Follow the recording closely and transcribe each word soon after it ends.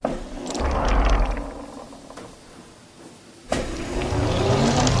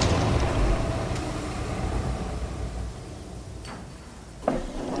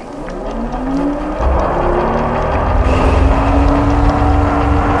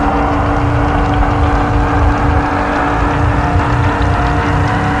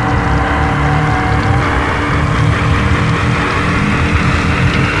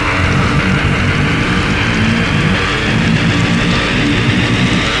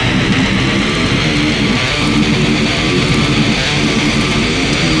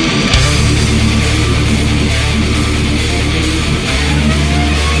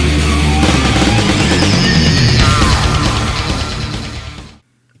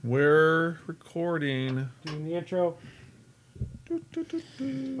We're recording. Doing the intro.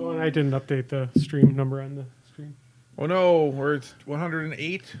 Oh, and I didn't update the stream number on the screen. Oh no, we're at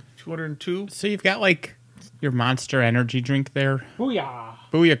 108, 202. So you've got like your Monster Energy drink there. Booyah!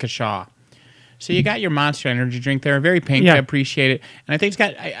 Booyakasha. So you got your Monster Energy drink there. Very pink. Yeah. I appreciate it. And I think it's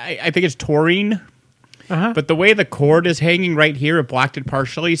got. I think it's taurine. Uh-huh. But the way the cord is hanging right here, it blocked it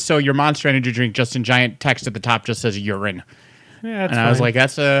partially. So your Monster Energy drink, just in giant text at the top, just says urine. Yeah, that's And I was like,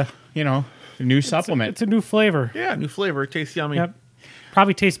 that's a new supplement. It's a new flavor. Yeah, new flavor. It tastes yummy. Yep.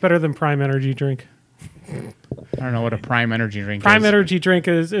 Probably tastes better than Prime Energy drink. I don't know what a Prime Energy drink Prime is. Energy drink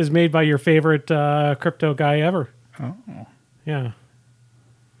is made by your favorite crypto guy ever. Oh. Yeah.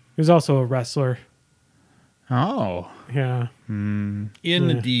 He was also a wrestler. Oh. Yeah.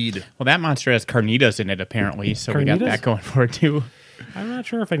 Indeed. Well, that monster has carnitas in it, apparently. So we got Carnitas? that going for it, too. I'm not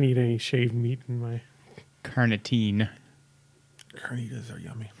sure if I need any shaved meat in my... Carnitine. Carnitas are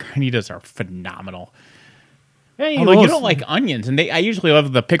yummy. Carnitas are phenomenal. Hey, Although you Los. don't like onions, and I usually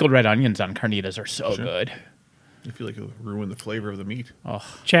love the pickled red onions on carnitas are so good. I feel like it'll ruin the flavor of the meat. Oh,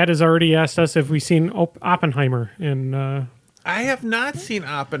 Chad has already asked us if we've seen Oppenheimer. And I have not seen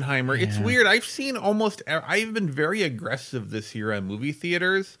Oppenheimer. It's weird. I've been very aggressive this year on movie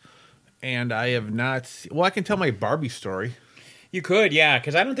theaters, and I have not. Well, I can tell my Barbie story. you could, yeah,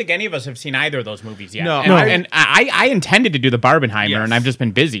 because I don't think any of us have seen either of those movies yet. No. and I intended to do the Barbenheimer, Yes. and I've just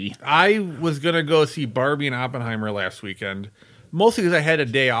been busy. I was gonna go see Barbie and Oppenheimer last weekend, mostly because I had a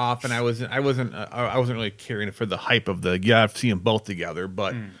day off and I wasn't really caring for the hype of seeing them both together.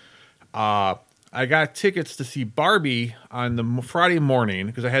 But I got tickets to see Barbie on the Friday morning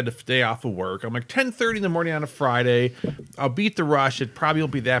because I had the day off of work. I'm like 10:30 in the morning on a Friday. I'll beat the rush. It probably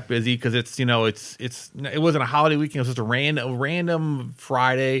won't be that busy because it wasn't a holiday weekend. It was just a random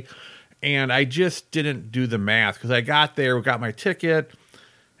Friday, and I just didn't do the math because I got there, got my ticket.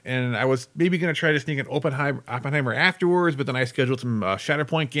 And I was maybe going to try to sneak an Oppenheimer afterwards, but then I scheduled some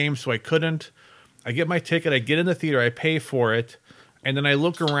Shatterpoint games, so I couldn't. I get my ticket, I get in the theater, I pay for it, and then I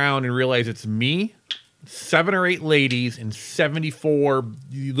look around and realize it's me, 7 or 8 ladies, and 74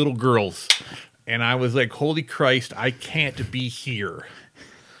 little girls. And I was like, holy Christ, I can't be here.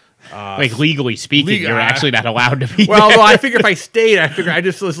 Like, legally speaking, you're actually not allowed to be Well, there. no, I figure if I stayed, I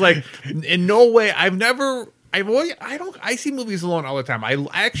just was like, in no way, I see movies alone all the time. I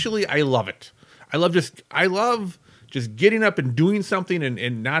love it. I love just getting up and doing something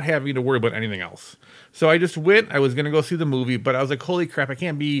and not having to worry about anything else. So I just went. I was going to go see the movie, but I was like, holy crap, I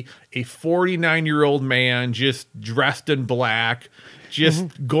can't be a 49-year-old man just dressed in black,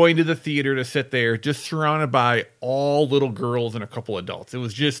 just going to the theater to sit there, just surrounded by all little girls and a couple adults. It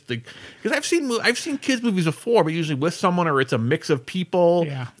was just because I've seen kids movies before, but usually with someone or it's a mix of people.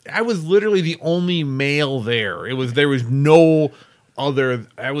 Yeah. I was literally the only male there. There was no other.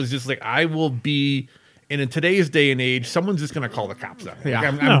 I was just like, I will be. And in today's day and age, someone's just going to call the cops on me. Yeah.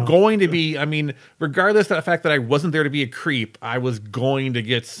 Like, I'm going to be, regardless of the fact that I wasn't there to be a creep, I was going to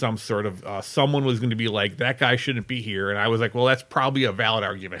get some sort of, someone was going to be like, that guy shouldn't be here. And I was like, well, that's probably a valid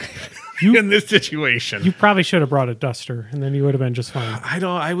argument in this situation. you probably should have brought a duster, and then you would have been just fine.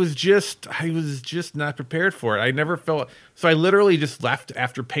 I was just not prepared for it. I never felt, so I literally just left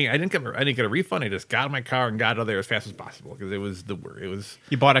after paying. I didn't get a refund. I just got in my car and got out of there as fast as possible because it was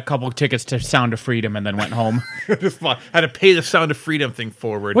You bought a couple of tickets to Sound of Freedom and then went home. just fun. I had to pay the Sound of Freedom thing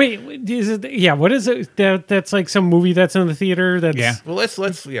forward. Wait, is it? Yeah, what is it? That's like some movie that's in the theater. That's Yeah. Well, let's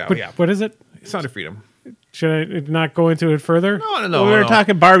What is it? Sound of Freedom. Should I not go into it further? No. We were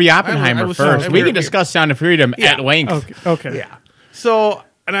talking Barbie Oppenheimer I was- first. I We was- can discuss Sound of Freedom at length. Okay. Yeah. So,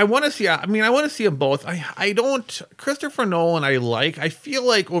 and I want to see. I want to see them both. I don't. Christopher Nolan. I feel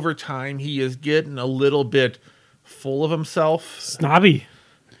like over time he is getting a little bit full of himself. Snobby.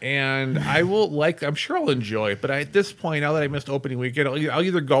 And I'm sure I'll enjoy it. But at this point, now that I missed opening weekend, I'll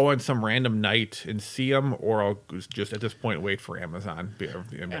either go on some random night and see them, or I'll just at this point wait for Amazon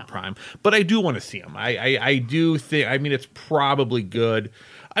Prime. But I do want to see them. I do think. It's probably good.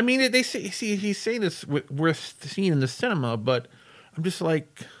 They say he's saying it's worth seeing in the cinema, but I'm just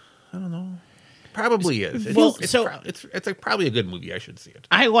like, I don't know. Probably is. It's like probably a good movie. I should see it.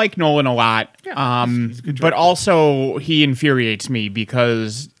 I like Nolan a lot, Yeah, he's a good but director. also he infuriates me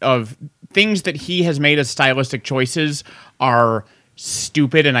because of things that he has made as stylistic choices are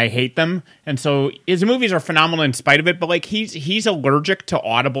stupid and I hate them. And so his movies are phenomenal in spite of it, but like he's allergic to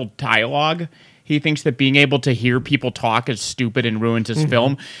audible dialogue. He thinks that being able to hear people talk is stupid and ruins his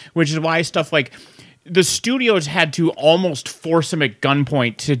film, which is why stuff like the studios had to almost force him at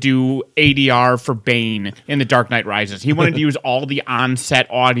gunpoint to do ADR for Bane in The Dark Knight Rises. He wanted to use all the on-set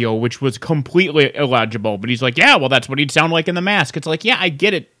audio, which was completely illegible. But he's like, yeah, well, that's what he'd sound like in The Mask. It's like, yeah, I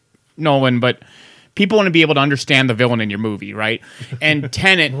get it, Nolan, but people want to be able to understand the villain in your movie, right? And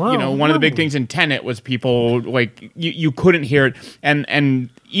Tenet, one of the big things in Tenet was people, like, you couldn't hear it. And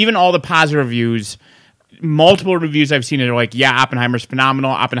even all the positive reviews, multiple reviews I've seen are like, yeah, Oppenheimer's phenomenal.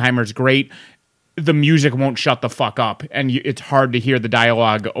 Oppenheimer's great. The music won't shut the fuck up, and it's hard to hear the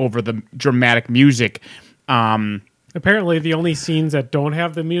dialogue over the dramatic music. Apparently, the only scenes that don't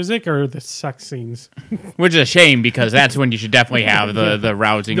have the music are the sex scenes, which is a shame because that's when you should definitely have the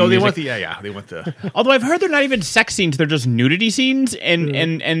rousing. No, music. they want the. Although I've heard they're not even sex scenes; they're just nudity scenes,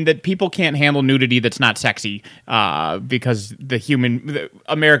 and that people can't handle nudity that's not sexy because the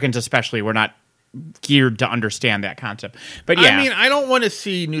Americans especially were not geared to understand that concept. But yeah, I mean, I don't want to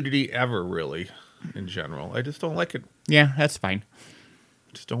see nudity ever, really, in general. I just don't like it. Yeah, that's fine.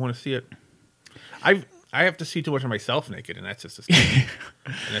 Just don't want to see it. I have to see too much of myself naked, and that's just and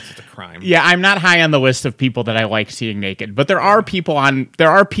that's just a crime. Yeah, I'm not high on the list of people that I like seeing naked, but there are people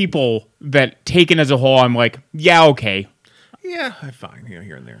that taken as a whole, I'm like, yeah, okay. Yeah, I'm fine,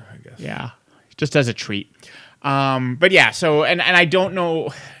 here and there, I guess. Yeah, just as a treat. But yeah, so and I don't know.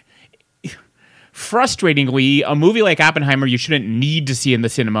 Frustratingly, a movie like Oppenheimer you shouldn't need to see in the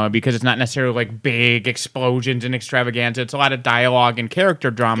cinema because it's not necessarily like big explosions and extravaganza. It's a lot of dialogue and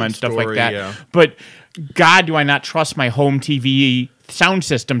character drama and stuff like that. Yeah. But God, do I not trust my home TV sound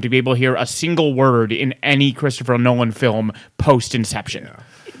system to be able to hear a single word in any Christopher Nolan film post Inception.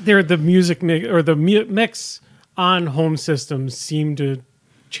 Yeah. The music mix or the mix on home systems seem to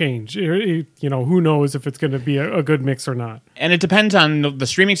change. Who knows if it's going to be a good mix or not. And it depends on the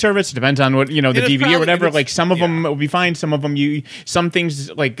streaming service. It depends on what, the DVD or whatever. Like some of them will be fine. Some of them, some things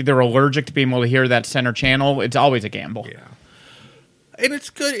like they're allergic to being able to hear that center channel. It's always a gamble. Yeah. And it's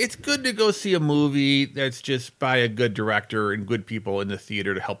good. It's good to go see a movie that's just by a good director and good people in the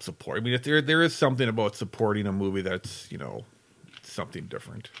theater to help support. I mean, if there is something about supporting a movie that's, something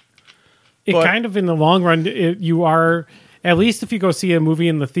different. But kind of in the long run, you are, at least if you go see a movie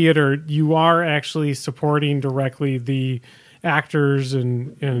in the theater, you are actually supporting directly the actors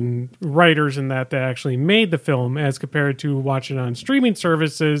and writers and that actually made the film as compared to watching on streaming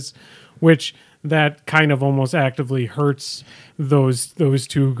services, which that kind of almost actively hurts those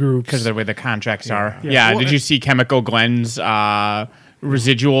two groups. Because of the way the contracts are. Yeah. Well, did you see Chemical Glenn's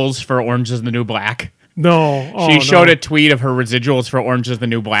residuals for Orange is the New Black? No. She showed a tweet of her residuals for Orange is the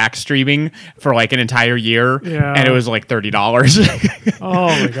New Black streaming for like an entire year. Yeah. And it was like $30. Oh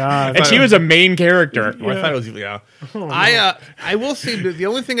my God. And she was a main character. Well, I thought it was, Oh, no. I will say the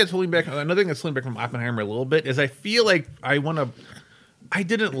only thing that's holding back, another thing that's holding back from Oppenheimer a little bit is I feel like I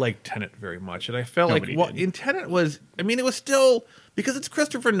didn't like Tenet very much. And I felt in Tenet it was still, because it's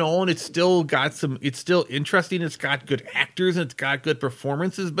Christopher Nolan, it's still interesting. It's got good actors and it's got good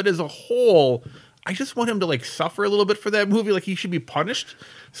performances. But as a whole, I just want him to suffer a little bit for that movie. Like he should be punished.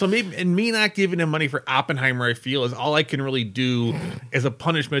 So me not giving him money for Oppenheimer, I feel is all I can really do as a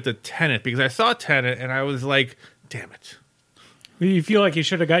punishment to Tenet, because I saw Tenet and I was like, damn it. You feel like you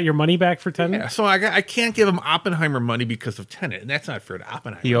should have got your money back for Tenet? Yeah, so I can't give him Oppenheimer money because of Tenet, and that's not fair to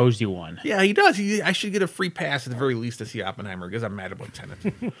Oppenheimer. He owes you one. Yeah, he does. I should get a free pass at the very least to see Oppenheimer because I'm mad about Tenet.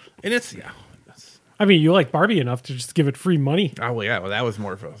 And it's, I mean, you like Barbie enough to just give it free money. Oh, well, yeah. Well, that was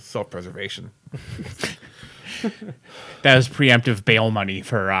more of a self-preservation. That was preemptive bail money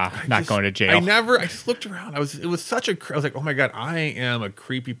for not going to jail. I just looked around. I was like, oh my God, I am a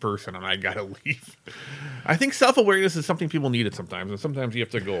creepy person and I gotta leave. I think self-awareness is something people needed sometimes. And sometimes you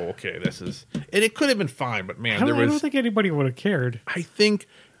have to go, okay, and it could have been fine, but man, I don't think anybody would have cared. I think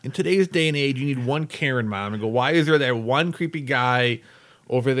in today's day and age, you need one Karen mom and go, why is there that one creepy guy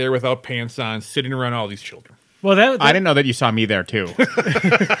over there without pants on sitting around all these children? Well, I didn't know that you saw me there too.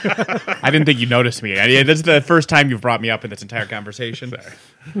 I didn't think you noticed me. This is the first time you've brought me up in this entire conversation.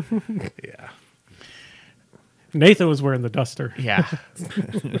 Yeah. Nathan was wearing the duster. Yeah.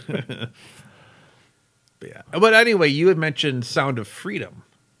 But anyway, you had mentioned Sound of Freedom.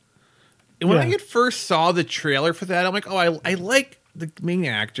 And when I had first saw the trailer for that, I'm like, oh, I like the main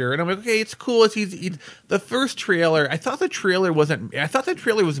actor, and I'm like, okay, it's cool. The first trailer, I thought the trailer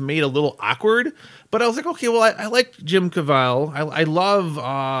was made a little awkward, but I was like, okay, well, I like Jim Caviezel. I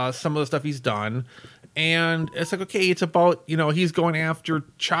love some of the stuff he's done, and it's like, okay, it's about, he's going after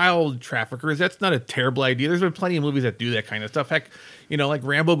child traffickers. That's not a terrible idea. There's been plenty of movies that do that kind of stuff. Heck, like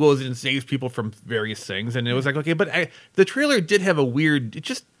Rambo goes in and saves people from various things, and it was like, okay, but the trailer did have it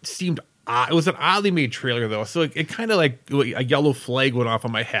just seemed it was an oddly made trailer though, so it kind of like a yellow flag went off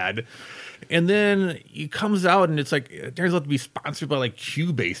on my head. And then it comes out, and it's like it turns out to be sponsored by like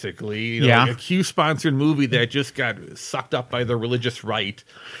Q, basically. You know, like a Q sponsored movie that just got sucked up by the religious right.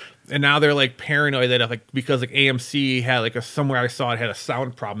 And now they're like paranoid that because like AMC had like somewhere I saw it had a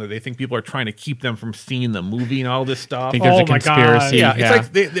sound problem, that they think people are trying to keep them from seeing the movie and all this stuff. I think there's a conspiracy. Yeah,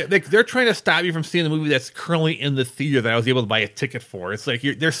 it's like they're trying to stop you from seeing the movie that's currently in the theater that I was able to buy a ticket for. It's like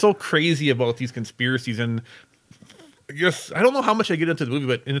they're so crazy about these conspiracies. And yes, I don't know how much I get into the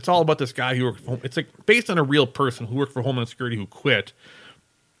movie, and it's all about this guy who worked for, it's like based on a real person who worked for Homeland Security who quit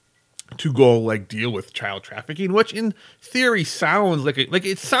to go like deal with child trafficking, which in theory sounds like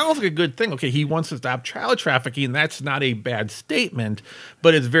it sounds like a good thing. Okay, he wants to stop child trafficking. That's not a bad statement,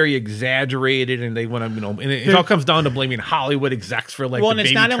 but it's very exaggerated, and they want to, and it all comes down to blaming Hollywood execs for like. Well, and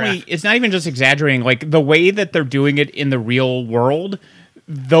it's not even just exaggerating. Like the way that they're doing it in the real world,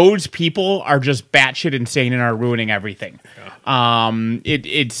 those people are just batshit insane and are ruining everything. Yeah.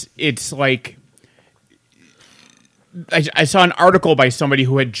 It's like I saw an article by somebody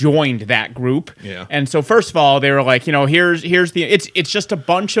who had joined that group. Yeah. And so first of all, they were like, here's the it's just a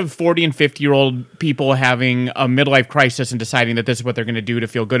bunch of 40 and 50-year-old people having a midlife crisis and deciding that this is what they're going to do to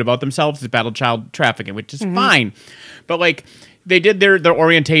feel good about themselves, is battle child trafficking, which is fine. But like they did their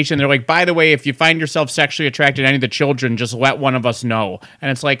orientation. They're like, by the way, if you find yourself sexually attracted to any of the children, just let one of us know.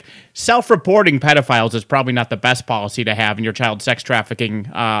 And it's like, self-reporting pedophiles is probably not the best policy to have in your child sex trafficking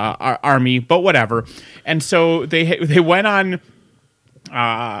army, but whatever. And so they went on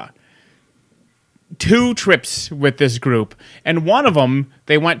 2 trips with this group, and one of them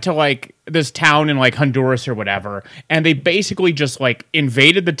they went to like this town in like Honduras or whatever, and they basically just like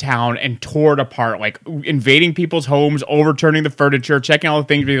invaded the town and tore it apart, like invading people's homes, overturning the furniture, checking all the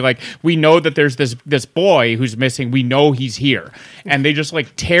things. Being like, we know that there's this boy who's missing. We know he's here, and they just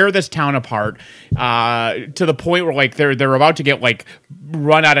like tear this town apart to the point where like they're about to get like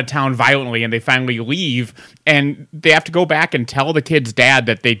run out of town violently, and they finally leave, and they have to go back and tell the kid's dad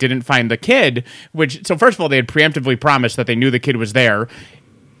that they didn't find the kid. So first of all, they had preemptively promised that they knew the kid was there.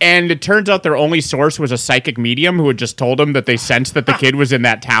 And it turns out their only source was a psychic medium who had just told them that they sensed that the kid was in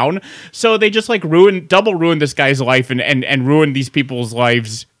that town. So they just like double ruined this guy's life and ruined these people's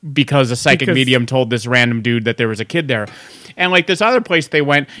lives because a psychic medium told this random dude that there was a kid there. And like this other place they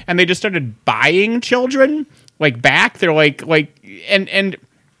went and they just started buying children like back. They're like and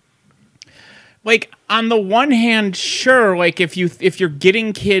like on the one hand, sure, like if you're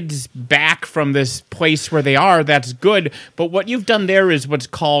getting kids back from this place where they are, that's good. But what you've done there is what's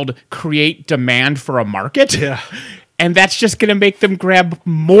called create demand for a market. Yeah. And that's just going to make them grab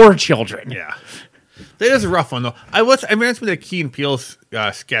more children. Yeah. That is a rough one, though. I reminds me of that Key and Peele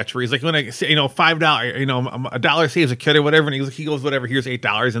sketch where he's like, when I say, $5, $1 saves a kid or whatever, and he goes, whatever, here's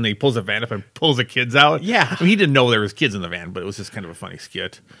 $8, and then he pulls a van up and pulls the kids out. Yeah. I mean, he didn't know there was kids in the van, but it was just kind of a funny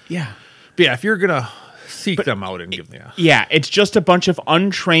skit. Yeah. But yeah, if you're going to seek them out and give them, yeah, it's just a bunch of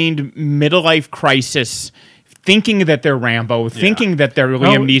untrained middle-life crisis thinking that they're Rambo, thinking that they're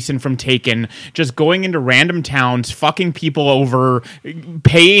Liam Neeson from Taken, just going into random towns, fucking people over,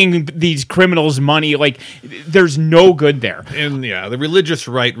 paying these criminals money. Like, there's no good there. And yeah, the religious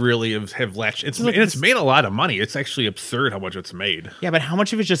right really have latched. It's made a lot of money. It's actually absurd how much it's made. Yeah, but how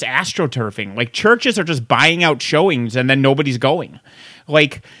much of it's just astroturfing? Like, churches are just buying out showings and then nobody's going.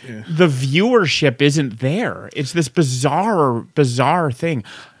 Like, the viewership isn't there. It's this bizarre thing.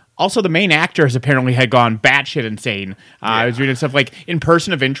 Also, the main actors apparently had gone batshit insane. I was reading stuff like in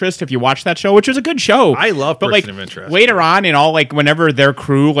Person of Interest, if you watch that show, which was a good show. I love Person of Interest. Later on, in all, like, whenever their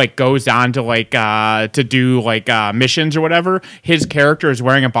crew, like, goes on to, like, to do, like, missions or whatever, his character is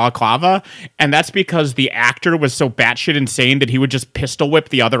wearing a balaclava, and that's because the actor was so batshit insane that he would just pistol whip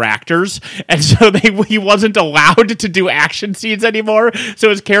the other actors, and so he wasn't allowed to do action scenes anymore, so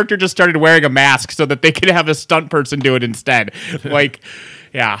his character just started wearing a mask so that they could have a stunt person do it instead. Like...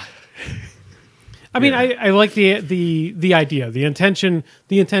 Yeah. I mean, I like the idea, the intention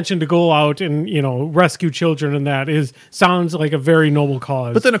to go out and, rescue children, and that sounds like a very noble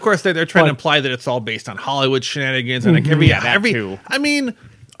cause. But then, of course, they're trying to imply that it's all based on Hollywood shenanigans, and like every I mean,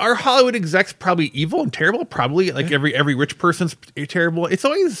 are Hollywood execs probably evil and terrible? Probably, like every rich person's terrible. It's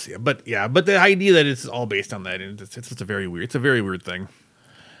always, but the idea that it's all based on that, and it's just a very weird thing.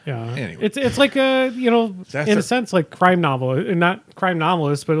 Yeah, anyway. It's like in a sense, like crime novel, and not crime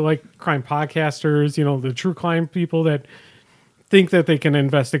novelists, but like crime podcasters. The true crime people that think that they can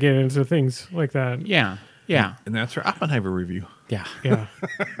investigate into things like that. Yeah. And that's our Oppenheimer review. Yeah.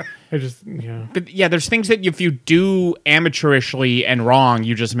 But yeah, there's things that if you do amateurishly and wrong,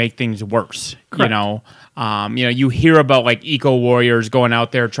 you just make things worse. Correct. You hear about like eco warriors going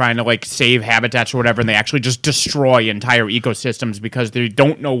out there trying to like save habitats or whatever, and they actually just destroy entire ecosystems because they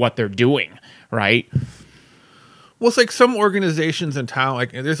don't know what they're doing, right? Well, it's like some organizations in town,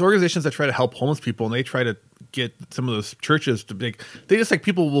 like there's organizations that try to help homeless people, and they try to get some of those churches to be. They just like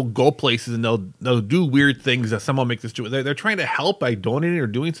people will go places and they'll do weird things that someone make this do. They're trying to help by donating or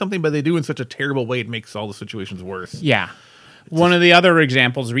doing something, but they do in such a terrible way it makes all the situations worse. Yeah. One of the other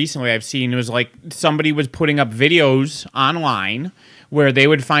examples recently I've seen was like somebody was putting up videos online where they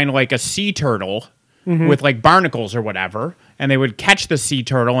would find like a sea turtle with like barnacles or whatever, and they would catch the sea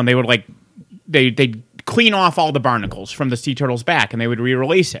turtle and they would like they'd clean off all the barnacles from the sea turtle's back and they would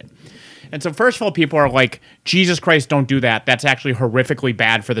re-release it. And so first of all, people are like, Jesus Christ, don't do that. That's actually horrifically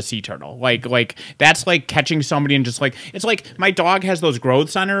bad for the sea turtle. Like that's like catching somebody and just like, it's like my dog has those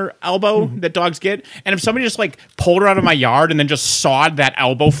growths on her elbow that dogs get. And if somebody just like pulled her out of my yard and then just sawed that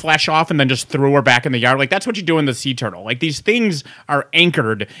elbow flesh off and then just threw her back in the yard, like that's what you do in the sea turtle. Like these things are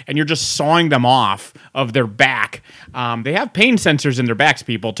anchored and you're just sawing them off of their back. They have pain sensors in their backs,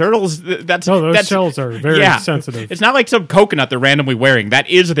 people. Turtles, those shells are very sensitive. It's not like some coconut they're randomly wearing. That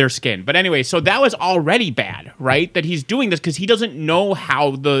is their skin. But anyway, so that was already bad, right? That he's doing this because he doesn't know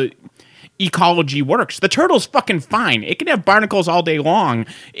how the ecology works. The turtle's fucking fine. It can have barnacles all day long.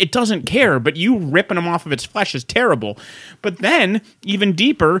 It doesn't care, but you ripping them off of its flesh is terrible. But then, even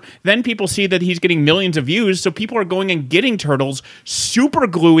deeper, then people see that he's getting millions of views, so people are going and getting turtles, super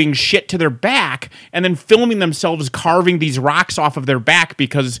gluing shit to their back, and then filming themselves carving these rocks off of their back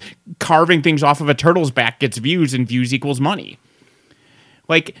because carving things off of a turtle's back gets views, and views equals money.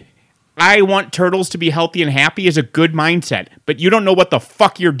 Like, I want turtles to be healthy and happy is a good mindset, but you don't know what the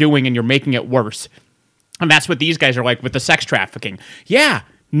fuck you're doing and you're making it worse. And that's what these guys are like with the sex trafficking. Yeah,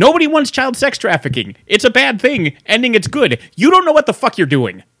 nobody wants child sex trafficking. It's a bad thing. Ending it's good. You don't know what the fuck you're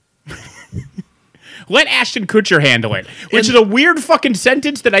doing. Let Ashton Kutcher handle it, which is a weird fucking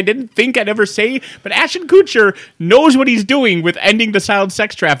sentence that I didn't think I'd ever say, but Ashton Kutcher knows what he's doing with ending the child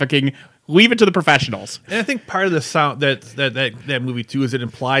sex trafficking. Leave it to the professionals. And I think part of the sound that movie too is it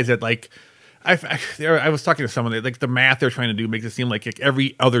implies that like I was talking to someone that like the math they're trying to do makes it seem like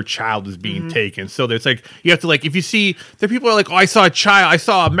every other child is being taken. So there's like you have to like if you see there people are like, oh, I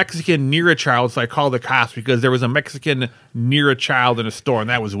saw a Mexican near a child, so I called the cops because there was a Mexican near a child in a store, and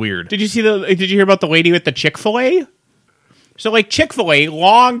that was weird. Did you hear about the lady with the Chick-fil-A? So, like Chick-fil-A,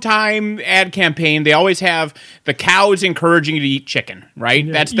 long time ad campaign, they always have the cows encouraging you to eat chicken, right?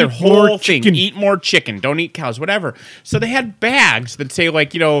 Yeah, that's their whole thing. Eat more chicken. Don't eat cows, whatever. So they had bags that say,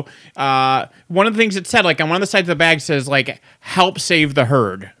 like, one of the things it said, like, on one of the sides of the bag says, like, help save the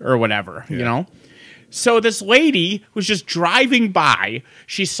herd or whatever, you know? So this lady was just driving by.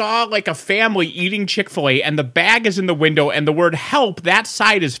 She saw, like, a family eating Chick-fil-A, and the bag is in the window, and the word help, that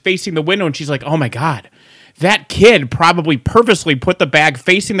side is facing the window, and she's like, oh, my God. That kid probably purposely put the bag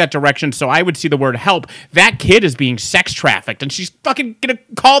facing that direction so I would see the word help. That kid is being sex trafficked, and she's fucking gonna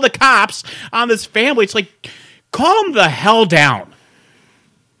call the cops on this family. It's like, calm the hell down.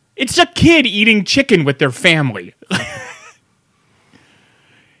 It's a kid eating chicken with their family.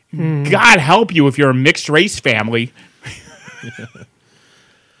 God help you if you're a mixed race family.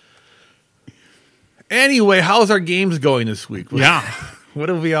 Anyway, how's our games going this week? Yeah. What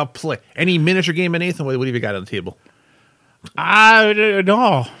have we all play? Any miniature game, Nathan? What have you got on the table?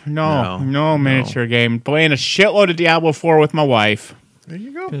 No miniature game. Playing a shitload of Diablo 4 with my wife. There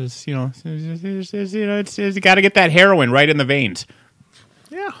you go. Because, you got to get that heroin right in the veins.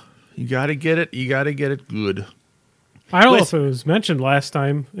 Yeah. You got to get it. You got to get it good. I don't know if it was mentioned last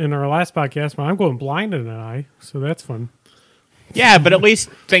time in our last podcast, but I'm going blind in an eye, so that's fun. Yeah, but at least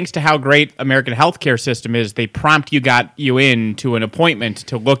thanks to how great American healthcare system is, they prompt you in to an appointment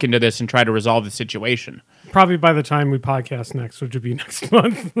to look into this and try to resolve the situation. Probably by the time we podcast next, which would be next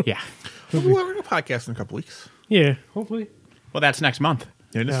month. Yeah. We're going to podcast in a couple weeks. Yeah, hopefully. Well, that's next month.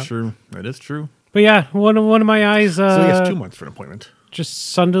 It is true. That is true. But yeah, one of my eyes... so he has 2 months for an appointment. Just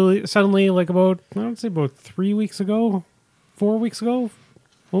suddenly like about 3 weeks ago, 4 weeks ago?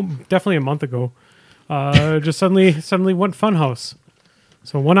 Well, definitely a month ago. Just suddenly went funhouse.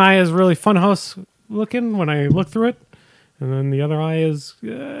 So one eye is really funhouse looking when I look through it, and then the other eye is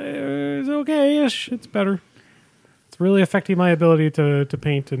okay-ish. It's better. It's really affecting my ability to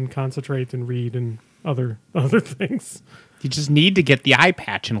paint and concentrate and read and other things. You just need to get the eye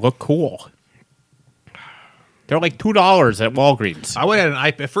patch and look cool. They're like $2 at Walgreens. I would have had an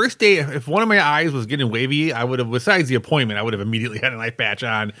eye patch. First day, if one of my eyes was getting wavy, I would have, besides the appointment, I would have immediately had an eye patch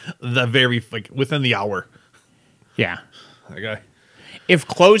on within the hour. Yeah. Okay. If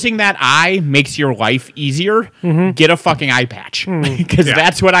closing that eye makes your life easier, get a fucking eye patch. Because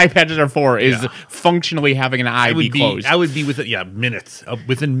that's what eye patches are for, is functionally having an eye be closed. I would be within minutes.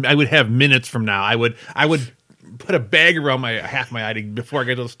 I would have minutes from now. I would put a bag around half my eye before I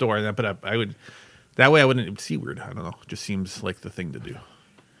get to the store, and then that way I wouldn't see weird. I don't know. It just seems like the thing to do.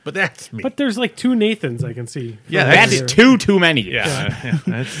 But that's me. But there's like 2 Nathans I can see. Yeah, that's too many. Yeah.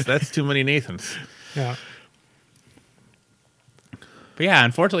 That's too many Nathans. Yeah. But yeah,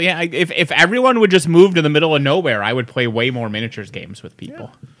 unfortunately, if everyone would just move to the middle of nowhere, I would play way more miniatures games with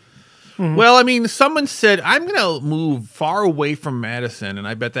people. Yeah. Mm-hmm. Well, I mean, someone said, I'm going to move far away from Madison, and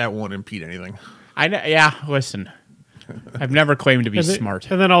I bet that won't impede anything. Listen. I've never claimed to be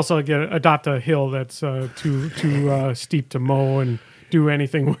smart. And then also adopt a hill that's too steep to mow and do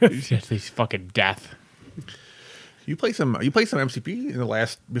anything with. These fucking death. You play some MCP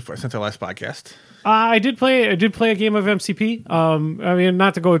since our last podcast. I did play a game of MCP. I mean,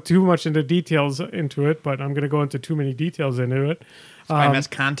 not to go too much into details into it, but I'm going to go into too many details into it. It's my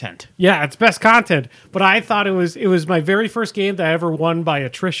best content. Yeah, it's best content. But I thought it was my very first game that I ever won by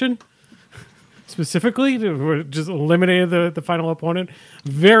attrition. Specifically, just eliminated the final opponent.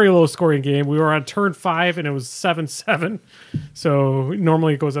 Very low scoring game. We were on turn 5 and it was 7-7. So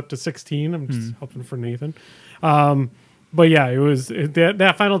normally it goes up to 16. I'm just helping for Nathan. But yeah, it was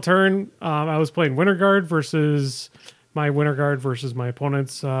that final turn. I was playing Winter Guard versus my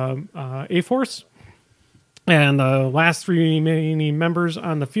opponent's A-Force. And the last 3 remaining members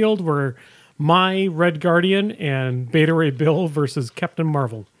on the field were my Red Guardian and Beta Ray Bill versus Captain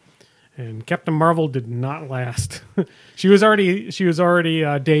Marvel. And Captain Marvel did not last. she was already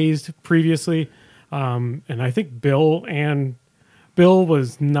dazed previously, and I think Bill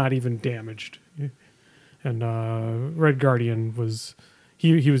was not even damaged. And Red Guardian was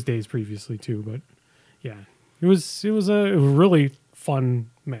he was dazed previously too. But yeah, it was a really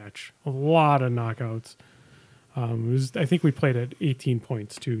fun match. A lot of knockouts. I think we played at 18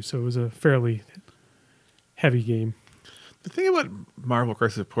 points too, so it was a fairly heavy game. The thing about Marvel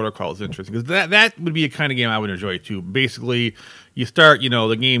Crisis Protocol is interesting because that would be a kind of game I would enjoy too. Basically, you start,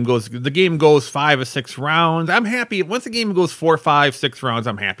 the game goes 5 or 6 rounds. I'm happy once the game goes 4, 5, 6 rounds.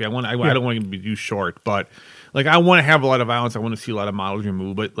 I'm happy. I don't want it to be too short, but like I want to have a lot of violence. I want to see a lot of models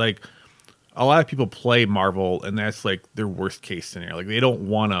removed. But like a lot of people play Marvel, and that's like their worst case scenario. Like they don't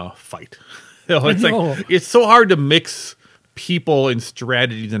want to fight. It's like it's so hard to mix people and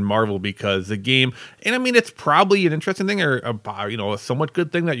strategies in Marvel because the game, and I mean it's probably an interesting thing or a somewhat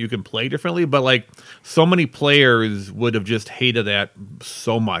good thing that you can play differently, but like so many players would have just hated that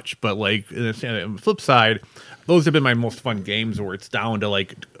so much. But like on the flip side, those have been my most fun games where it's down to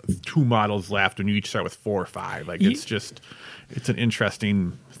like 2 models left and you each start with 4 or 5. Like it's an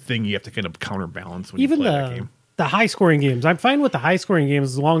interesting thing you have to kind of counterbalance when you play that game. The high scoring games, I'm fine with the high scoring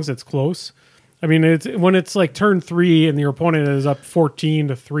games as long as it's close. I mean, it's when it's like turn 3 and your opponent is up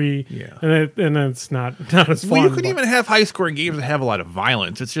 14-3, and then it's not as fun. Well, you could even have high scoring games that have a lot of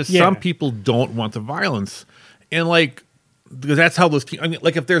violence. It's just some people don't want the violence, and like because that's how those teams. I mean,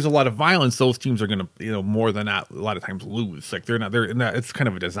 like if there's a lot of violence, those teams are going to more than not a lot of times lose. Like they're not. It's kind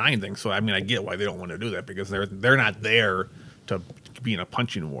of a design thing. So I mean, I get why they don't want to do that because they're not there to be in a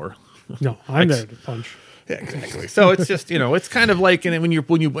punching war. No, I'm there to punch. Yeah, exactly. So it's just it's kind of like when you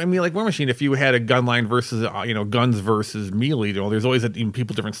I mean like War Machine, if you had a gun line versus guns versus melee, there's always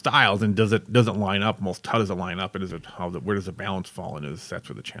people different styles, and doesn't line up. How does it line up? And where does the balance fall? And that's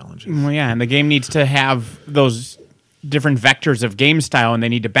where the challenge is. Well, yeah, and the game needs to have those different vectors of game style, and they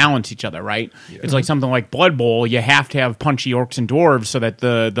need to balance each other, right? Yeah. It's like something like Blood Bowl. You have to have punchy orcs and dwarves so that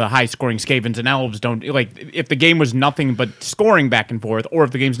the high scoring skavens and elves don't like. If the game was nothing but scoring back and forth, or if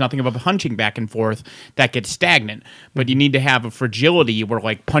the game's nothing but punching back and forth, that gets stagnant. But you need to have a fragility where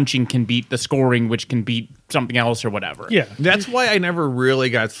like punching can beat the scoring, which can beat something else or whatever. Yeah, that's why I never really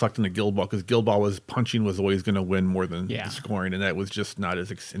got sucked into Guild Ball, because Guild Ball punching was always going to win more than the scoring, and that was just not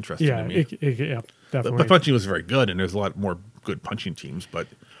as interesting to me. Definitely. But punching was very good, and there's a lot more good punching teams. But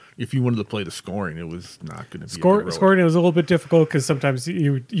if you wanted to play the scoring, it was not going to be scoring. Was a little bit difficult because sometimes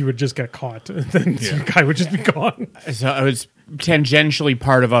you would just get caught, and then your guy would just be gone. So I was tangentially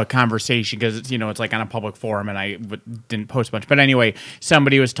part of a conversation because it's like on a public forum, and I didn't post much. But anyway,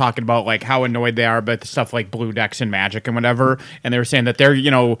 somebody was talking about like how annoyed they are about stuff like blue decks and Magic and whatever, and they were saying that they're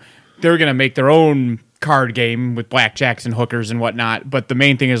going to make their own card game with blackjacks and hookers and whatnot, but the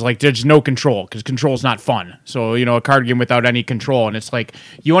main thing is like there's no control because control's not fun. So a card game without any control, and it's like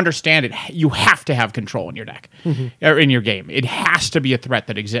you understand it. You have to have control in your deck or in your game. It has to be a threat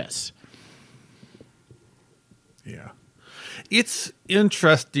that exists. Yeah, it's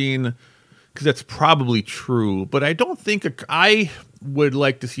interesting because that's probably true. But I don't think I would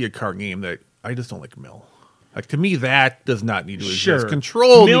like to see a card game that I just don't like mill. Like, to me, that does not need to exist. Sure.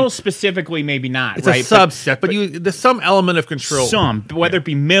 Control. Mill specifically, maybe not. It's right? a subset, but there's some element of control. Whether it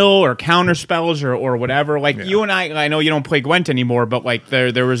be mill or counter spells or whatever. Like, you and I know you don't play Gwent anymore, but like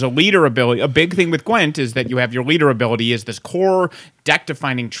there was a leader ability. A big thing with Gwent is that you have your leader ability is this core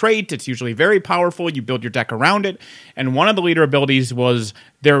deck-defining trait. It's usually very powerful. You build your deck around it. And one of the leader abilities was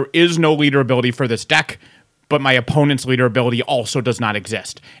there is no leader ability for this deck, but my opponent's leader ability also does not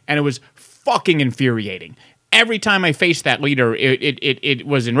exist. And it was fucking infuriating. Every time I faced that leader, it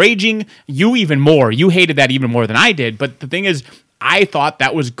was enraging. You even more. You hated that even more than I did. But the thing is, I thought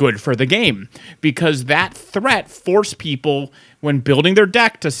that was good for the game because that threat forced people, when building their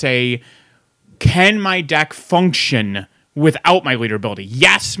deck, to say, can my deck function without my leader ability?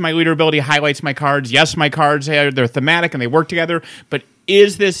 Yes, my leader ability highlights my cards. Yes, my cards, they're thematic and they work together. But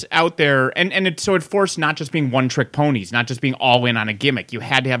is this out there? And it forced not just being one-trick ponies, not just being all in on a gimmick. You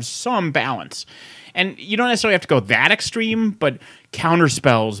had to have some balance. And you don't necessarily have to go that extreme, but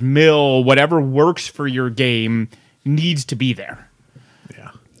counterspells, mill, whatever works for your game needs to be there.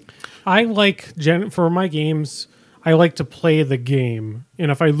 Yeah. I like, for my games, I like to play the game.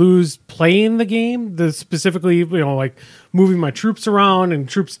 And if I lose playing the game, specifically, like moving my troops around and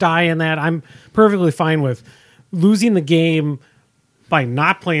troops die in that, I'm perfectly fine with. Losing the game by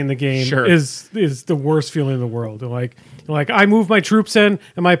not playing the game is the worst feeling in the world. Like I move my troops in,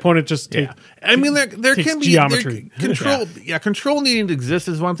 and my opponent just takes. I mean, there can be geometry. Control. Control needing to exist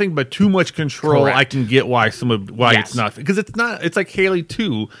is one thing, but too much control, I can get why it's not, because it's not. It's like Haley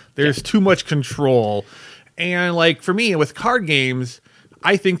 2. There's too much control, and like for me with card games,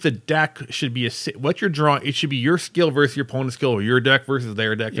 I think the deck should be what you're drawing. It should be your skill versus your opponent's skill, or your deck versus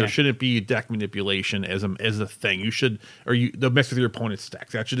their deck. There shouldn't be deck manipulation as a thing. You should, the mix with your opponent's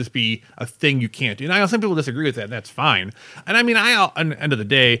decks. That should just be a thing you can't do. And I know some people disagree with that, and that's fine. And I mean, on the end of the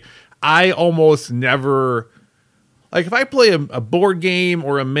day, I almost never, like if I play a board game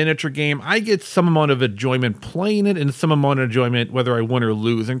or a miniature game, I get some amount of enjoyment playing it and some amount of enjoyment whether I win or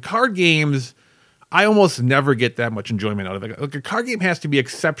lose. And card games, I almost never get that much enjoyment out of it. Like a card game has to be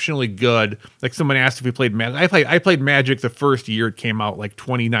exceptionally good. Like someone asked if we played Magic. I played Magic the first year it came out, like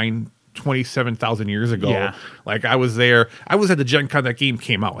 27,000 years ago. Yeah. Like I was there. I was at the Gen Con that game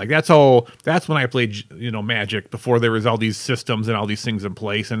came out. Like that's when I played, Magic, before there was all these systems and all these things in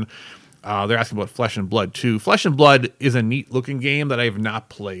place. And they're asking about Flesh and Blood too. Flesh and Blood is a neat looking game that I have not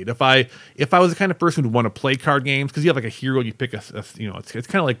played. If I was the kind of person who want to play card games, because you have like a hero, you pick it's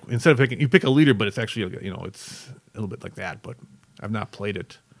kind of like, instead of picking, you pick a leader, but it's actually it's a little bit like that. But I've not played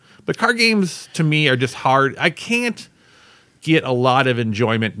it. But card games to me are just hard. I can't get a lot of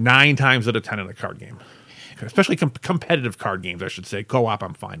enjoyment 9 times out of 10 in a card game, especially competitive card games. I should say co-op.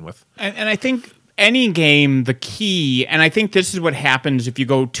 I'm fine with. And I think any game, the key, and I think this is what happens if you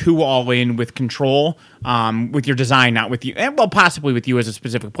go too all in with Control, with your design, not with you, and well, possibly with you as a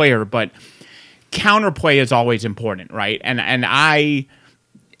specific player, but counterplay is always important, right? And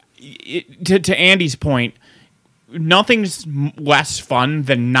to Andy's point, nothing's less fun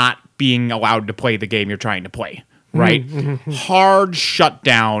than not being allowed to play the game you're trying to play. Right? Hard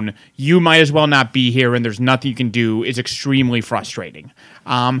shutdown. You might as well not be here, and there's nothing you can do is extremely frustrating.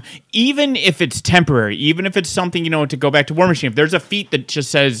 Even if it's temporary, even if it's something, to go back to War Machine, if there's a feat that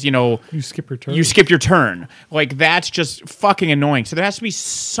just says, you skip your turn. You skip your turn. Like, that's just fucking annoying. So there has to be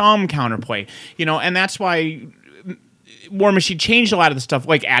some counterplay, and that's why War Machine changed a lot of the stuff,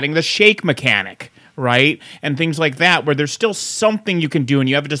 like adding the shake mechanic. Right? And things like that, where there's still something you can do and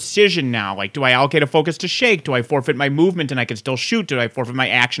you have a decision now. Like, do I allocate a focus to shake? Do I forfeit my movement and I can still shoot? Do I forfeit my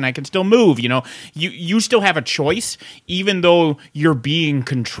action? I can still move. You still have a choice, even though you're being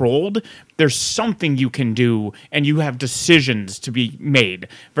controlled. There's something you can do and you have decisions to be made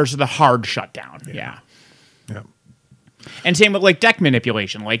versus the hard shutdown. Yeah. And same with like deck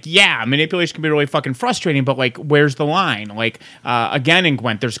manipulation. Like, manipulation can be really fucking frustrating, but like, where's the line? Like, again in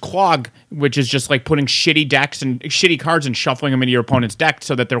Gwent, there's Clog, which is just like putting shitty decks and shitty cards and shuffling them into your opponent's deck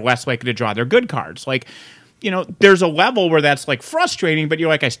so that they're less likely to draw their good cards. Like, there's a level where that's like frustrating, but you're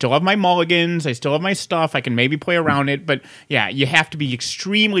like, I still have my mulligans, I still have my stuff, I can maybe play around it. But yeah, you have to be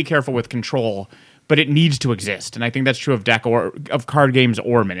extremely careful with Control. But it needs to exist, and I think that's true of deck or of card games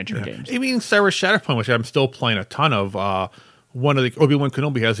or miniature games. I mean, Cyrus Shatterpoint, which I'm still playing a ton of. One of the Obi-Wan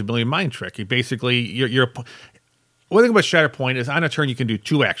Kenobi has the ability mind trick. He basically, one thing about Shatterpoint is on a turn you can do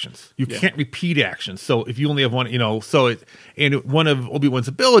 2 actions. You can't repeat actions. So if you only have one, and one of Obi-Wan's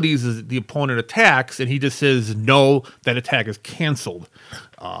abilities is the opponent attacks, and he just says no, that attack is canceled.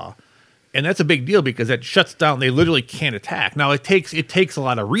 And that's a big deal because that shuts down. They literally can't attack. Now it takes a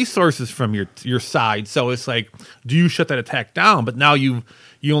lot of resources from your side. So it's like, do you shut that attack down? But now you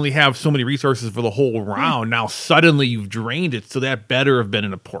only have so many resources for the whole round. Now suddenly you've drained it. So that better have been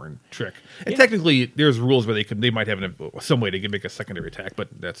an important trick. And technically, there's rules where they might have some way to make a secondary attack. But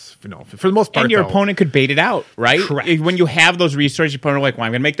that's for the most part. And your opponent could bait it out, right? Correct. When you have those resources, your opponent like, well,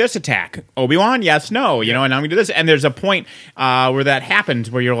 I'm going to make this attack. Obi-Wan, yes, no, and I'm going to do this. And there's a point where that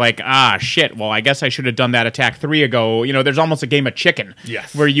happens where you're like, shit, well, I guess I should have done that attack 3 ago. There's almost a game of chicken.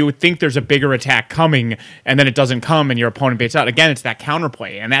 Yes. Where you would think there's a bigger attack coming, and then it doesn't come, and your opponent baits out. Again, it's that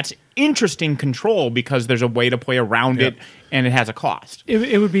counterplay, and that's interesting control because there's a way to play around it, and it has a cost.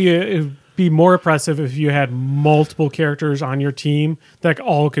 It would be more oppressive if you had multiple characters on your team that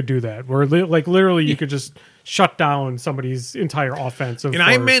all could do that. Where literally you could just shut down somebody's entire offense. And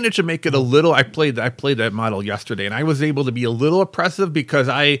I managed to make it a little. I played that model yesterday, and I was able to be a little oppressive because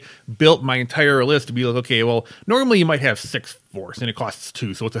I built my entire list to be like, okay, well, normally you might have 6 force, and it costs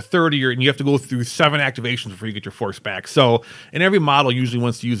 2, so it's a third of and you have to go through 7 activations before you get your force back. So, and every model usually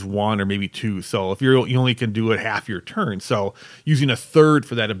wants to use 1 or maybe 2. So if you only can do it half your turn, so using a third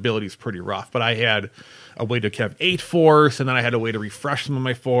for that ability is pretty rough. But I had a way to have 8 force, and then I had a way to refresh some of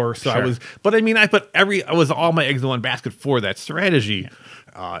my force. So Sure. I was all my eggs in one basket for that strategy.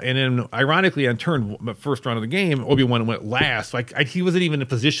 And then, ironically, on first round of the game, Obi-Wan went last. So he wasn't even in a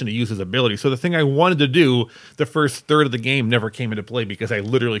position to use his ability. So the thing I wanted to do, the first third of the game, never came into play because I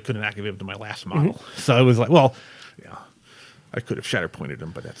literally couldn't activate him to my last model. Mm-hmm. So I was like, well, yeah, I could have shatter pointed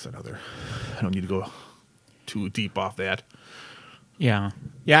him, but that's another. I don't need to go too deep off that. Yeah,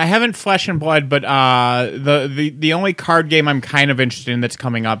 I haven't Flesh and Blood, but the only card game I'm kind of interested in that's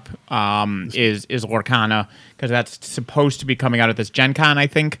coming up is Lorcana, because that's supposed to be coming out at this Gen Con, I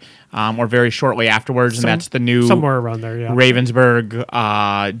think, or very shortly afterwards, and that's the new somewhere around there, yeah.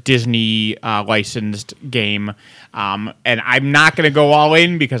 Ravensburg Disney licensed game, and I'm not going to go all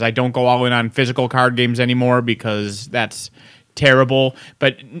in because I don't go all in on physical card games anymore because that's terrible.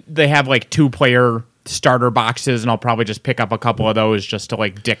 But they have like 2-player starter boxes, and I'll probably just pick up a couple of those just to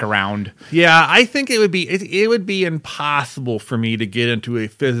like dick around. Yeah, I think it would be impossible for me to get into a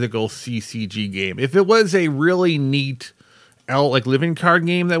physical CCG game. If it was a really neat living card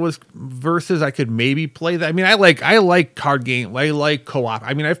game that was versus, I could maybe play that. I mean, I like card game. I like co-op.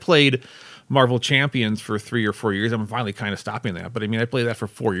 I mean, I've played Marvel Champions for 3 or 4 years. I'm finally kind of stopping that, but I mean, I played that for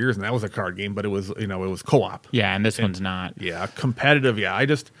 4 years, and that was a card game, but it was co-op. Yeah, and this one's not. Yeah, competitive. Yeah,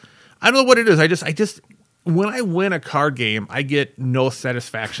 I don't know what it is. I just when I win a card game, I get no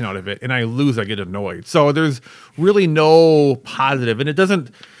satisfaction out of it, and I lose, I get annoyed. So there's really no positive, and it doesn't.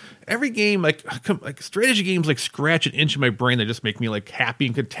 Every game, like strategy games, like scratch an inch in my brain that just make me like happy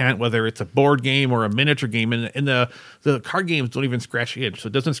and content, whether it's a board game or a miniature game. And the card games don't even scratch the itch, so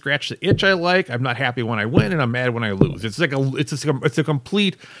it doesn't scratch the itch I like. I'm not happy when I win, and I'm mad when I lose. It's like it's a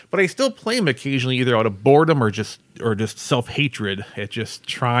complete. But I still play them occasionally, either out of boredom or just self hatred at just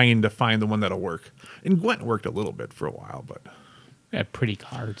trying to find the one that'll work. And Gwent worked a little bit for a while, but. Yeah, pretty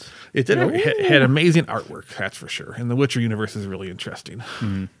cards. It did. It had amazing artwork, that's for sure. And the Witcher universe is really interesting.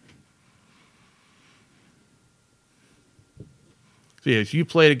 Mm-hmm. So yeah, you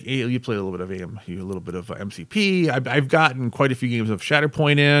played a little bit of a little bit of MCP. I've gotten quite a few games of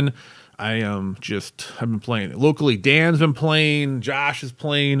Shatterpoint in. I've been playing locally. Dan's been playing. Josh is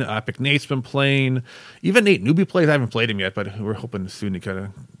playing. Epic Nate's been playing. Even Nate Newbie plays. I haven't played him yet, but we're hoping soon to kind of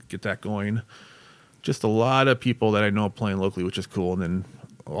get that going. Just a lot of people that I know playing locally, which is cool. And then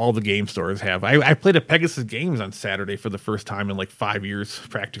all the game stores have. I played at Pegasus Games on Saturday for the first time in like 5 years.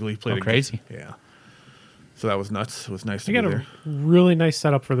 Practically played. Crazy. Yeah. So that was nuts. It was nice to be there. They got a really nice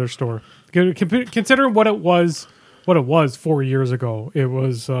setup for their store. Considering what it was 4 years ago, it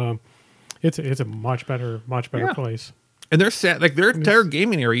was it's a much better place. And their entire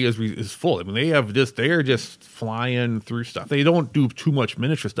gaming area is full. I mean, they are just flying through stuff. They don't do too much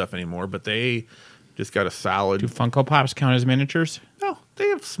miniature stuff anymore, but they just got a solid. Do Funko Pops count as miniatures? No, they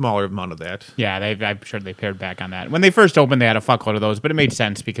have a smaller amount of that. Yeah, I'm sure they pared back on that. When they first opened, they had a fuckload of those, but it made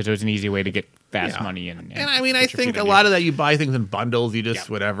sense because it was an easy way to get fast money. And I mean, I think a lot of that you buy things in bundles, you just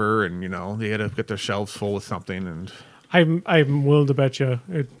whatever, and they had to get their shelves full with something. And I'm willing to bet you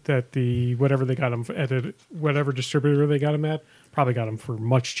that whatever they got them at whatever distributor they got them at probably got them for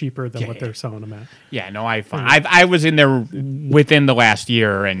much cheaper than what they're selling them at. Yeah, no, I was in there within the last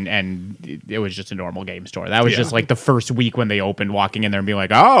year, and it was just a normal game store. That was just like the first week when they opened, walking in there and being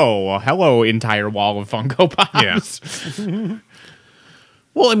like, "Oh, hello, entire wall of Funko Pops." Yeah.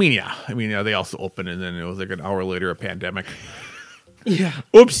 Well, I mean, they also opened, and then it was like an hour later, a pandemic. Yeah.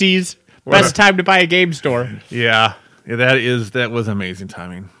 Oopsies. Best time to buy a game store. Yeah. That was amazing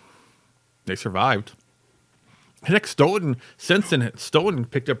timing. They survived. Heck, Stoughton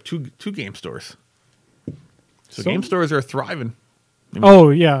picked up two game stores. So game stores are thriving. Oh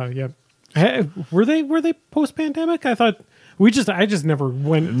yeah. Were they post pandemic? I thought I just never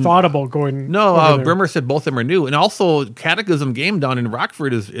thought about going. No, Brimmer said both of them are new, and also Catechism Game down in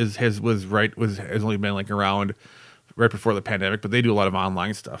Rockford has only been like around right before the pandemic, but they do a lot of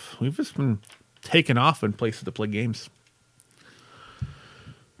online stuff. We've just been taken off in places to play games.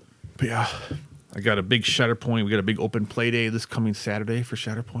 But yeah, I got a big Shatterpoint. We got a big open play day this coming Saturday for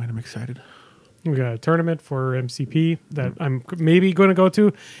Shatterpoint. I'm excited. We got a tournament for MCP that I'm maybe going to go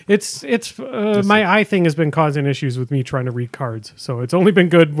to. It's my eye thing has been causing issues with me trying to read cards. So it's only been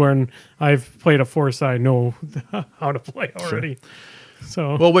good when I've played a force I know how to play already. Sure.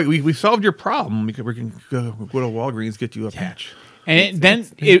 So well, wait, we solved your problem. We can go to Walgreens, get you a patch, and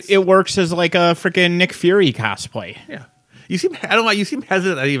it works as like a freaking Nick Fury cosplay. Yeah. You seem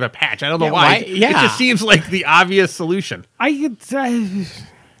hesitant that you have a patch. I don't know why. Yeah. It just seems like the obvious solution.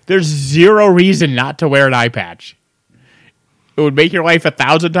 There's zero reason not to wear an eye patch. It would make your life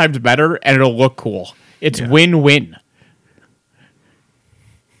 1,000 times better, and it'll look cool. It's win-win.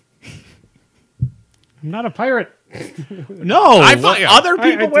 I'm not a pirate. No, other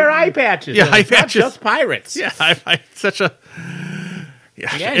people wear eye patches. Yeah, eye patches. Not just pirates. Yeah, I such a...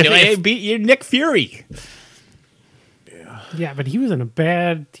 You're Nick Fury. Yeah, but he was in a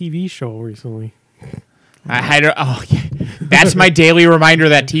bad TV show recently. That's my daily reminder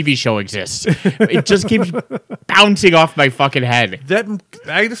that TV show exists. It just keeps bouncing off my fucking head.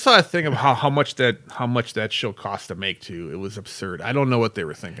 I just saw a thing of how much that show cost to make too. It was absurd. I don't know what they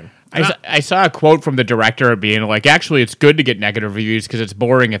were thinking. I saw a quote from the director being like, actually, it's good to get negative reviews because it's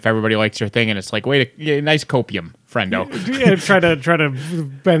boring if everybody likes your thing. And it's like, nice copium, friendo. Yeah, try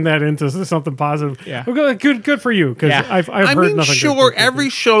to bend that into something positive. Yeah, well, good for you because I've heard nothing. Sure, every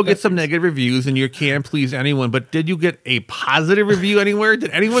show gets some negative reviews, and you can't please anyone. But did you get a positive review anywhere?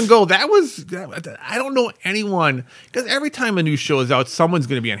 Did anyone go? I don't know anyone, because every time a new show is out, someone's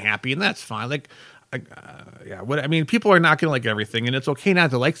going to be unhappy, and that's fine. People are not going to like everything, and it's okay not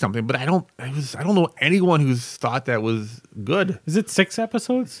to like something. But I don't know anyone who's thought that was good. Is it 6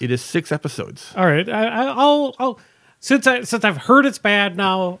 episodes? It is 6 episodes. All right, I'll since I've heard it's bad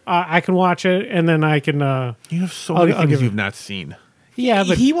now, I can watch it, and then I can. You have so many things you've not seen. Yeah,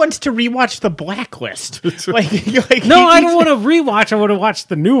 but he wants to rewatch The Blacklist. No, I don't want to rewatch. I want to watch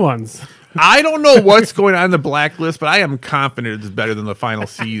the new ones. I don't know what's going on in The Blacklist, but I am confident it's better than the final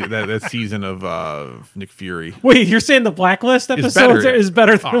season that season of Nick Fury. Wait, you're saying The Blacklist episodes is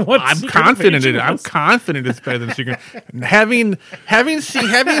better than what? I'm confident in it. I'm confident it's better than Secret.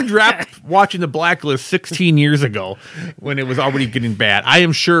 having dropped watching The Blacklist 16 years ago when it was already getting bad, I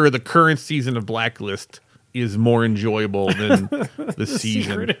am sure the current season of Blacklist is more enjoyable than the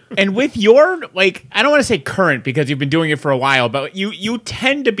season. And with your, I don't want to say current because you've been doing it for a while, but you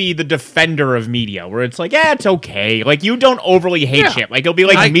tend to be the defender of media where it's like, it's okay. Like, you don't overly hate shit. Like, it'll be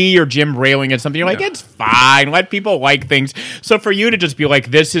like me or Jim railing at something. You're like, it's fine. Let people like things. So for you to just be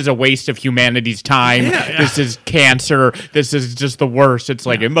like, this is a waste of humanity's time. This is cancer. This is just the worst. It's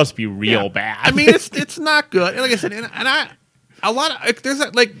like, it must be real bad. I mean, it's not good. And like I said,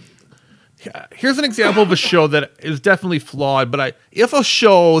 here's an example of a show that is definitely flawed, but if a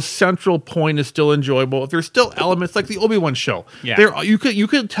show's central point is still enjoyable, if there's still elements like the Obi-Wan show, you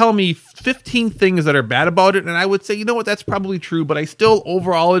could tell me 15 things that are bad about it, and I would say, you know what, that's probably true, but I still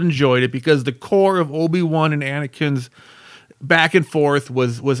overall enjoyed it because the core of Obi-Wan and Anakin's back and forth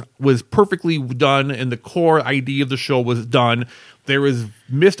was perfectly done, and the core idea of the show was done. There was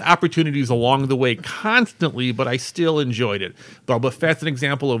missed opportunities along the way constantly, but I still enjoyed it. Boba Fett's an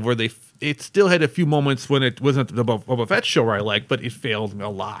example of where it still had a few moments when it wasn't the Boba Fett show where I liked, but it failed a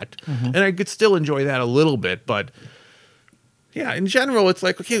lot. Mm-hmm. And I could still enjoy that a little bit. But yeah, in general, it's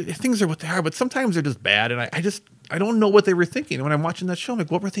like, okay, things are what they are, but sometimes they're just bad. And I don't know what they were thinking. When I'm watching that show, I'm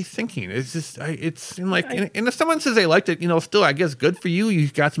like, what were they thinking? It's just, and if someone says they liked it, still, I guess good for you. You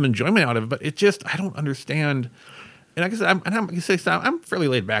got some enjoyment out of it, but it just, I don't understand. And like I said, I'm fairly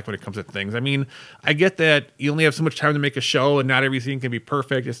laid back when it comes to things. I mean, I get that you only have so much time to make a show, and not everything can be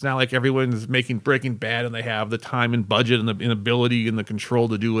perfect. It's not like everyone's making Breaking Bad, and they have the time and budget and the ability and the control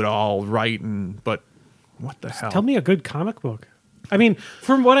to do it all right. But what the hell? Tell me a good comic book. I mean,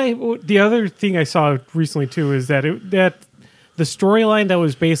 from the other thing I saw recently too is that the storyline that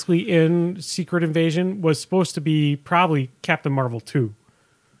was basically in Secret Invasion was supposed to be probably Captain Marvel 2.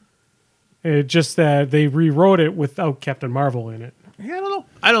 It's just that they rewrote it without Captain Marvel in it. Yeah,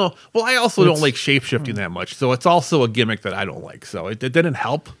 I don't know. Well, I also don't like shape-shifting that much, so it's also a gimmick that I don't like. So it didn't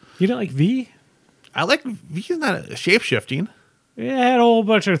help. You don't like V? I like V's not shape-shifting. it had a whole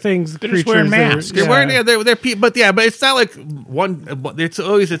bunch of things. They're just wearing masks. They're wearing, but it's not like one. It's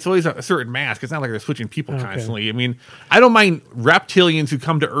always a certain mask. It's not like they're switching people constantly. I mean, I don't mind reptilians who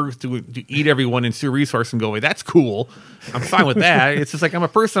come to Earth to eat everyone and steal resource and go away. That's cool. I'm fine with that. It's just like I'm a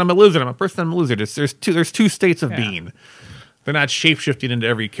person. I'm a lizard. I'm a person. I'm a lizard. There's two states of being. They're not shape-shifting into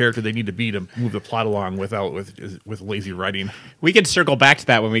every character they need to be to move the plot along with lazy writing. We can circle back to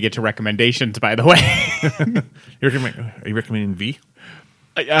that when we get to recommendations, by the way. Are you recommending V?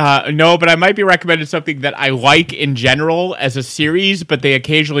 No, but I might be recommending something that I like in general as a series, but they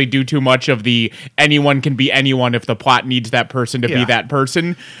occasionally do too much of the anyone can be anyone if the plot needs that person to be that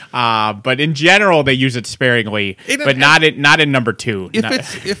person. But in general, they use it sparingly, but not in number 2.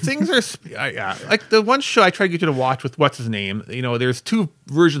 If things are like the one show I try to get you to watch with what's his name, there's 2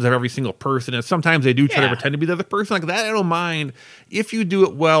 versions of every single person, and sometimes they do try to pretend to be the other person. Like that, I don't mind if you do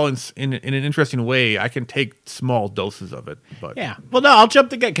it well in an interesting way. I can take small doses of it. But well, no, I'll jump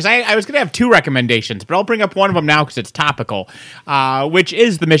the gun because I was going to have 2 recommendations, but I'll bring up one of them now because it's topical, which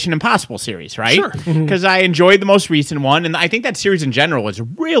is the Mission Impossible series, right? Sure. Because I enjoyed the most recent one, and I think that series in general is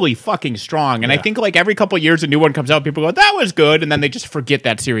really fucking strong. And I think like every couple of years a new one comes out, people go, "That was good," and then they just forget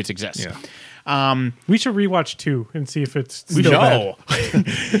that series exists. Yeah. We should rewatch 2 and see if it's We still know.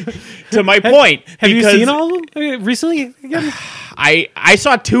 To my point, have you seen all of them recently? Again? I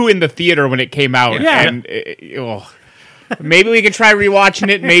saw 2 in the theater when it came out, and maybe we could try rewatching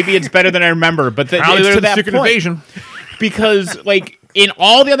it. Maybe it's better than I remember, but it's to that Secret point. Invasion. Because like in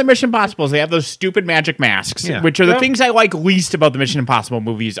all the other Mission Impossibles, they have those stupid magic masks, which are the things I like least about the Mission Impossible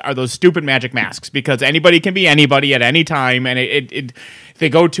movies are those stupid magic masks, because anybody can be anybody at any time, and they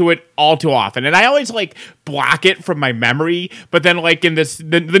go to it all too often. And I always like block it from my memory, but then like in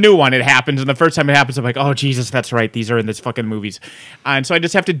the new one, it happens, and the first time it happens, I'm like, oh Jesus, that's right, these are in this fucking movies, and so I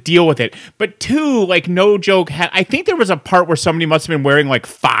just have to deal with it. But 2, like no joke, I think there was a part where somebody must have been wearing like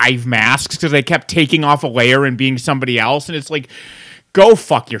 5 masks because they kept taking off a layer and being somebody else, and it's like, go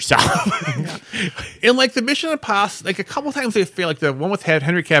fuck yourself. And like the Mission Impossible, like a couple times they feel like the one with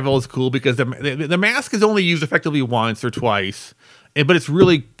Henry Cavill is cool because the mask is only used effectively once or twice. But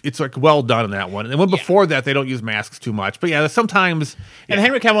it's like well done in that one. And the one before that, they don't use masks too much. But yeah, sometimes. And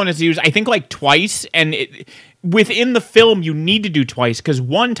Henry Cavill is used, I think, like twice. And within the film, you need to do twice because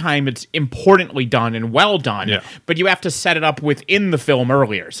one time it's importantly done and well done. Yeah. But you have to set it up within the film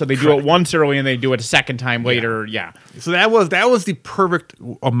earlier. So they do it once early and they do it a second time later. Yeah. So that was the perfect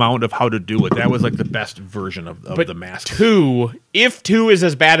amount of how to do it. That was like the best version of the mask. 2, if 2 is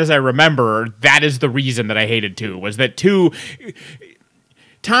as bad as I remember, that is the reason that I hated 2, was that 2...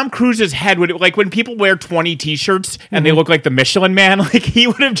 Tom Cruise's head would, like when people wear 20 t-shirts and they look like the Michelin Man, like he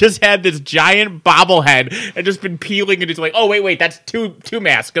would have just had this giant bobblehead and just been peeling and just like, oh wait, that's two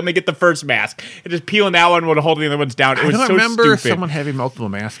masks. Let me get the first mask. And just peeling that one would hold the other ones down. It was so stupid. I don't remember someone having multiple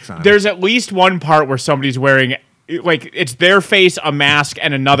masks on. There's at least one part where somebody's wearing, like, it's their face, a mask,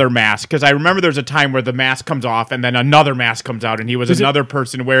 and another mask. Because I remember there's a time where the mask comes off and then another mask comes out, and he was another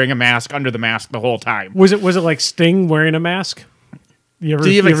person wearing a mask under the mask the whole time. Was it like Sting wearing a mask? Do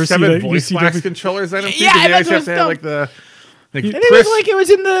you have like 7 voice box controllers on him? Yeah, that's have to have like the. Like it was like it was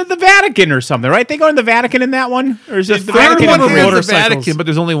in the Vatican or something, right? They go in the Vatican in that one, or is it the Vatican? The Vatican, but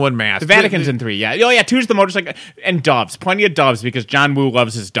there's only one mask. The Vatican's in 3, yeah. Oh yeah, 2's the motorcycle and doves, plenty of doves because John Woo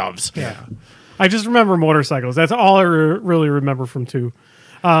loves his doves. Yeah, I just remember motorcycles. That's all I really remember from 2.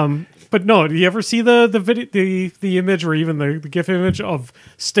 But no, do you ever see the video, the image, or even the GIF image of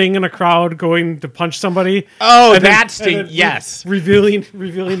Sting in a crowd going to punch somebody? Oh, that Sting, yes. Revealing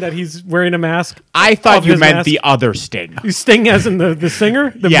that he's wearing a mask. I thought you meant the other Sting. Sting as in the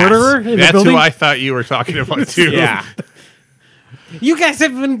singer, the murderer in the building? Who I thought you were talking about too. Yeah. You guys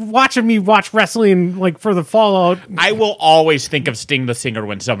have been watching me watch wrestling like for the Fallout. I will always think of Sting the singer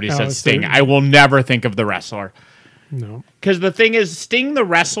when somebody says Sting. I will never think of the wrestler. No. Because the thing is, Sting the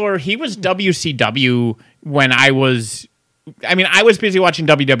wrestler, he was WCW when I was busy watching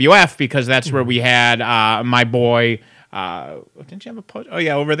WWF because that's where we had my boy, didn't you have a post? Oh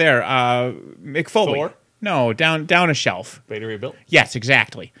yeah, over there, Mick Foley. Thor? No, down a shelf. Vader Rebuilt? Yes,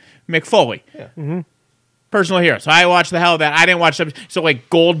 exactly. Mick Foley. Yeah. Mm-hmm. Personal hero. So I watched the hell of that. I didn't watch so like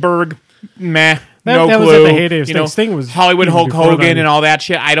Goldberg, meh. That clue. was at the heyday of Sting. Sting was Hollywood Hulk Hogan and all that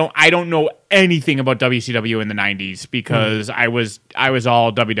shit. I don't know anything about WCW in the 90s because I was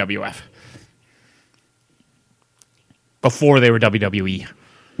all WWF before they were WWE.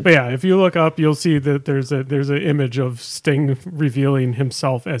 But yeah, if you look up, you'll see that there's an image of Sting revealing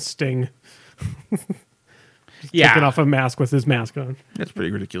himself as Sting. Taking off a mask with his mask on. That's pretty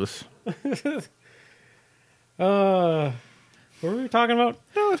ridiculous. What were we talking about?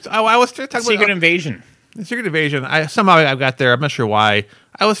 No, I was talking Secret Invasion. The Secret Invasion. I got there. I'm not sure why.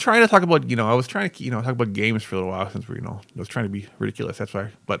 I was trying to talk about talk about games for a little while since I was trying to be ridiculous. That's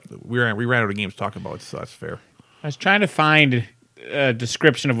why. But we ran out of games to talk about, so that's fair. I was trying to find a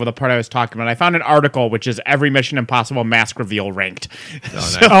description of what the part I was talking about. I found an article which is every Mission Impossible mask reveal ranked.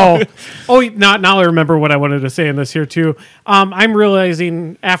 Now I remember what I wanted to say in this here too. I'm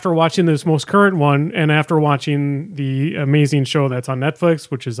realizing after watching this most current one and after watching the amazing show that's on Netflix,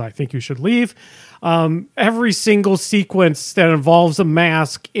 which is I Think You Should Leave, every single sequence that involves a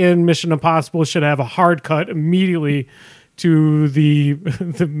mask in Mission Impossible should have a hard cut immediately to the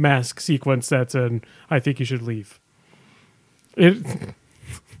mask sequence that's in I Think You Should Leave. I don't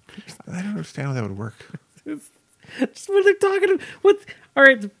understand how that would work. Just when they're talking with, all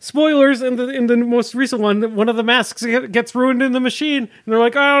right, spoilers in the most recent one of the masks gets ruined in the machine, and they're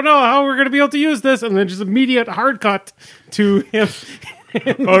like, I don't know how we're going to be able to use this, and then just immediate hard cut to him.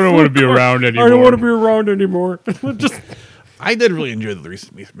 I don't want to be around anymore. I don't want to be around anymore. I did really enjoy the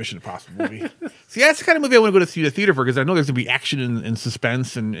recent Mission Impossible movie. See, that's the kind of movie I want to go to see the theater for because I know there's going to be action and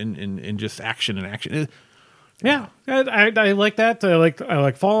suspense and just action and action. Yeah, I like that. I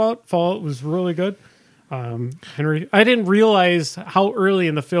like Fallout. Fallout was really good. Henry, I didn't realize how early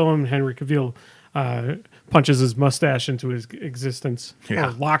in the film Henry Cavill punches his mustache into his existence. Yeah.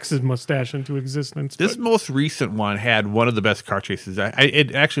 Or locks his mustache into existence. This most recent one had one of the best car chases.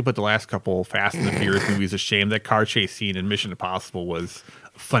 It actually put the last couple Fast and the Furious movies to shame. That car chase scene in Mission Impossible was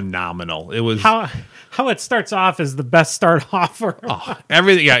phenomenal. It was how it starts off is the best start off for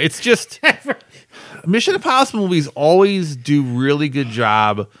everything. Yeah, it's just Mission Impossible movies always do really good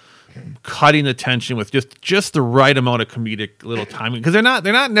job cutting the tension with just the right amount of comedic little timing because they're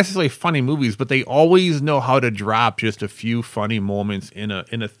not necessarily funny movies, but they always know how to drop just a few funny moments in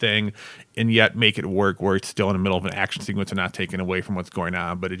a thing and yet make it work where it's still in the middle of an action sequence and not taken away from what's going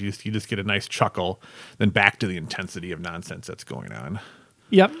on, but you just get a nice chuckle, then back to the intensity of nonsense that's going on.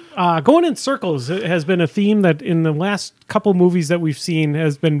 Yep. Going in circles has been a theme that in the last couple movies that we've seen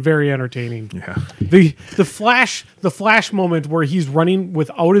has been very entertaining. Yeah. The flash moment where he's running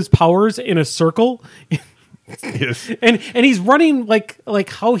without his powers in a circle. Yes. And he's running like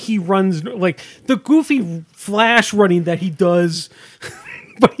how he runs, like the goofy Flash running that he does.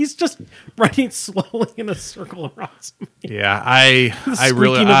 But he's just running slowly in a circle around somebody. Yeah, I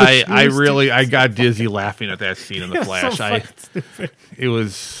got dizzy laughing at that scene in the Flash. So it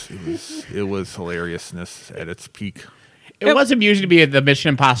was hilariousness at its peak. It was amusing to be at the Mission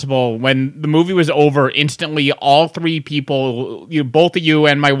Impossible when the movie was over. Instantly, all three people, both of you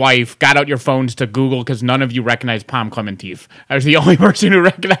and my wife, got out your phones to Google because none of you recognized Pom Clementif. I was the only person who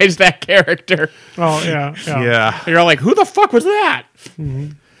recognized that character. Oh yeah. You're all like, who the fuck was that?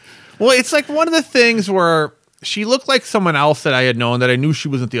 Mm-hmm. Well, it's like one of the things where she looked like someone else that I had known that I knew she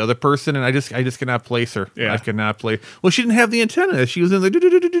wasn't the other person, and I just could not place her. Yeah. I could not place. Well, she didn't have the antenna. She was in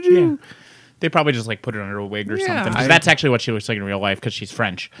the. Yeah. They probably just like put it under a wig or something. That's actually what she looks like in real life because she's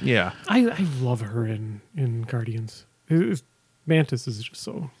French. Yeah, I love her in Guardians. Mantis is just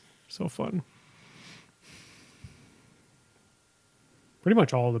so fun. Pretty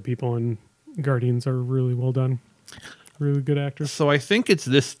much all the people in Guardians are really well done. Really good actors. So I think it's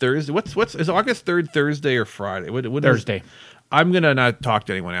this Thursday. What's is August 3rd Thursday or Friday? What Thursday. I'm gonna not talk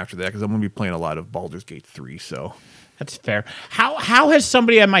to anyone after that because I'm gonna be playing a lot of Baldur's Gate 3. So. That's fair. How has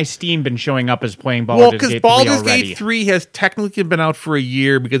somebody on my Steam been showing up as playing Baldur's Gate 3 already? Well, because Baldur's Gate 3 has technically been out for a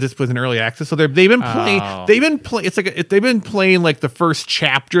year because this was an early access. So they've been playing. Oh. They've been playing like the first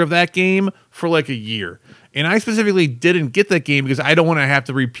chapter of that game for like a year. And I specifically didn't get that game because I don't want to have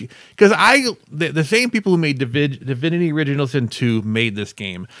to repeat. Because the same people who made Divinity Original Sin 2 made this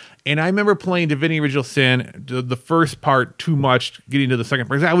game. And I remember playing Divinity Original Sin, the first part too much, getting to the second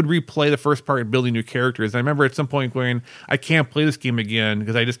part. I would replay the first part and building new characters. And I remember at some point going, I can't play this game again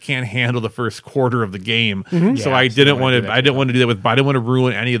because I just can't handle the first quarter of the game. Mm-hmm. So I didn't want to. I didn't want to do that I didn't want to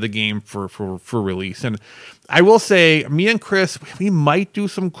ruin any of the game for release. And I will say, me and Chris, we might do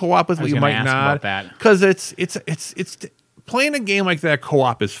some co-op with you, might not, because it's playing a game like that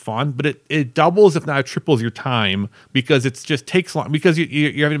co-op is fun, but it doubles if not triples your time because it just takes long because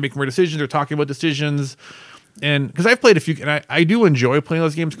you're having to make more decisions or talking about decisions. And because I've played a few, and I do enjoy playing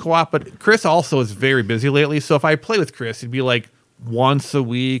those games co-op, but Chris also is very busy lately. So if I play with Chris, it'd be like once a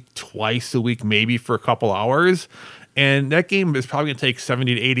week, twice a week, maybe for a couple hours. And that game is probably going to take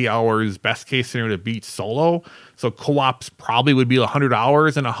 70 to 80 hours, best case scenario, to beat solo. So co-ops probably would be 100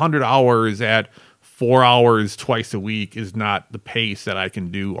 hours, and 100 hours at 4 hours twice a week is not the pace that I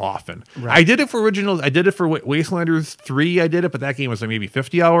can do often. Right. I did it for originals. I did it for Wastelanders 3. I did it, but that game was like maybe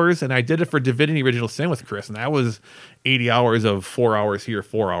 50 hours. And I did it for Divinity Original Sin with Chris, and that was 80 hours of 4 hours here,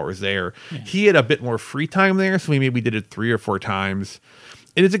 4 hours there. Yeah. He had a bit more free time there, so we maybe did it 3 or 4 times.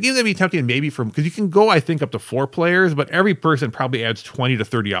 And it's a game that'd be tempting maybe because you can go, I think, up to 4 players, but every person probably adds 20 to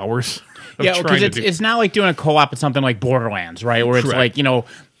 30 hours. Yeah, because it's not like doing a co-op with something like Borderlands, right? Where it's like,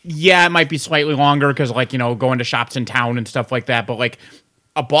 yeah, it might be slightly longer because, like, going to shops in town and stuff like that. But, like,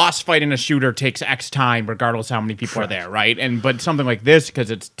 a boss fight in a shooter takes X time regardless how many people are there, right? But something like this, because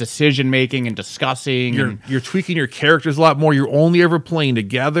it's decision-making and discussing. You're tweaking your characters a lot more. You're only ever playing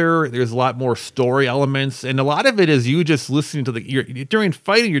together. There's a lot more story elements. And a lot of it is you just listening to during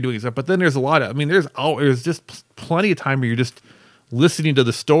fighting, you're doing stuff. But then there's a lot of, there's just plenty of time where you're just listening to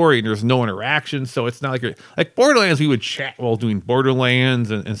the story and there's no interaction, so it's not like Borderlands. We would chat while doing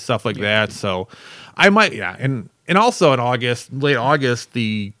Borderlands and stuff like that. So I might, and also in late August,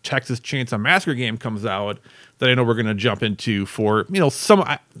 the Texas Chainsaw Massacre game comes out that I know we're going to jump into for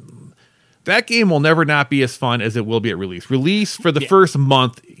that game will never not be as fun as it will be at release. Release for the first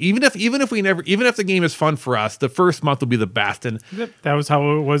month, even if the game is fun for us, the first month will be the best. And that was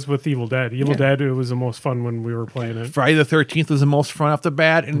how it was with Evil Dead. Dead, it was the most fun when we were playing it. Friday the 13th was the most fun off the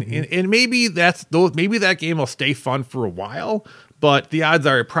bat, and maybe maybe that game will stay fun for a while. But the odds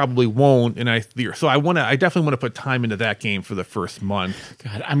are it probably won't, and I definitely want to put time into that game for the first month.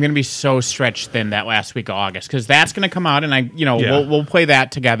 God, I'm going to be so stretched thin that last week of August because that's going to come out, and we'll play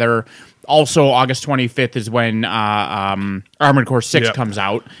that together. Also, August 25th is when Armored Core 6 comes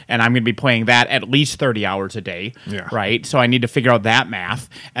out, and I'm going to be playing that at least 30 hours a day, right? So I need to figure out that math.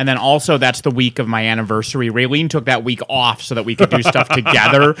 And then also, that's the week of my anniversary. Raylene took that week off so that we could do stuff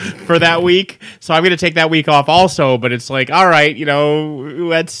together for that week. So I'm going to take that week off also, but it's like, all right,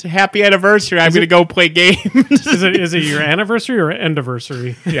 let's happy anniversary. I'm going to go play games. Is it your anniversary or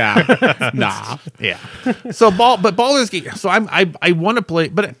anniversary? Yeah. Nah. Yeah. So Baldur's Gate. So I want to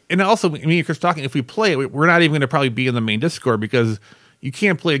play, and also, me and Chris talking, if we play it, we're not even going to probably be in the main Discord because you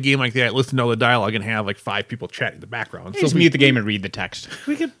can't play a game like that, listen to all the dialogue, and have like 5 people chatting in the background. So just mute the game and read the text.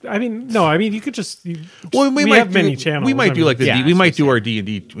 We could. You could just. We have many channels. We might do like we might do our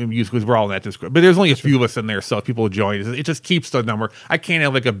D&D because we're all in that Discord. But there's only a few of us in there, so if people join, it just keeps the number. I can't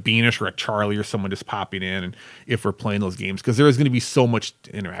have like a Beanish or a Charlie or someone just popping in, and if we're playing those games, because there is going to be so much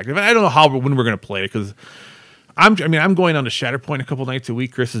interactive. And I don't know when we're going to play it because. I'm going on to Shatterpoint a couple nights a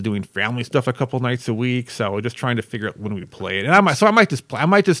week. Chris is doing family stuff a couple nights a week, so we're just trying to figure out when we play it. And I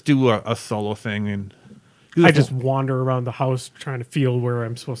might just do a solo thing, and I just wander around the house trying to feel where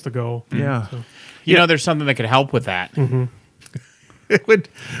I'm supposed to go. Yeah, so. There's something that could help with that. Mm-hmm.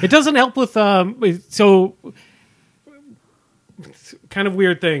 It doesn't help with so it's kind of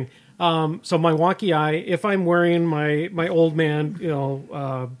weird thing. So my wonky eye, if I'm wearing my old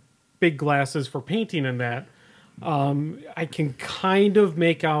man, big glasses for painting and that. I can kind of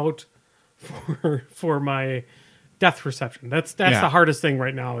make out for my depth perception. That's the hardest thing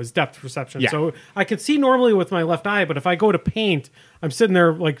right now is depth perception. Yeah. So I can see normally with my left eye, but if I go to paint, I'm sitting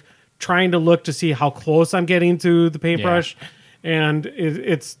there like trying to look to see how close I'm getting to the paintbrush, and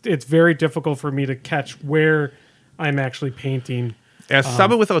it's very difficult for me to catch where I'm actually painting. As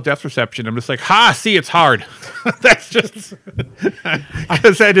someone without depth perception, I'm just like, see, it's hard. That's just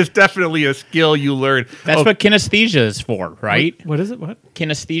because that is definitely a skill you learn. That's what kinesthesia is for, right? What is it? What?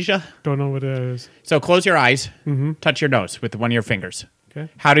 Kinesthesia? Don't know what it is. So close your eyes, touch your nose with one of your fingers. Okay.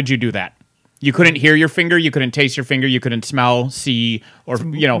 How did you do that? You couldn't hear your finger, you couldn't taste your finger, you couldn't smell, see, or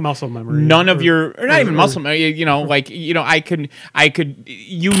muscle memory. None of your, or not even muscle memory. I could,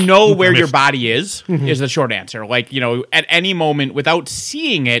 where your body is the short answer. Like, at any moment, without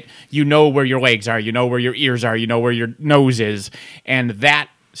seeing it, where your legs are, where your ears are, where your nose is, and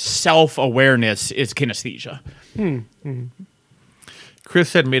that self-awareness is kinesthesia.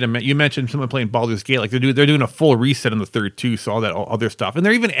 Chris had you mentioned someone playing Baldur's Gate, like they're doing a full reset on the third too, so all that other stuff, and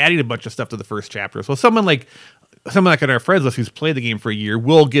they're even adding a bunch of stuff to the first chapter. So someone like on our friends list who's played the game for a year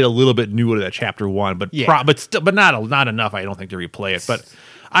will get a little bit new to that chapter 1, but not enough. I don't think to replay it, but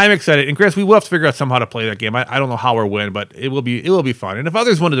I'm excited. And Chris, we will have to figure out somehow to play that game. I don't know how or when, but it will be fun. And if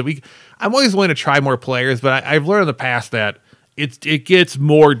others wanted to, I'm always willing to try more players, but I've learned in the past that it gets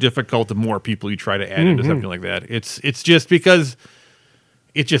more difficult the more people you try to add into something like that. It's just because.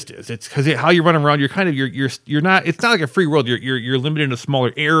 It just is. It's because how you run around. You're kind of you're not. It's not like a free world. You're limited in a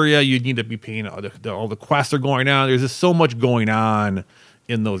smaller area. You need to be paying all the quests are going on. There's just so much going on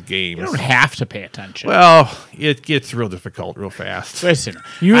in those games. You don't have to pay attention. Well, it gets real difficult real fast. Listen,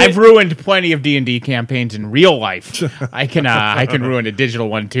 I've ruined plenty of D&D campaigns in real life. I can ruin a digital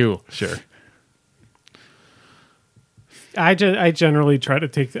one too. Sure. I generally try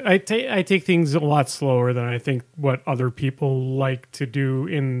to I take things a lot slower than I think what other people like to do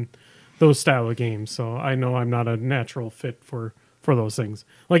in those style of games. So I know I'm not a natural fit for those things.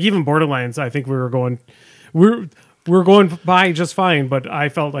 Like even Borderlands, I think we're going by just fine, but I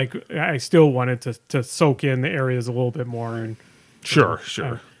felt like I still wanted to soak in the areas a little bit more. And Sure.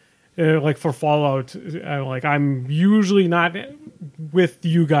 like for Fallout, I'm usually not with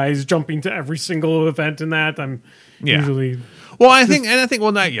you guys jumping to every single event in that. I'm usually. Well, I think,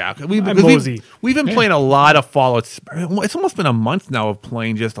 well, not we've been playing a lot of Fallout. It's almost been a month now of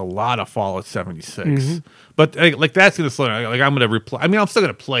playing just a lot of Fallout 76. Mm-hmm. But like that's gonna slow down. Like I'm gonna replay. I mean, I'm still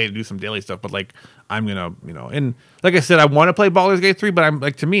gonna play and do some daily stuff, but like I'm gonna, and like I said, I want to play Baldur's Gate 3, but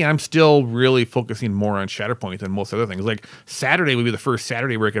I'm still really focusing more on Shatterpoint than most other things. Like Saturday would be the first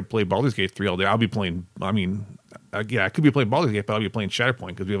Saturday where I could play Baldur's Gate 3 all day. I'll be playing. I could be playing Baldur's Gate, but I'll be playing Shatterpoint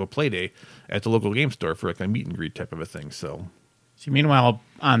because we have a play day at the local game store for like a meet and greet type of a thing. So meanwhile,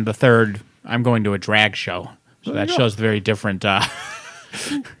 on the 3rd, I'm going to a drag show. So that show's very different.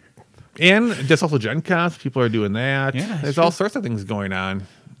 And there's also Gen Cons. People are doing that. Yeah, there's all sorts of things going on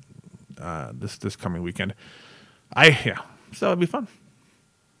this coming weekend. So it'd be fun.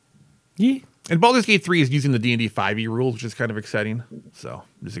 Yeah. And Baldur's Gate 3 is using the D&D 5e rules, which is kind of exciting. So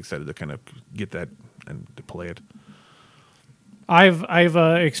I'm just excited to kind of get that and to play it. I've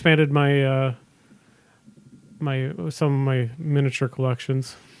expanded my some of my miniature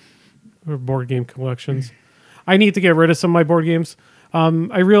collections or board game collections. I need to get rid of some of my board games.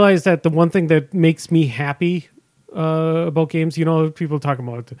 I realize that the one thing that makes me happy about games, people talk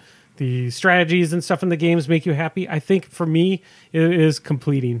about the strategies and stuff in the games make you happy. I think for me, it is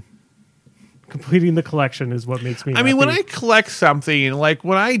completing the collection is what makes me happy. I mean, when I collect something, like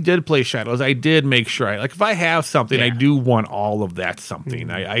when I did play Shadows, I did make sure if I have something, I do want all of that something.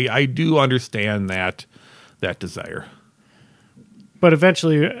 Mm-hmm. I do understand that desire. But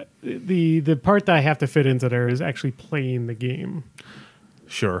eventually, the part that I have to fit into there is actually playing the game.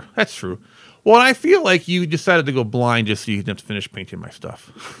 Sure, that's true. Well, I feel like you decided to go blind just so you didn't have to finish painting my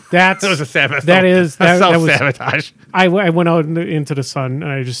stuff. That was a sabotage. That's self-sabotage. I went out into the sun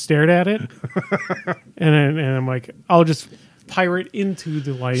and I just stared at it, and I'm like, I'll just pirate into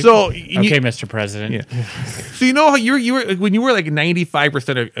the light. So, okay, Mr. President. Yeah. So how you were when you were like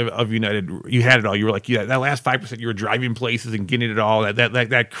 95% of United, you had it all. You were like, that last 5%, you were driving places and getting it all.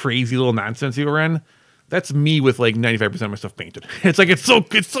 That crazy little nonsense you were in. That's me with like 95% of my stuff painted. It's like it's so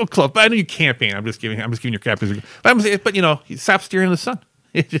close. But I know you can't paint. I'm just giving you crap. But stop staring in the sun.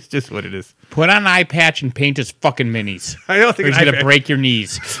 It's just what it is. Put on an eye patch and paint his fucking minis. I don't think he's gonna break your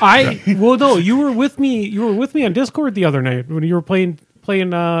knees. No, you were with me. You were with me on Discord the other night when you were playing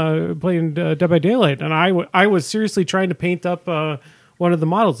Dead by Daylight, and I was seriously trying to paint up one of the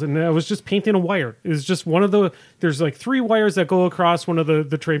models, and I was just painting a wire. It was just one of the. There's like 3 wires that go across one of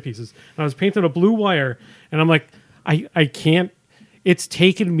the tray pieces. And I was painting a blue wire, and I'm like, I can't. It's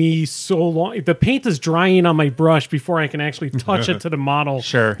taken me so long. The paint is drying on my brush before I can actually touch it to the model.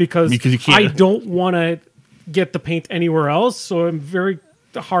 Sure. Because you can't. I don't want to get the paint anywhere else, so I'm very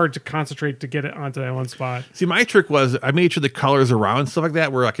hard to concentrate to get it onto that one spot. See, my trick was I made sure the colors around stuff like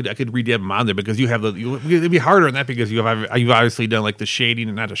that where I could redab them on there because you have it'd be harder on that because you've obviously done like the shading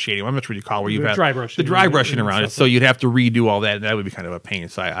and not the shading. I'm not sure what you call where you've had dry brushing, the dry brushing around it. So you'd have to redo all that, and that would be kind of a pain.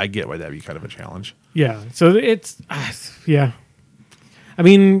 So I get why that'd be kind of a challenge. Yeah. So it's yeah. I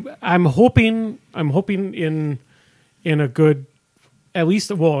mean, I'm hoping in a good, at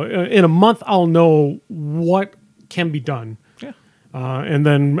least, in a month I'll know what can be done. Yeah. And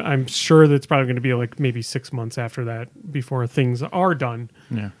then I'm sure that's probably going to be like maybe 6 months after that before things are done.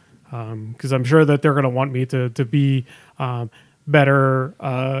 Yeah. Because I'm sure that they're going to want me to be better,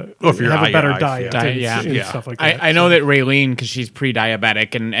 have a better diet and stuff like that. I know that Raylene, because she's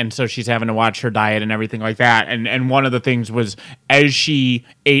pre-diabetic, and so she's having to watch her diet and everything like that. And one of the things was as she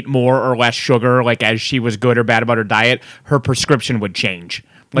ate more or less sugar, like as she was good or bad about her diet, her prescription would change.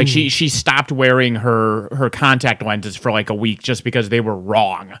 Like she stopped wearing her contact lenses for like a week just because they were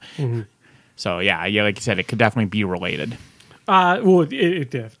wrong. Mm-hmm. So yeah, like you said, it could definitely be related.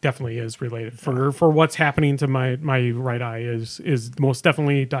 It definitely is related for what's happening to my right eye is most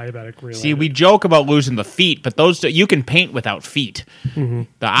definitely diabetic related. See, we joke about losing the feet, but those you can paint without feet. Mm-hmm.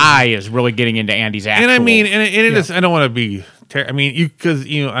 The eye is really getting into Andy's actual. And I mean, and it is. I don't want to be.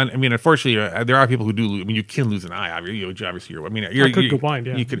 Unfortunately, there are people who do. I mean, you can lose an eye. Obviously, I could go blind.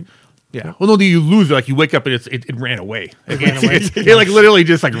 Yeah, you could. Yeah. Well, no, do you lose it? Like you wake up and it ran away. It like literally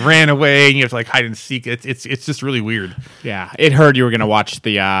just like ran away, and you have to like hide and seek. It's just really weird. Yeah, it heard you were gonna watch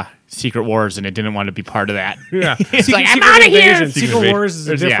the Secret Wars, and it didn't want to be part of that. Yeah, it's like I'm out of here. Secret Wars is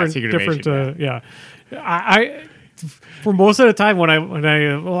a different. Invasion, yeah. for most of the time when I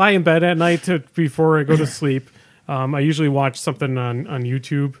lie in bed at night before I go to sleep, I usually watch something on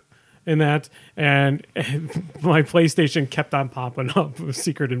YouTube and my PlayStation kept on popping up with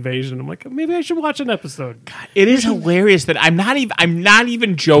Secret Invasion. I'm like, maybe I should watch an episode. God, it is hilarious that I'm not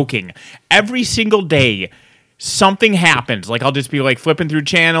even joking. Every single day, something happens. Like I'll just be like flipping through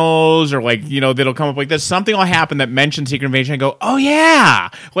channels, or like that'll come up like this. Something will happen that mentions Secret Invasion. I go, oh yeah!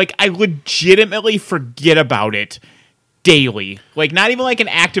 Like I legitimately forget about it daily. Like not even like an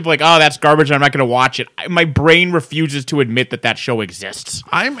active like, oh that's garbage, I'm not going to watch it. My brain refuses to admit that show exists.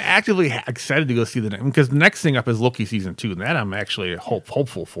 I'm actively excited to go see the next, because the next thing up is Loki season 2, and that I'm actually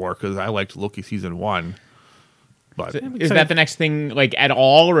hopeful for, because I liked Loki season 1. But is that the next thing, like at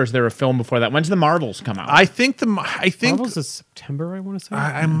all, or is there a film before that? When's the Marvels come out? I think Marvels is September. I want to say.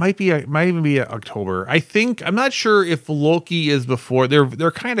 I might even be October. I'm not sure if Loki is before.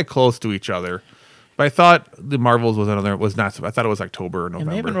 They're kind of close to each other. But I thought the Marvels was not. I thought it was October or November.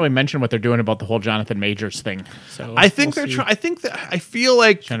 And they haven't really mentioned what they're doing about the whole Jonathan Majors thing. So I think I feel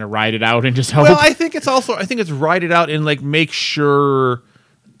like trying to ride it out and just hope. Well, I think it's ride it out and like make sure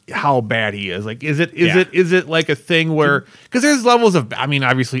how bad he is. Like, is it like a thing where, because there's levels of, I mean,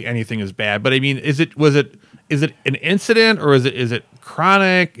 obviously anything is bad, but I mean, is it an incident, or is it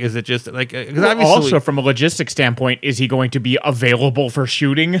chronic? Is it just like, also from a logistics standpoint, is he going to be available for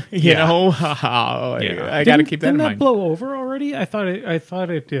shooting? You know, I got to keep that in mind. Didn't that blow over already? I thought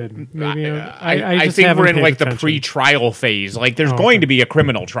it did. Maybe I think we're in like the pre-trial phase. Like, there's going to be a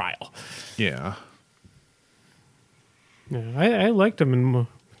criminal trial. Yeah. Yeah, I liked him in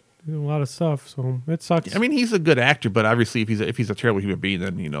a lot of stuff, so it sucks. I mean, he's a good actor, but obviously, if he's a terrible human being,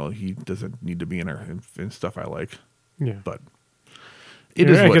 then he doesn't need to be in stuff I like. Yeah, but I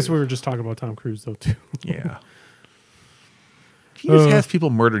guess we were just talking about Tom Cruise though too. Yeah, he just has people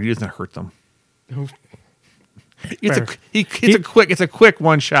murdered. He doesn't hurt them. It's a quick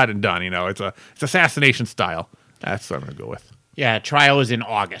one shot and done. It's assassination style. That's what I'm gonna go with. Yeah, trial is in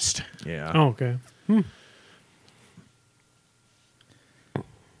August. Yeah. Oh, okay.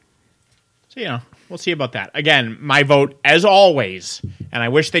 So, we'll see about that. Again, my vote, as always, and I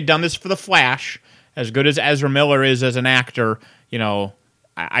wish they'd done this for The Flash, as good as Ezra Miller is as an actor,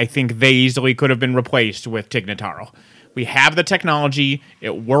 I think they easily could have been replaced with Tig Notaro. We have the technology.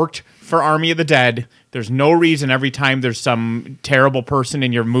 It worked for Army of the Dead. There's no reason every time there's some terrible person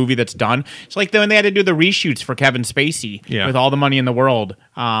in your movie that's done. It's like when they had to do the reshoots for Kevin Spacey with all the money in the world.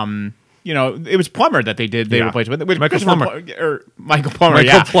 It was Plummer that they replaced with Michael Plummer. Michael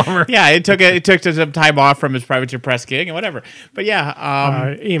Plummer. Yeah, it took some time off from his private press gig and whatever. But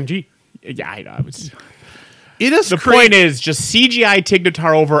AMG. Yeah, I know. It is. The point is just CGI Tig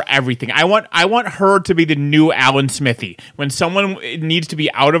Notaro over everything. I want her to be the new Alan Smithy. When someone needs to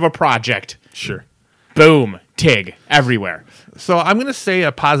be out of a project, sure, boom, Tig everywhere. So I'm going to say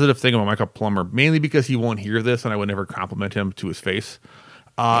a positive thing about Michael Plummer, mainly because he won't hear this, and I would never compliment him to his face.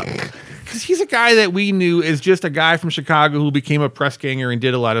 Because he's a guy that we knew is just a guy from Chicago who became a press ganger and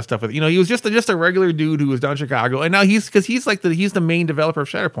did a lot of stuff with. He was just a regular dude who was down in Chicago, and now he's the main developer of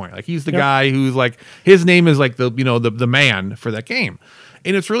Shatterpoint. Like, he's the guy who's like, his name is like the man for that game,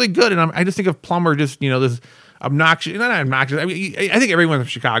 and it's really good. And I just think of Plummer just this obnoxious, not obnoxious. I mean, I think everyone from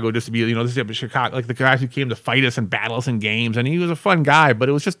Chicago just to be this is Chicago, like the guys who came to fight us and battle us in games, and he was a fun guy, but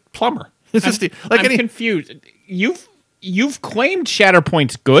it was just Plummer. I'm confused. You've claimed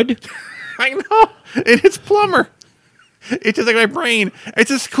Shatterpoint's good. I know. And it's Plummer. It's just like my brain. It's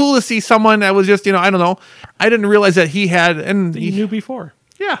just cool to see someone that was just, I don't know. I didn't realize that he had, and he knew before.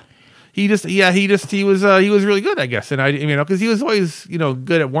 Yeah. He was really good, I guess. And because he was always, good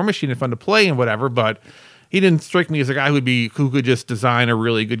at War Machine and fun to play and whatever, but he didn't strike me as a guy who could just design a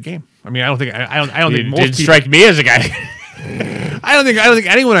really good game. I mean, I don't think most didn't strike me as a guy. I don't think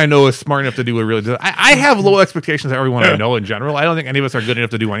anyone I know is smart enough to do a really good. I have low expectations of everyone I know in general. I don't think any of us are good enough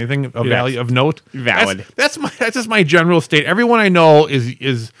to do anything of value of note. Valid. That's just my general state. Everyone I know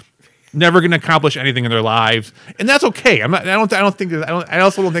is never going to accomplish anything in their lives, and that's okay. I also don't think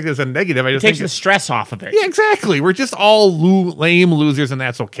there's a negative. I just takes the stress off of it. Yeah, exactly. We're just all lame losers, and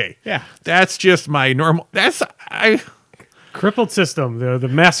that's okay. Yeah, that's just my normal. Crippled System, the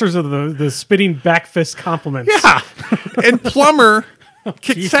masters of the spitting back fist compliments. Yeah, and Plummer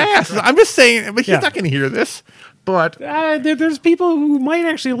kicks ass. I'm just saying, but he's not going to hear this. But there's people who might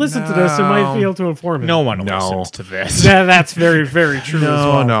actually listen to this and might be able to inform him. No one listens to this. That's very, very true.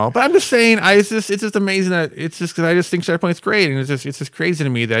 No. But I'm just saying, it's just amazing that it's just because I just think Shatterpoint's great, and it's just crazy to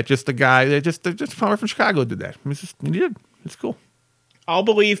me that just the guy that just Plummer from Chicago did that. He did. It's cool. I'll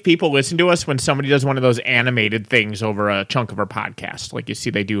believe people listen to us when somebody does one of those animated things over a chunk of our podcast, like you see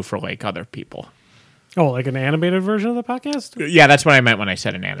they do for like other people. Oh, like an animated version of the podcast? Yeah, that's what I meant when I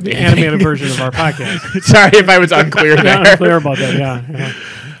said an The animated. animated version of our podcast. Sorry if I was unclear there. Yeah, I'm clear about that. Yeah.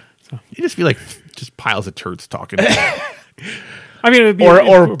 You just be like just piles of turds talking. I mean, it'd be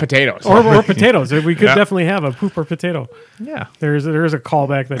Or potatoes. or potatoes. We could definitely have a poop or potato. Yeah, There is a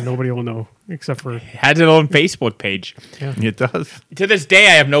callback that nobody will know except for Has its own Facebook page. it does. To this day,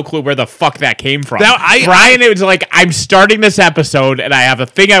 I have no clue where the fuck that came from. That- Brian, it was like, I'm starting this episode, and I have a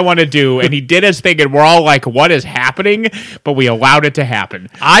thing I want to do, and he did his thing, and we're all like, what is happening? But we allowed it to happen.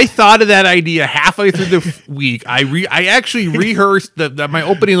 I thought of that idea halfway through the week. I actually rehearsed my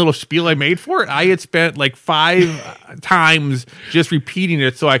opening little spiel I made for it. I had spent like 5 times just repeating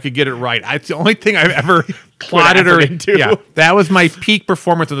it so I could get it right. It's the only thing I've ever plotted or into. Yeah, that was my peak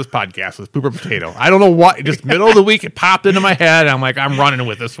performance of this podcast was Pooper Potato. I don't know what, just middle of the week it popped into my head. And I'm like, I'm running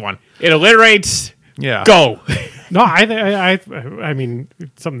with this one. It alliterates. Yeah, Go. no. I mean,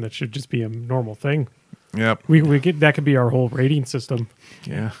 it's something that should just be a normal thing. Yep. We get that could be our whole rating system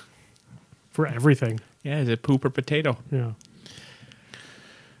Yeah. for everything. Yeah, is it poop or potato? Yeah.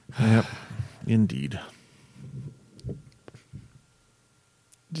 Yep. Indeed.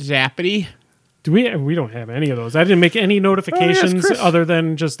 Zappity. Do we don't have any of those. I didn't make any notifications Chris. other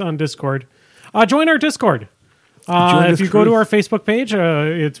than just on Discord. Join our Discord. Join If this you go to crew. our Facebook page,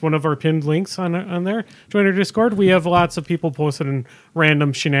 it's one of our pinned links on there. Join our Discord. We have lots of people posting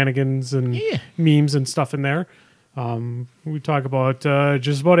random shenanigans and memes and stuff in there. We talk about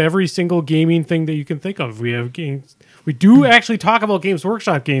just about every single gaming thing that you can think of. We have games. We do actually talk about Games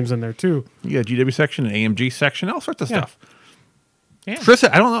Workshop games in there too. Yeah, GW section, an AMG section, all sorts of stuff. Yeah. Chris,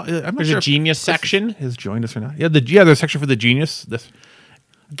 I don't know. I'm not There's sure a if Genius Chris section. has joined us or not. Yeah, there's a section for the Genius.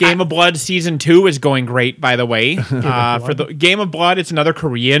 Game of Blood Season 2 is going great, by the way. For the Game of Blood, it's another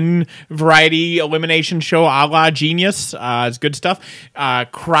Korean variety elimination show a la Genius. It's good stuff.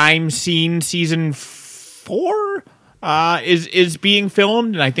 Crime Scene Season 4 is being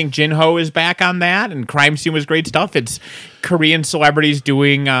filmed, and I think Jin-Ho is back on that, and Crime Scene was great stuff. It's Korean celebrities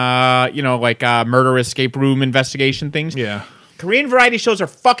doing, murder escape room investigation things. Yeah. Korean variety shows are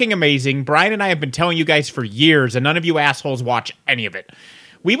fucking amazing. Brian and I have been telling you guys for years, and none of you assholes watch any of it.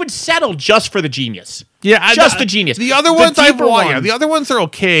 We would settle just for the Genius. Yeah, just the Genius. The other ones I've deeper watched. ones. Yeah, the other ones are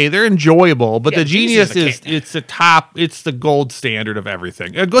okay. They're enjoyable, but Yeah, the Genius Genius is the king. it's the top. It's the gold standard of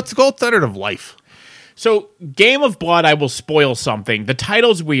everything. It's the gold standard of life. So, Game of Blood, I will spoil something. The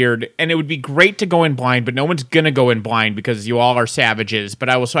title's weird, and it would be great to go in blind, but no one's gonna go in blind because you all are savages. But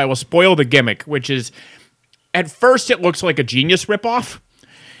I will spoil the gimmick, which is at first it looks like a Genius ripoff,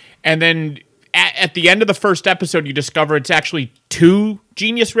 and then at the end of the first episode, you discover it's actually 2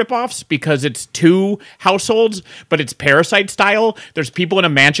 Genius ripoffs because it's 2 households, but it's Parasite style. There's people in a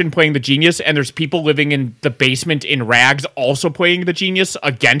mansion playing the Genius, and there's people living in the basement in rags also playing the Genius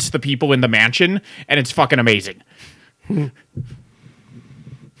against the people in the mansion, and it's fucking amazing.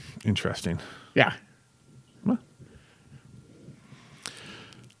 Interesting. Yeah.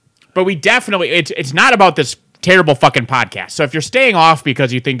 But we definitely, it's not about this terrible fucking podcast. So if you're staying off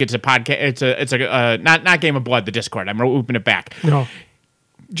because you think it's a podcast, it's not Game of Blood, the Discord. I'm opening it back. No.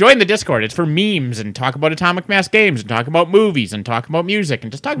 Join the Discord. It's for memes and talk about Atomic Mass games and talk about movies and talk about music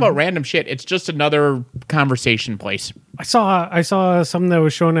and just talk about random shit. It's just another conversation place. I saw something that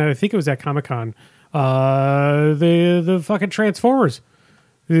was shown at, I think it was at Comic-Con. The fucking Transformers.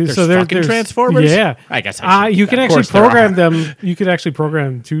 There's fucking Transformers? Yeah. I guess I should- you can of actually course there program are. them. You could actually program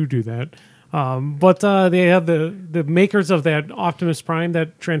them to do that. But they have the makers of that Optimus Prime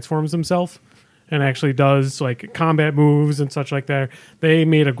that transforms himself and actually does like combat moves and such like that. They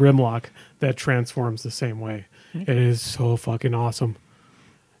made a Grimlock that transforms the same way. It is so fucking awesome.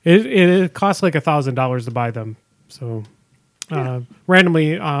 It costs like $1,000 to buy them. So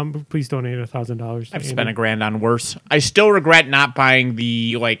randomly, please donate $1,000. I've spent $1,000 on worse. I still regret not buying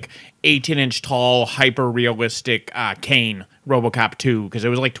the 18-inch tall, hyper realistic Kane RoboCop 2 because it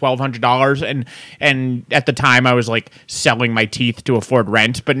was like $1,200, and at the time I was like selling my teeth to afford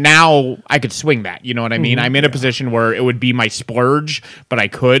rent. But now I could swing that. You know what I mean? I'm in a position where it would be my splurge, but I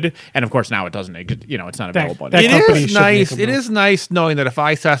could. And of course now it doesn't. It's not available. that It company is should make nice. them It though. is nice knowing that if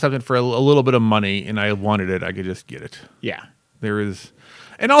I saw something for a little bit of money and I wanted it, I could just get it. Yeah. There is,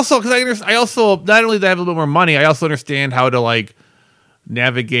 and also because I also not only that I have a little bit more money, I also understand how to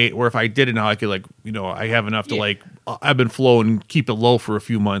navigate. Or if I didn't, how I could I have enough to ebb and flow and keep it low for a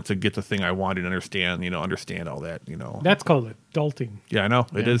few months and get the thing I wanted. And understand all that. That's called adulting. Yeah, I know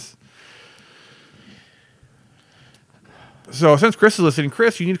it is. So since Chris is listening,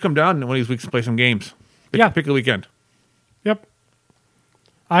 Chris, you need to come down one of these weeks and play some games. Pick a weekend. Yep.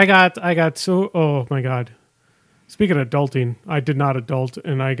 I got so. Oh my god. Speaking of adulting, I did not adult,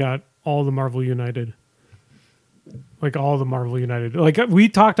 and I got all the Marvel United. like all the Marvel United. Like we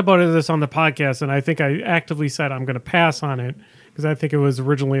talked about this on the podcast, and I think I actively said I'm going to pass on it because I think it was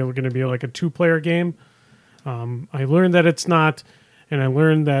originally going to be like a 2-player game. I learned that it's not, and I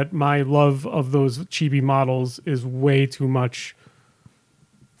learned that my love of those chibi models is way too much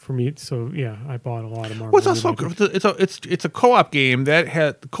for me. So yeah, I bought a lot of Marvel. Well, it's also it's a co-op game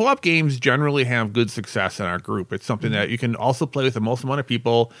that co-op games generally have good success in our group. It's something that you can also play with the most amount of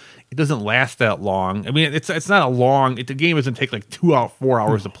people. It doesn't last that long. I mean, it's not a long. The game doesn't take like 4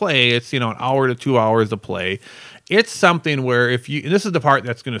 hours to play. It's an hour to 2 hours to play. It's something where and this is the part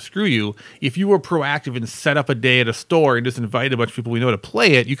that's going to screw you. If you were proactive and set up a day at a store and just invite a bunch of people we know to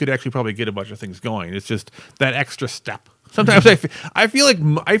play it, you could actually probably get a bunch of things going. It's just that extra step. Sometimes I feel like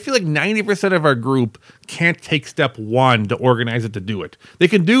 90% of our group can't take step one to organize it to do it. They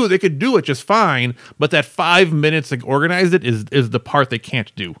could do it just fine, but that 5 minutes to organize it is the part they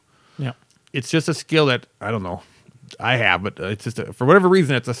can't do. Yeah, it's just a skill that I don't know I have, but it's just for whatever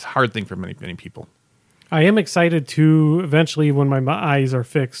reason it's a hard thing for many people. I am excited to eventually, when my eyes are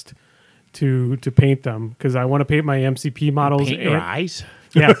fixed, to paint them because I want to paint my MCP models. Paint your eyes?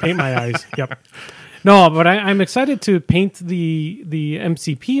 Yeah, paint my eyes. Yep. No, but I'm excited to paint the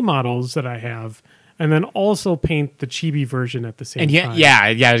MCP models that I have, and then also paint the chibi version at the same time.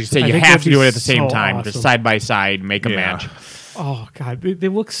 Yeah. So you have to do it at the same time, awesome. just side by side, make a match. Oh God,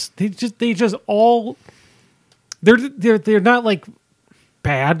 they just all they're not like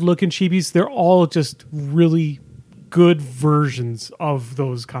bad looking chibis. They're all just really good versions of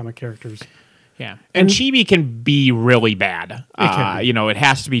those comic characters. Yeah, and chibi can be really bad. It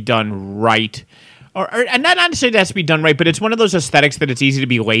has to be done right. And not to say it has to be done right, but it's one of those aesthetics that it's easy to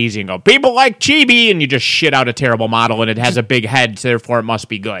be lazy and go, people like chibi, and you just shit out a terrible model, and it has a big head, so therefore it must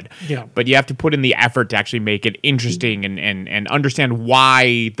be good. Yeah. But you have to put in the effort to actually make it interesting and understand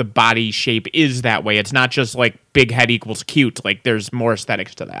why the body shape is that way. It's not just like big head equals cute. Like, there's more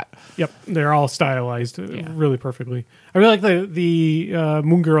aesthetics to that. Yep, they're all stylized really perfectly. I really like the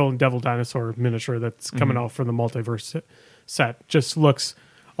Moon Girl and Devil Dinosaur miniature that's coming out for the multiverse set. Just looks...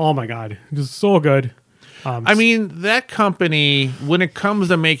 Oh my God, just so good. I mean, that company, when it comes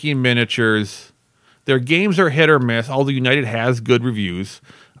to making miniatures, their games are hit or miss. Although United has good reviews,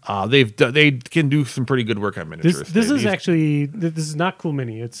 they can do some pretty good work on miniatures. This is not Cool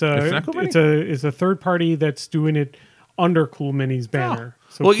Mini. It's not Cool Mini? It's a third party that's doing it under Cool Mini's banner.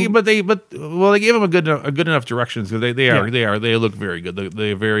 So they gave them a good enough directions because they look very good.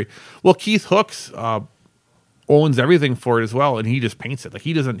 They're very well. Keith Hooks owns everything for it as well, and he just paints it. Like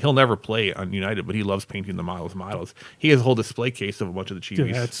he'll never play on United, but he loves painting the models. He has a whole display case of a bunch of the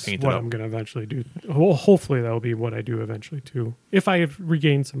chibis that's painted what up. I'm going to eventually do. Well, hopefully that'll be what I do eventually too, if I have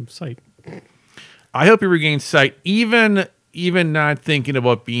regained some sight. I hope you regain sight, even not thinking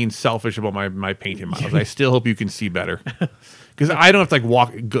about being selfish about my painting models. I still hope you can see better because I don't have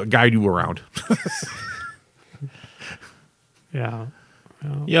to guide you around. Yeah,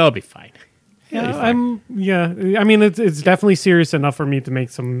 You'll be fine. Yeah, I mean, it's definitely serious enough for me to make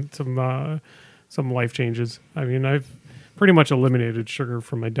some life changes. I mean, I've pretty much eliminated sugar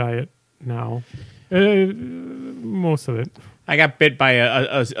from my diet now, most of it. I got bit by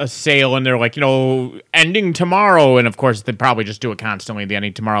a sale, and they're like, ending tomorrow, and of course they probably just do it constantly. The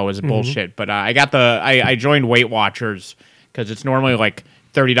ending tomorrow is bullshit. But I joined Weight Watchers because it's normally like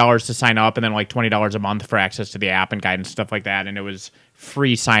 $30 to sign up, and then like $20 a month for access to the app and guidance, stuff like that. And it was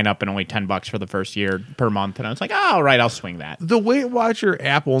free sign up and only $10 for the first year per month. And I was like, oh, all right, I'll swing that. The Weight Watcher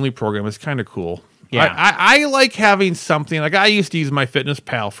app only program is kind of cool. Yeah. I like having something like I used to use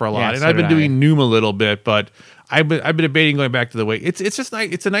MyFitnessPal for a lot, and I've been doing Noom a little bit, but I've been debating going back to the weight. It's just nice.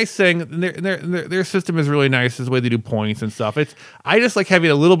 It's a nice thing. And their system is really nice. Is the way they do points and stuff. I just like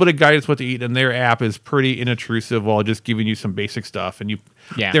having a little bit of guidance what to eat, and their app is pretty inintrusive while just giving you some basic stuff. And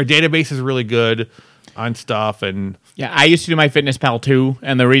their database is really good on stuff. And I used to do MyFitnessPal too,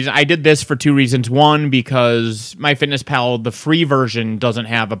 and the reason I did this for two reasons. One, because MyFitnessPal, the free version, doesn't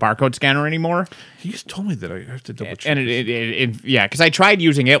have a barcode scanner anymore. You just told me that. I have to double check. And because I tried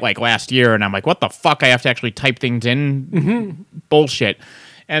using it like last year, and I'm like, what the fuck? I have to actually type things in. Bullshit.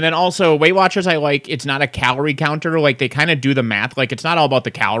 And then also, Weight Watchers, I like, it's not a calorie counter. Like, they kind of do the math. Like, it's not all about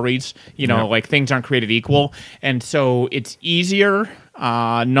the calories. Like, things aren't created equal. And so it's easier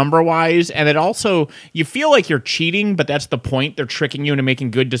number-wise. And it also, you feel like you're cheating, but that's the point. They're tricking you into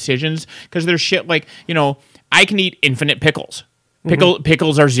making good decisions. Because there's shit like, I can eat infinite pickles.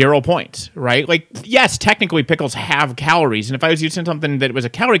 Pickles are 0 points, right? Like, yes, technically pickles have calories, and if I was using something that was a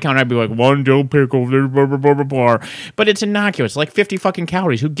calorie counter, I'd be like, 1 dill pickle, blah, blah, blah, blah, blah. But it's innocuous, like 50 fucking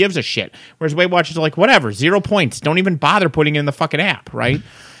calories. Who gives a shit? Whereas Weight Watchers are like, whatever, 0 points. Don't even bother putting it in the fucking app, right?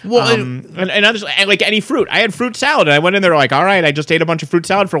 Well, and others, and like any fruit. I had fruit salad, and I went in there like, all right, I just ate a bunch of fruit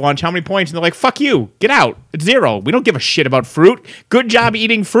salad for lunch. How many points? And they're like, fuck you, get out. It's 0. We don't give a shit about fruit. Good job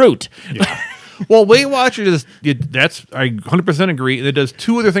eating fruit. Yeah. Well, Weight Watchers, that's I 100% agree. And it does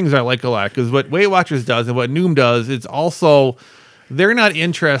 2 other things I like a lot, because what Weight Watchers does and what Noom does, it's also they're not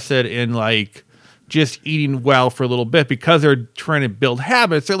interested in like just eating well for a little bit because they're trying to build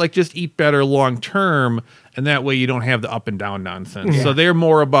habits. They're like, just eat better long term, and that way you don't have the up and down nonsense. Yeah. So they're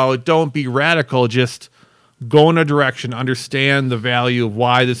more about don't be radical, just go in a direction, understand the value of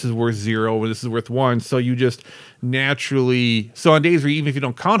why this is worth 0 or this is worth 1. So you just naturally, so on days where even if you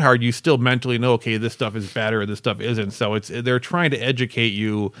don't count hard, you still mentally know, okay, this stuff is better or this stuff isn't. So they're trying to educate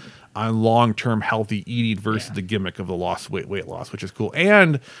you on long-term healthy eating versus the gimmick of the weight loss, which is cool.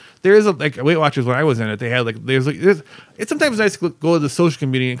 And there is like Weight Watchers, when I was in it, they had like it's sometimes nice to go to the social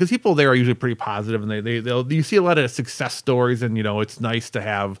community because people there are usually pretty positive, and they'll you see a lot of success stories, and it's nice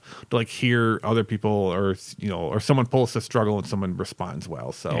to like hear other people or someone posts a struggle and someone responds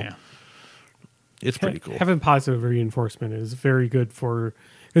well. So it's pretty cool. Having positive reinforcement is very good for,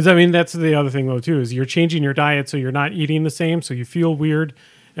 because I mean that's the other thing though too, is you're changing your diet so you're not eating the same, so you feel weird.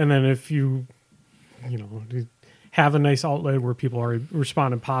 And then if you have a nice outlet where people are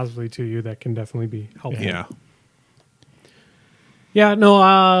responding positively to you, that can definitely be helpful. Yeah. Yeah,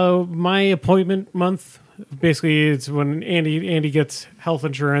 no, my appointment month, basically it's when Andy gets health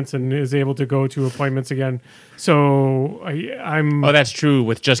insurance and is able to go to appointments again. So I'm... Oh, that's true.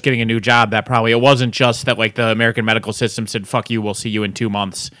 With just getting a new job, it wasn't just that like the American medical system said, fuck you, we'll see you in 2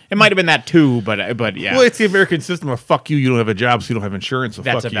 months. It might have been that too, but yeah. Well, it's the American system of fuck you don't have a job, so you don't have insurance, so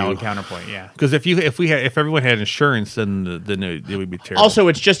that's fuck you. That's a valid counterpoint, yeah. Because if everyone had insurance, then it would be terrible. Also,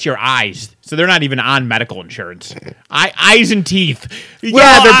 it's just your eyes, so they're not even on medical insurance. Eyes and teeth.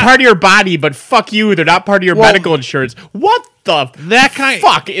 Well, they're part of your body, but fuck you, they're not part of your medical insurance. What the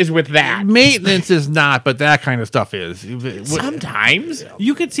fuck is with that? Maintenance is not, but that kind of stuff is. Sometimes.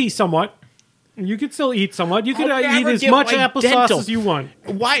 You could see somewhat. You could still eat somewhat. You could eat as much applesauce as you want.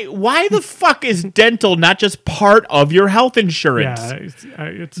 Why the fuck is dental not just part of your health insurance? Yeah,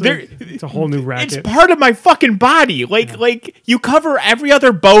 it's a whole new racket. It's part of my fucking body. Like you cover every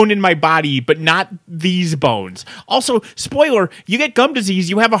other bone in my body, but not these bones. Also, spoiler, you get gum disease,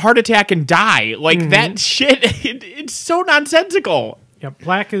 you have a heart attack and die. Like that shit, it's so nonsensical. Yeah,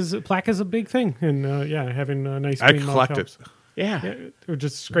 plaque is a big thing. And having a nice I clean mouth collect helps. it. Yeah, or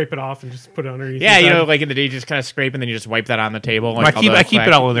just scrape it off and just put it underneath. Yeah, like in the day, you just kind of scrape and then you just wipe that on the table. Like I keep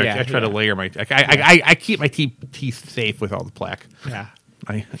it all in there. Yeah, I try to layer my. I keep my teeth safe with all the plaque. Yeah,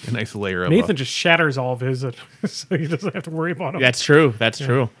 a nice layer of. Nathan just shatters all of his, so he doesn't have to worry about them. That's true. That's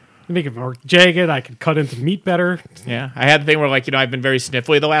true. Make it more jagged. I can cut into meat better. Yeah, I had the thing where I've been very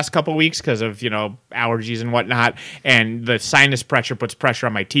sniffly the last couple of weeks because of allergies and whatnot, and the sinus pressure puts pressure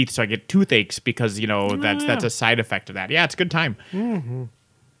on my teeth, so I get toothaches because that's a side effect of that. Yeah, it's a good time. Mm-hmm.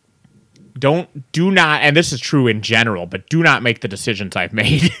 Do not, and this is true in general, but do not make the decisions I've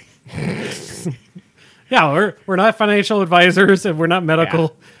made. Yeah, we're not financial advisors and we're not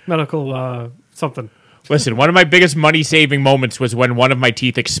medical something. Listen, one of my biggest money-saving moments was when one of my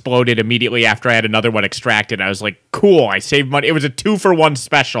teeth exploded immediately after I had another one extracted. I was like, cool, I saved money. It was a 2-for-1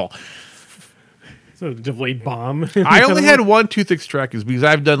 special. So a delayed bomb. I only had one tooth extracted because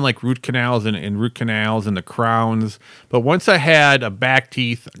I've done like root canals and root canals and the crowns. But once I had a back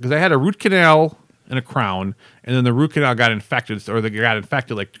teeth, because I had a root canal and a crown, and then the root canal got infected,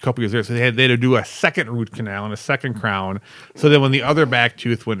 like a couple years later. So they had to do a second root canal and a second crown. So then when the other back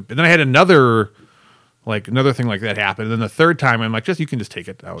tooth went, and then I had another thing like that happened. And then the third time, I'm like, you can just take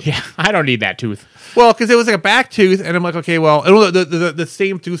it out. Yeah, I don't need that tooth. Well, because it was like a back tooth, and I'm like, okay, well, and the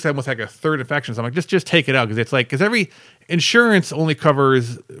same tooth was like a third infection. So I'm like, just take it out, because every insurance only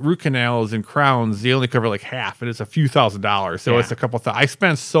covers root canals and crowns. They only cover like half, and it's a few $1,000s. So it's a couple. I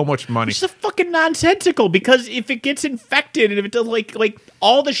spent so much money. Which is fucking nonsensical, because if it gets infected and if it does like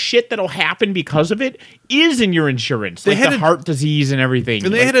all the shit that'll happen because of it is in your insurance, like the heart disease and everything.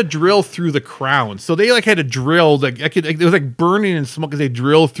 And they had to drill through the crown, so they had to drill. It was like burning in smoke because they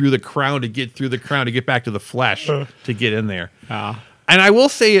drilled through the crown to get through the crown to get back to the flesh to get in there. And I will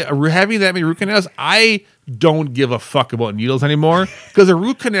say, having that many root canals, I don't give a fuck about needles anymore, because a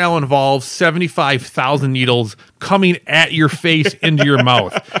root canal involves 75,000 needles coming at your face into your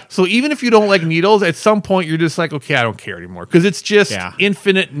mouth. So even if you don't like needles, at some point you're just like, okay, I don't care anymore, because it's just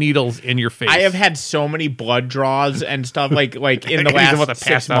infinite needles in your face. I have had so many blood draws and stuff like in the last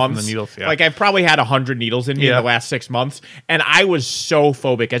 6 months. The needles, Like I've probably had 100 needles in me in the last 6 months, and I was so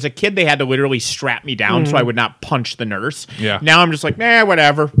phobic. As a kid, they had to literally strap me down so I would not punch the nurse. Yeah. Now I'm just like,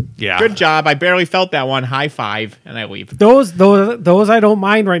 whatever. Yeah. Good job. I barely felt that one. high five, and I leave. Those I don't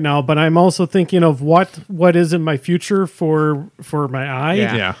mind right now, but I'm also thinking of what is in my future for my eye.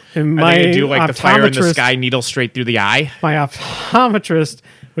 Yeah. And Are my they gonna do like the fire in the optometrist- sky needle straight through the eye? My optometrist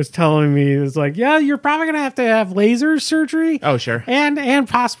was telling me, it's like, yeah, you're probably gonna have to have laser surgery. Oh, sure. And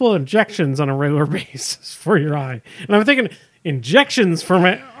possible injections on a regular basis for your eye. And I'm thinking injections for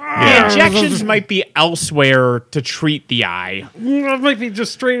my The injections might be elsewhere to treat the eye. It might be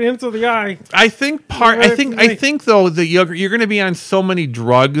just straight into the eye. I think though that you're going to be on so many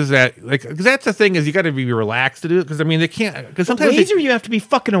drugs that like because that's the thing is you got to be relaxed to do it because I mean they can't because sometimes laser you have to be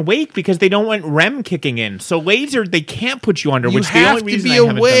fucking awake because they don't want REM kicking in. So laser they can't put you under. you Which have the only to reason be I haven't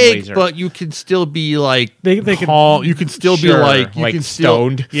done awake, laser. but you can still be like They can- calm. You can still be Sure, like you like can still,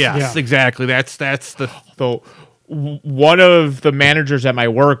 stoned. Yes, Yeah. exactly. That's the So one of the managers at my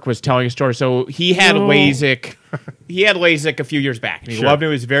work was telling a story. So he had No. LASIK. He had LASIK a few years back, and he Sure. loved it.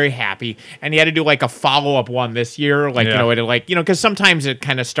 He was very happy, and he had to do like a follow-up one this year, like Yeah. because sometimes it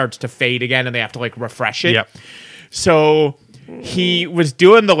kind of starts to fade again, and they have to like refresh it. Yep. So he was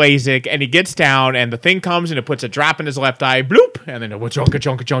doing the LASIK, and he gets down, and the thing comes, and it puts a drop in his left eye, bloop, and then it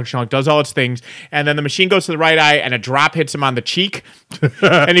chunk, does all its things, and then the machine goes to the right eye, and a drop hits him on the cheek,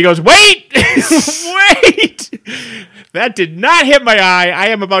 and he goes, "Wait, wait, that did not hit my eye. I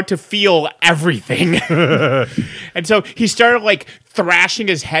am about to feel everything." And so he started like thrashing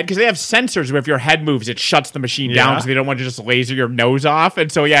his head because they have sensors where if your head moves, it shuts the machine down Yeah. because they don't want to just laser your nose off.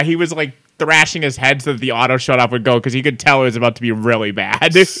 And so yeah, he was like thrashing his head so that the auto shut off would go because he could tell it was about to be really bad.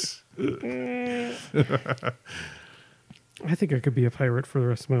 I think I could be a pirate for the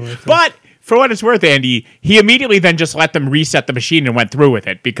rest of my life. But for what it's worth, Andy, he immediately then just let them reset the machine and went through with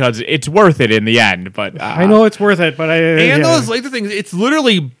it because it's worth it in the end. But I know it's worth it, but and those laser things, it's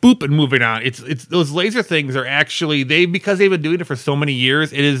literally boop and moving on. It's those laser things are actually because they've been doing it for so many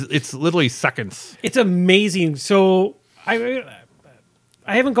years. It's literally seconds. it's amazing. So I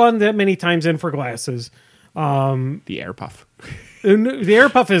haven't gone that many times in for glasses. the air puff. And the air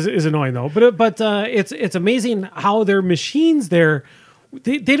puff is annoying though, but it's amazing how their machines there.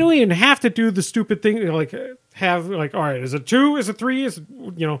 They don't even have to do the stupid thing like have like all right, is it 2, is it 3, is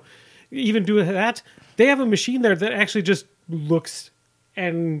it, even do that. They have a machine there that actually just looks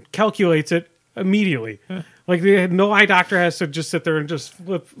and calculates it immediately. Like no eye doctor has to just sit there and just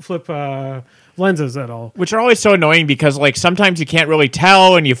flip lenses at all. Which are always so annoying because like sometimes you can't really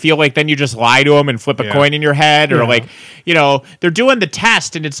tell and you feel like then you just lie to them and flip a Yeah. coin in your head or Yeah. like they're doing the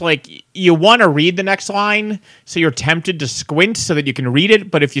test and it's like you want to read the next line so you're tempted to squint so that you can read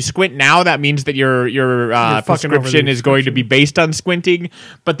it, but if you squint now that means that your fucking over prescription the is going to be based on squinting,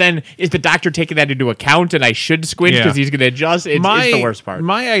 but then is the doctor taking that into account and I should squint Yeah. because he's going to adjust? It's the worst part.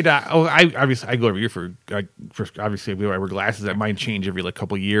 My eye doc. Oh, I go every year for obviously I wear glasses that mine change every like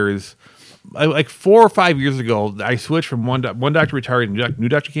couple years. Like 4 or 5 years ago, I switched from one doctor retired and new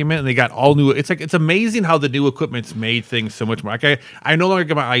doctor came in and they got all new. It's amazing how the new equipment's made things so much more. Like I no longer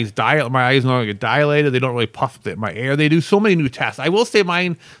get my eyes my eyes no longer get dilated. They don't really puff my air. They do so many new tests. I will say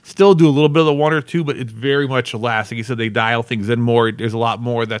mine still do a little bit of the 1 or 2, but it's very much less. Like you said, they dial things in more. There's a lot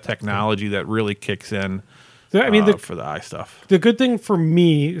more of that technology that really kicks in. I mean, For the eye stuff. the good thing for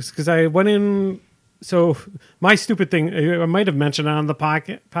me is because I went in. So my stupid thing, I might have mentioned it on the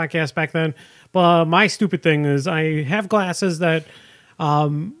podcast back then, but my stupid thing is I have glasses that,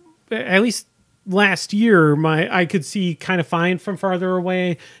 at least last year, I could see kind of fine from farther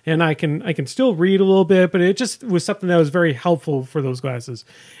away, and I can still read a little bit, but it just was something that was very helpful for those glasses.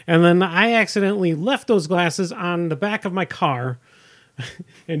 And then I accidentally left those glasses on the back of my car.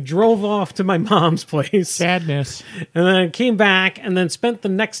 And drove off to my mom's place. Sadness. And then I came back and then spent the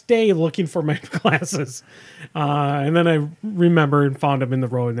next day looking for my glasses. And then I remembered and found them in the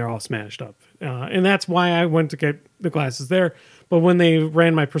road and they're all smashed up. And that's why I went to get the glasses there. But when they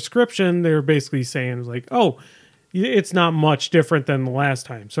ran my prescription, they were basically saying, like, oh, it's not much different than the last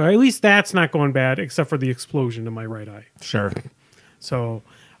time. So at least that's not going bad, except for the explosion in my right eye. Sure. So,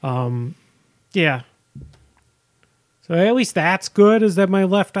 yeah. So at least that's good, is that my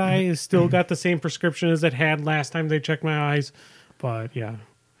left eye is still got the same prescription as it had last time they checked my eyes. But yeah,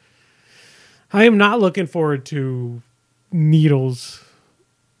 I am not looking forward to needles.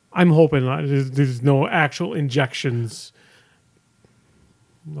 I'm hoping there's no actual injections.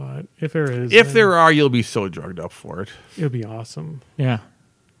 But if there is, If there are, you'll be so drugged up for it. it'll be awesome. Yeah.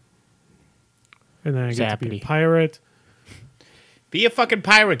 And then I get to be a Zappity. pirate. Be a fucking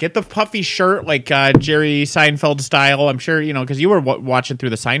pirate. Get the puffy shirt like Jerry Seinfeld style. I'm sure, because you were watching through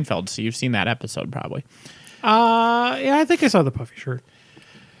the Seinfeld, so you've seen that episode probably. Yeah, I think I saw the puffy shirt.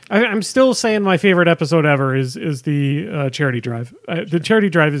 I'm still saying my favorite episode ever is the charity drive. The charity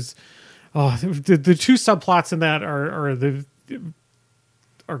drive is the two subplots in that are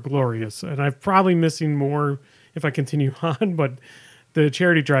glorious, and I'm probably missing more if I continue on. But the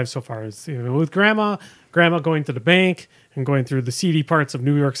charity drive so far is, with grandma going to the bank and going through the seedy parts of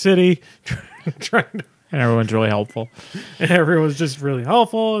New York City, trying to, And everyone's really helpful. and everyone's just really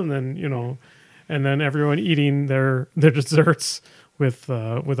helpful, and then everyone eating their desserts with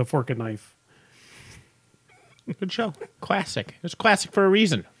a fork and knife. Good show. Classic. It's classic for a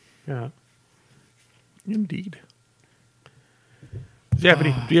reason. Yeah. Indeed. Do you have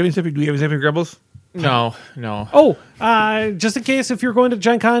any Rebels? No. Oh, just in case, if you're going to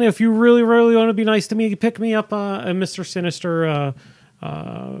Gen Con, if you really, really want to be nice to me, pick me up a Mr. Sinister.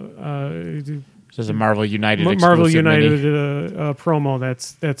 This is a Marvel United Marvel exclusive United mini. promo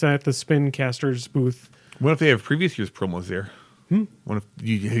that's at the Spin Casters booth. What if they have previous year's promos there? What if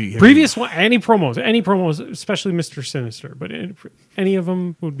Any promos, especially Mr. Sinister, but any of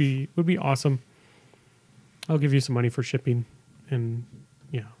them would be awesome. I'll give you some money for shipping, and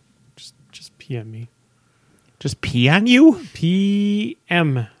just PM me. Just pee on you?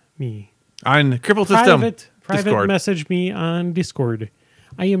 PM me. on Crippled System Private Discord. message me on Discord.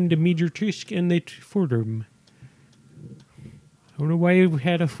 I am the Major Tusk in the forum. I don't know why I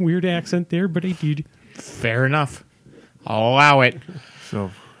had a weird accent there, but I did. Fair enough. I'll allow it.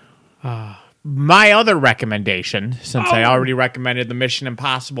 So My other recommendation, since I already recommended the Mission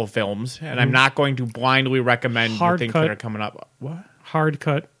Impossible films, and I'm not going to blindly recommend the things that are coming up. What? Hard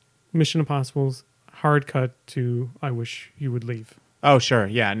cut. Mission Impossible's hard cut to I Wish You Would Leave. Oh, sure.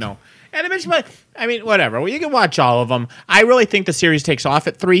 Yeah, no. And whatever. Well, you can watch all of them. I really think the series takes off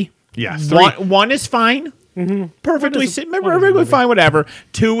at 3. yeah, One is fine. Mm-hmm. Perfectly fine, whatever.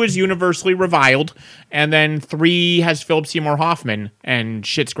 2 is universally reviled. And then 3 has Philip Seymour Hoffman, and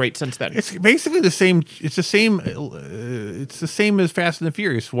shit's great since then. it's basically the same. It's the same. It's the same as Fast and the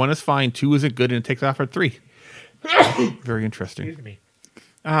Furious. 1 is fine, 2 isn't good, and it takes off at 3. Very interesting. Excuse me.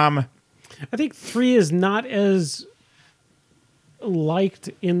 I think 3 is not as liked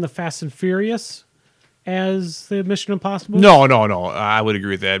in the Fast and Furious as the Mission Impossible. No. I would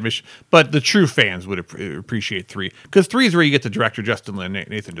agree with that. But the true fans would appreciate 3 because 3 is where you get the director Justin Lin.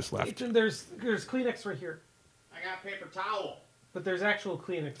 Nathan just left. There's Kleenex right here, I got paper towel. but there's actual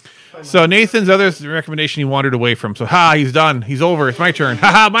Kleenex. So Nathan's other recommendation he wandered away from. So he's done. He's over. It's my turn.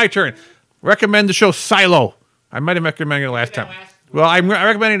 My turn. Recommend the show Silo. I might have recommended it last time. Well, I'm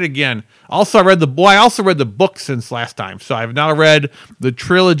recommending it again. Also, I read the book since last time, so I've now read the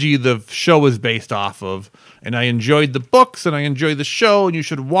trilogy the show is based off of, and I enjoyed the books and I enjoyed the show, and you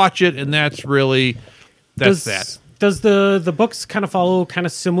should watch it. And that's that. Does the books kind of follow kind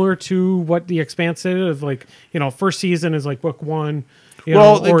of similar to what The Expanse is? Like, first season is like book 1,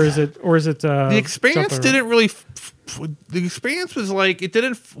 or is it The Expanse didn't really. The Expanse was like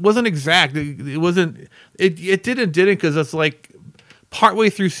wasn't exact. It wasn't. It didn't because it's like. Partway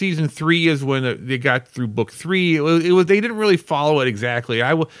through season 3 is when they got through book 3. It was they didn't really follow it exactly.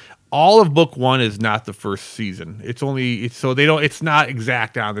 All of book 1 is not the first season. It's not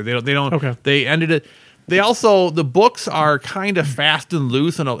exact on there. They don't. Okay. They ended it. They also the books are kind of fast and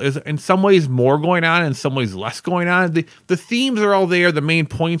loose, and in some ways more going on, in some ways less going on. The themes are all there. The main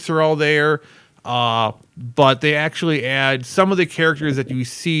points are all there. But they actually add some of the characters that you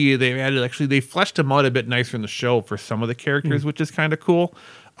see. They fleshed them out a bit nicer in the show for some of the characters, which is kind of cool.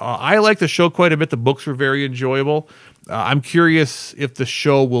 I like the show quite a bit. The books were very enjoyable. I'm curious if the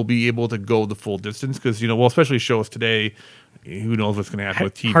show will be able to go the full distance because especially shows today. Who knows what's going to happen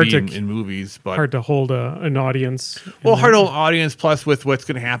with TV and movies? But hard to hold an audience. Well, hard to hold an audience. Plus, with what's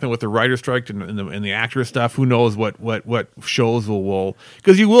going to happen with the writer strike and the actor stuff, who knows what shows will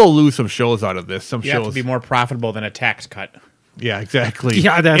because you will lose some shows out of this. Some shows have to be more profitable than a tax cut. Yeah, exactly.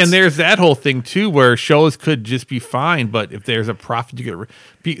 Yeah, and there's that whole thing too, where shows could just be fine, but if there's a profit,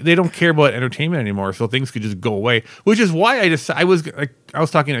 they don't care about entertainment anymore, so things could just go away. Which is why I was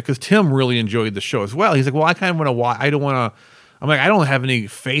talking because Tim really enjoyed the show as well. He's like, well, I kind of want to watch. I don't want to. I'm like, I don't have any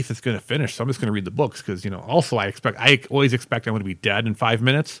faith it's going to finish, so I'm just going to read the books because Also, I always expect I'm going to be dead in 5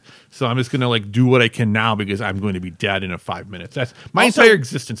 minutes, so I'm just going to do what I can now because I'm going to be dead in 5 minutes. That's my entire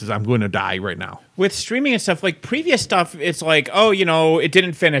existence is I'm going to die right now. With streaming and stuff, like previous stuff, it's like, it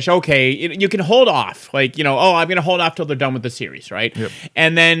didn't finish. Okay, you can hold off. Like, I'm going to hold off till they're done with the series, right? Yep.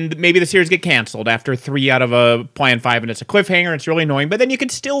 And then maybe the series get canceled after 3 out of a planned 5, and it's a cliffhanger. It's really annoying, but then you can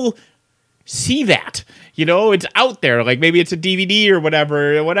still see that. It's out there. Like maybe it's a DVD or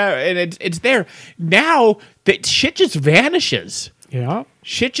whatever, and it's there. Now that shit just vanishes. Yeah.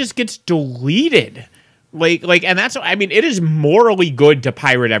 Shit just gets deleted. Like, and that's, it is morally good to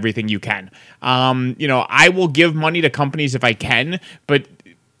pirate everything you can. I will give money to companies if I can, but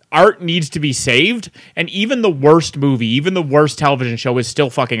art needs to be saved, and even the worst movie, even the worst television show is still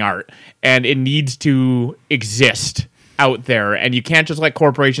fucking art, and it needs to exist out there, and you can't just let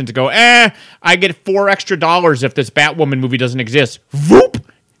corporations go, I get $4 extra if this Batwoman movie doesn't exist. Voop!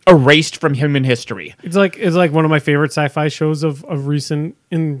 Erased from human history. It's like one of my favorite sci-fi shows of recent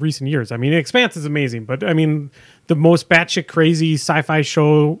years. I mean, Expanse is amazing, but I mean, the most batshit crazy sci-fi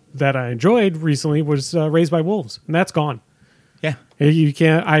show that I enjoyed recently was Raised by Wolves, and that's gone. Yeah, you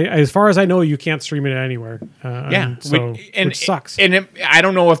can't. As far as I know, you can't stream it anywhere. Which sucks. And I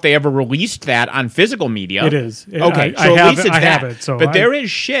don't know if they ever released that on physical media. It is okay. I have it. So, but there is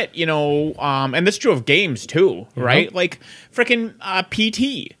shit, and this is true of games too, right? Like freaking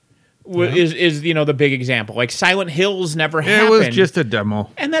PT. Is the big example. Like Silent Hills never happened. It was just a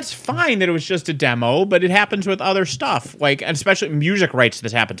demo. And that's fine that it was just a demo, but it happens with other stuff. Like, and especially music rights,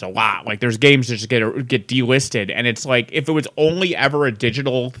 this happens a lot. Like there's games that just get delisted, and it's like if it was only ever a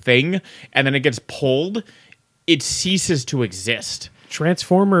digital thing and then it gets pulled, it ceases to exist.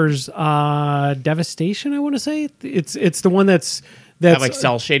 Transformers Devastation, I want to say. It's the one that's like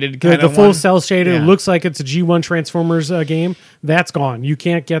cell shaded kind the of full one? cell shaded. Yeah. It looks like it's a G1 Transformers game. That's gone. You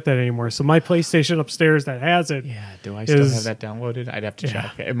can't get that anymore. So my PlayStation upstairs that has it. Yeah, do I still have that downloaded? I'd have to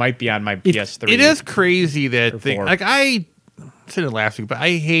check. It might be on my PS3. It is crazy that thing. 4. Like I said it last week, but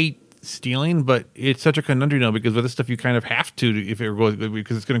I hate stealing. But it's such a conundrum now because with this stuff you kind of have to if it goes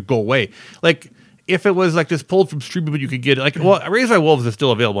because it's going to go away. Like. If it was like just pulled from streaming, but you could get it. Like, well, Raised by Wolves is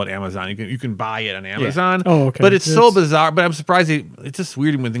still available on Amazon. You can buy it on Amazon. Yeah. Oh, okay. But it's so bizarre. But I'm surprised it's just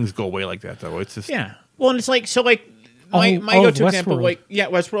weird when things go away like that, though. It's just Well, and it's like so. Like my go-to example, Westworld. like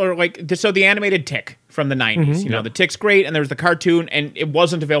Westworld, like so the animated Tick from the 90s. The Tick's great, and there was the cartoon, and it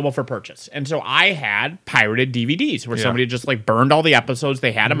wasn't available for purchase. And so I had pirated DVDs where somebody just like burned all the episodes.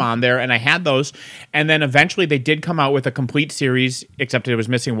 They had them on there, and I had those. And then eventually they did come out with a complete series, except it was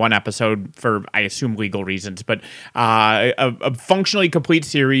missing one episode for I assume legal reasons, but a functionally complete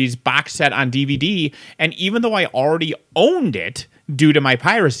series box set on DVD. And even though I already owned it. Due to my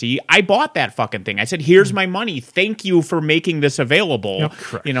piracy, I bought that fucking thing. I said, "Here's my money. Thank you for making this available." Yep.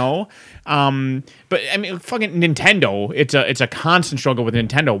 But I mean, fucking Nintendo. It's a constant struggle with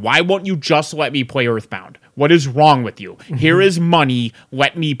Nintendo. Why won't you just let me play Earthbound? What is wrong with you? Here is money.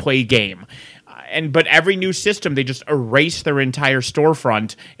 Let me play game. But every new system, they just erase their entire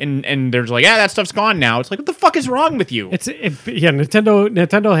storefront, and there's like, that stuff's gone now. It's like, what the fuck is wrong with you?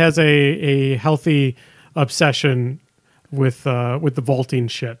 Nintendo has a healthy obsession with the vaulting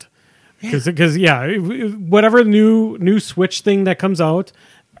shit because whatever new Switch thing that comes out,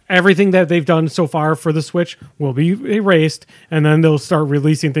 everything that they've done so far for the Switch will be erased, and then they'll start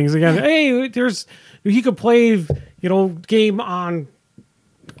releasing things again. Hey, you could play game on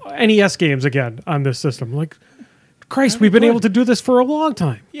NES games again on this system. Like, Christ, we've been able to do this for a long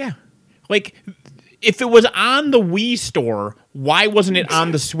time. Yeah, like. If it was on the Wii store, why wasn't it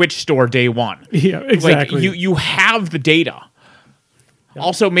on the Switch store day one? Yeah, exactly. Like, you have the data. Yep.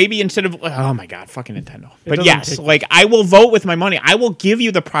 Also, maybe instead of oh my god, fucking Nintendo. But yes, like I will vote with my money. I will give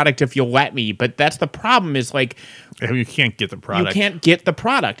you the product if you'll let me. But that's the problem. Is like you can't get the product. You can't get the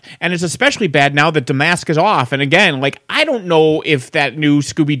product, and it's especially bad now that Damask is off. And again, like I don't know if that new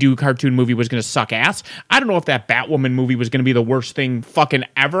Scooby-Doo cartoon movie was going to suck ass. I don't know if that Batwoman movie was going to be the worst thing fucking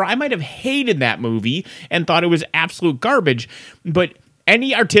ever. I might have hated that movie and thought it was absolute garbage. But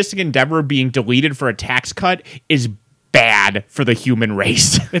any artistic endeavor being deleted for a tax cut is bad for the human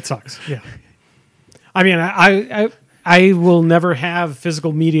race. It sucks. Yeah. I mean, I will never have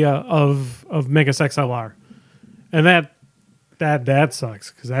physical media of Megas XLR, and that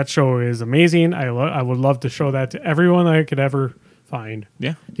sucks because that show is amazing. I would love to show that to everyone I could ever find.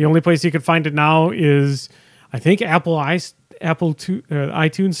 Yeah. The only place you could find it now is I think iTunes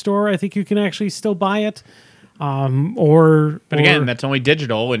Store. I think you can actually still buy it. But again, that's only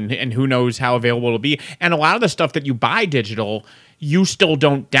digital, and who knows how available it'll be. And a lot of the stuff that you buy digital, you still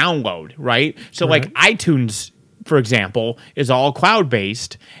don't download, right? So like iTunes, for example, is all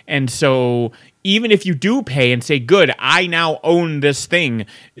cloud-based. And so even if you do pay and say, good, I now own this thing,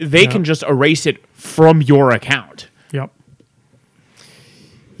 they can just erase it from your account.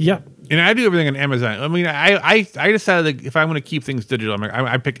 Yep. And I do everything on Amazon. I mean, I decided that if I'm going to keep things digital,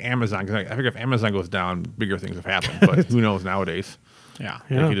 I pick Amazon because I figure if Amazon goes down, bigger things have happened. But who knows nowadays? Yeah.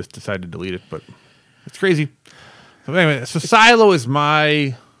 Like you just decide to delete it, but it's crazy. So anyway, so Silo is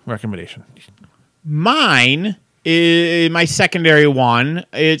my recommendation. Mine is my secondary one.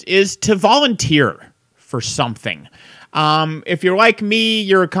 It is to volunteer for something. If you're like me,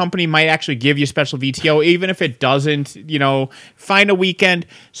 your company might actually give you special VTO, even if it doesn't, find a weekend.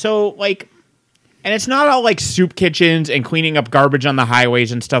 So like And it's not all like soup kitchens and cleaning up garbage on the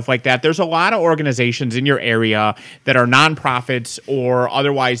highways and stuff like that. There's a lot of organizations in your area that are nonprofits or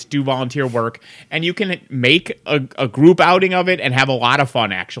otherwise do volunteer work, and you can make a group outing of it and have a lot of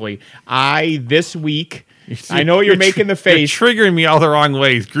fun, actually. This week... I know you're making the face. You're triggering me all the wrong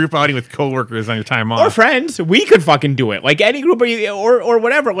ways. Group outing with coworkers on your time off. Or friends. We could fucking do it. Like any group or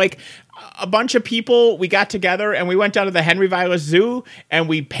whatever. Like a bunch of people, we got together and we went down to the Henry Vilas Zoo and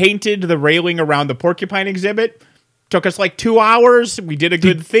we painted the railing around the porcupine exhibit. Took us like 2 hours. We did a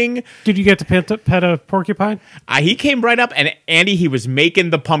good thing. Did you get to pet a porcupine? He came right up, and Andy, he was making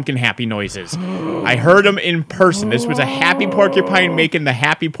the pumpkin happy noises. I heard him in person. This was a happy porcupine making the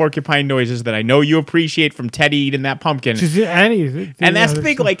happy porcupine noises that I know you appreciate from Teddy eating that pumpkin. And that's the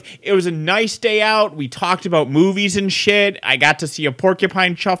thing. Like, it was a nice day out. We talked about movies and shit. I got to see a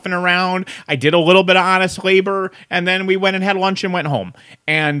porcupine chuffing around. I did a little bit of honest labor, and then we went and had lunch and went home.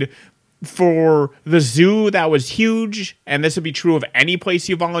 And for the zoo, that was huge, and this would be true of any place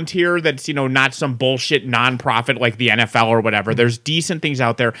you volunteer that's, not some bullshit nonprofit like the NFL or whatever. There's decent things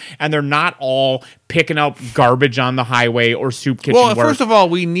out there, and they're not all picking up garbage on the highway or soup kitchen work. Well, first of all,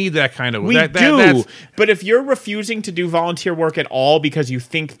 we need that kind of... We do, but if you're refusing to do volunteer work at all because you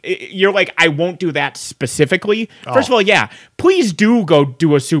think... You're like, I won't do that specifically. First of all, yeah, please do go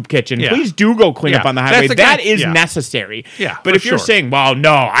do a soup kitchen. Yeah. Please do go clean up on the highway. That is necessary. Yeah, but if you're saying, well,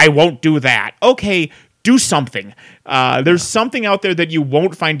 no, I won't do that. Okay, do something. There's something out there that you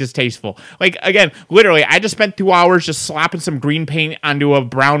won't find distasteful. Like, again, literally, I just spent 2 hours just slapping some green paint onto a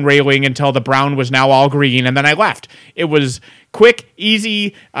brown railing until the brown was now all green, and then I left. It was quick,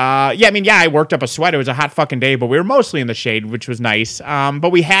 easy. I worked up a sweat. It was a hot fucking day, but we were mostly in the shade, which was nice.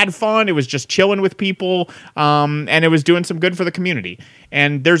 But we had fun. It was just chilling with people, and it was doing some good for the community.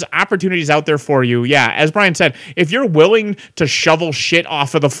 And there's opportunities out there for you. Yeah, as Brian said, if you're willing to shovel shit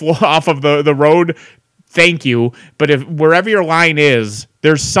off of the floor, off of the road, thank you. But if wherever your line is,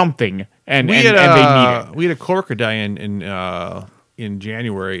 there's something, and they need it. We had a coworker die in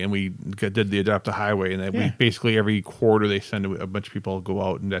January, and we did the Adopt a Highway, and we basically every quarter they send a bunch of people go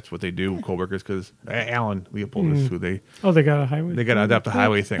out, and that's what they do, coworkers. Because Alan Leopold is who they got a highway. They got to adopt a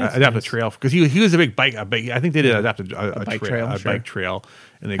highway thing, adopt a trail, because he was a big bike. I think they did adopt a bike trail,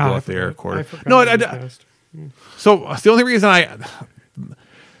 and they go out there a quarter. So the only reason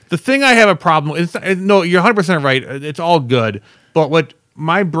the thing I have a problem with, no, you're 100% right. It's all good. But what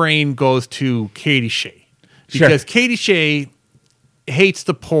my brain goes to Katie Shea. Because Katie Shea hates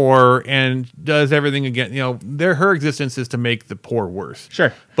the poor and does everything again. Her existence is to make the poor worse.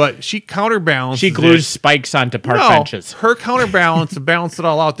 Sure. But she counterbalances. She glues spikes onto park benches. Her counterbalance, to balance it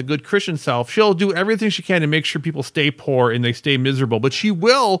all out, the good Christian self, she'll do everything she can to make sure people stay poor and they stay miserable. But she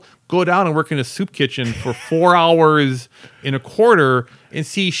will go down and work in a soup kitchen for 4 hours in a quarter and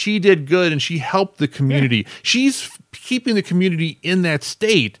see she did good and she helped the community. Yeah. She's keeping the community in that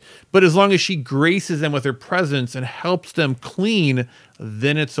state, but as long as she graces them with her presence and helps them clean,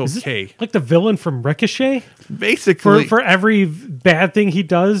 then it's okay. Is it like the villain from Ricochet? Basically. For every bad thing he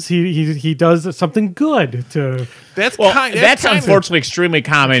does, he does something good to... That's unfortunately extremely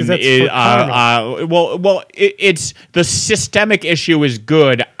common. It's the systemic issue is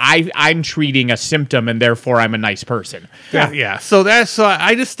good. I'm treating a symptom, and therefore I'm a nice person. Yeah. So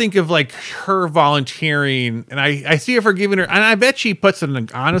I just think of like her volunteering, and I see her giving her, and I bet she puts in an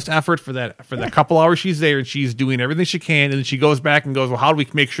honest effort for that couple hours she's there, and she's doing everything she can, and then she goes back and goes, well, how do we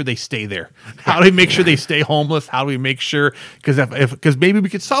make sure they stay there? How do we make sure they stay homeless? How do we make sure? Because maybe we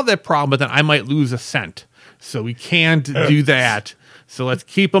could solve that problem, but then I might lose a cent. So we can't do that. So let's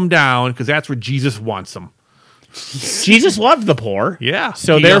keep them down, because that's where Jesus wants them. Jesus loved the poor. Yeah.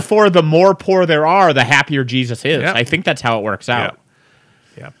 So therefore, the more poor there are, the happier Jesus is. Yep. I think that's how it works out.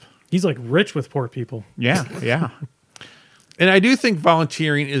 Yep. He's like rich with poor people. Yeah. And I do think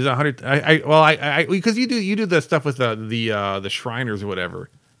volunteering is 100. Because you do the stuff with the Shriners or whatever.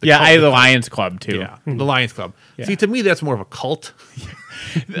 I have the Lions Club too. Yeah, the Lions Club. Yeah. See, to me, that's more of a cult.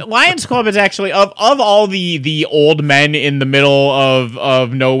 The Lions Club is actually of all the old men in the middle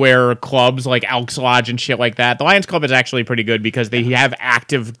of nowhere clubs like Elks Lodge and shit like that. The Lions Club is actually pretty good because they have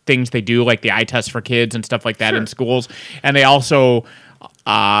active things they do, like the eye test for kids and stuff like that in schools, and they also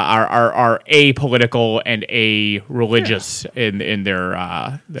are apolitical and religious in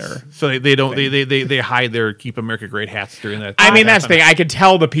their. So they hide their Keep America Great hats during that. I mean, that's the thing. I could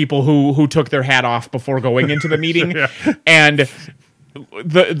tell the people who took their hat off before going into the meeting, and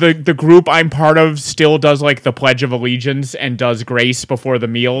the group I'm part of still does like the Pledge of Allegiance and does grace before the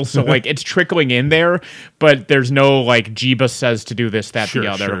meal. So like it's trickling in there, but there's no like Jeebus says to do this, that, the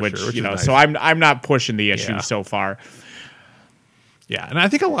other, which is nice. So I'm not pushing the issue so far. Yeah, and I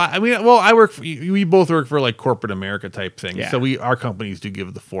think a lot. I mean, well, I work. We both work for like corporate America type things. Yeah. So our companies do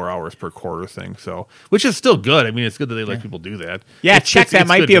give the 4 hours per quarter thing. So, which is still good. I mean, it's good that they let people do that. Yeah, It's that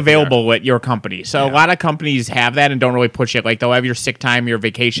might good be to- available at your company. So a lot of companies have that and don't really push it. Like they'll have your sick time, your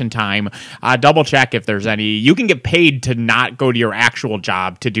vacation time. Double check if there's any. You can get paid to not go to your actual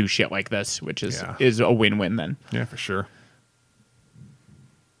job to do shit like this, which is a win-win then. Yeah, for sure.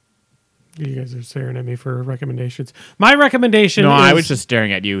 You guys are staring at me for recommendations. My recommendation No, is... I was just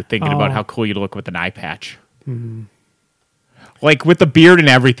staring at you, thinking about how cool you'd look with an eye patch. Like with the beard and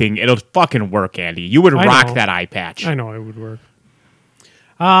everything, it'll fucking work, Andy. You would I rock know. that eye patch. I know it would work.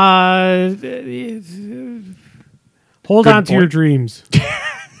 Hold on to your dreams.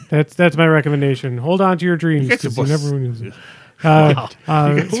 That's my recommendation. Hold on to your dreams. guys are 'cause you both- never use it.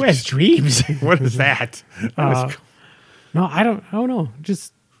 Who has dreams? What is that? No, I don't know.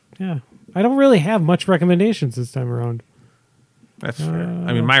 Just I don't really have much recommendations this time around. That's fair.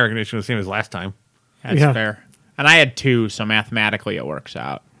 I mean, my recognition was the same as last time. That's Yeah. fair. And I had 2, so mathematically it works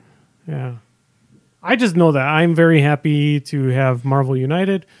out. Yeah. I just know that I'm very happy to have Marvel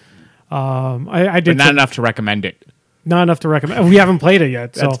United. I did But not enough to recommend it. not enough to recommend. We haven't played it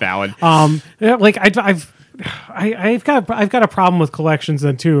yet. So. That's valid. Yeah, like I've got a problem with collections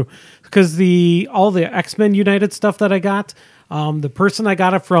then too, because all the X-Men United stuff that I got, the person I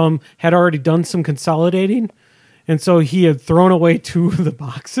got it from had already done some consolidating, and so he had thrown away 2 of the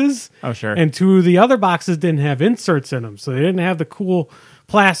boxes. Oh, sure. And 2 of the other boxes didn't have inserts in them, so they didn't have the cool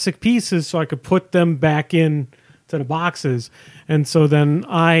plastic pieces, so I could put them back in to the boxes. And so then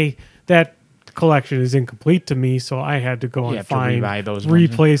that collection is incomplete to me, so I had to go You and have to find rebuy those ones.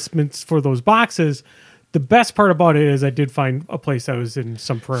 replacements for those boxes. The best part about it is I did find a place that was in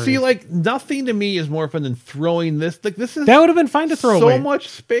some prairie. See, like nothing to me is more fun than throwing this. Like this is that would have been fine to throw so away. much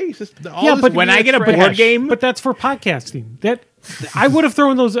space. Yeah, but when I get a board game, But that's for podcasting. That I would have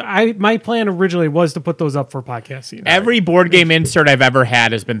thrown those. My plan originally was to put those up for podcasting. every board game insert I've ever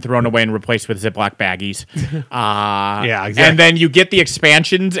had has been thrown away and replaced with Ziploc baggies. Yeah, exactly. And then you get the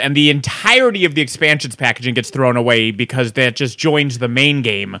expansions, and the entirety of the expansions packaging gets thrown away because that just joins the main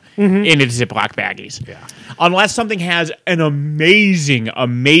game in its Ziploc baggies. Yeah. Unless something has an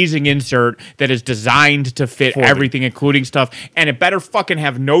amazing insert that is designed to fit everything, including stuff, and it better fucking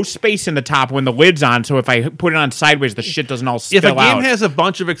have no space in the top when the lid's on, so if I put it on sideways, the shit doesn't all spill If a game out. has a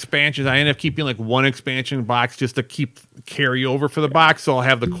bunch of expansions, I end up keeping like one expansion box just to keep carry over for the box. So I'll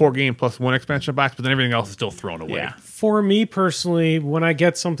have the core game plus one expansion box, but then everything else is still thrown away. Yeah. For me personally, when I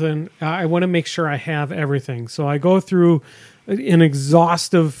get something, I want to make sure I have everything. So I go through an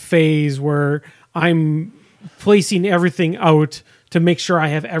exhaustive phase where I'm placing everything out to make sure I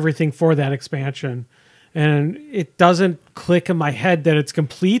have everything for that expansion. And it doesn't click in my head that it's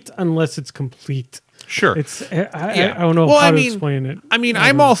complete unless it's complete. Sure. I don't know how to explain it. I mean,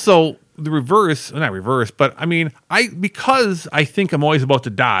 I'm also the reverse, not reverse, but I mean, because I think I'm always about to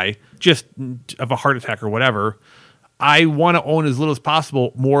die, just of a heart attack or whatever, I want to own as little as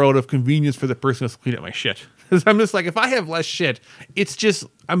possible, more out of convenience for the person who's cleaning up my shit. Because I'm just like, if I have less shit, it's just,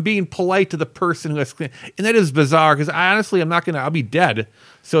 I'm being polite to the person who has cleaned. And that is bizarre, because honestly, I'll be dead.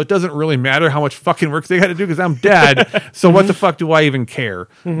 So it doesn't really matter how much fucking work they got to do, because I'm dead. So what the fuck do I even care?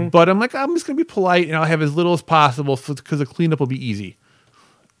 But I'm like, I'm just going to be polite, and I'll have as little as possible, because the cleanup will be easy,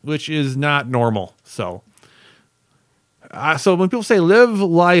 which is not normal. So when people say live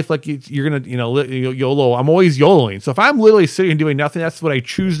life like you're gonna, YOLO, I'm always YOLOing. So if I'm literally sitting and doing nothing, that's what I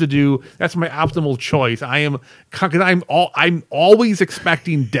choose to do. That's my optimal choice. Because I'm always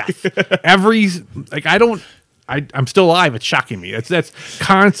expecting death. I'm still alive. It's shocking me. That's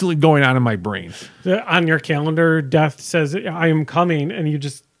constantly going on in my brain. On your calendar, death says, I am coming, and you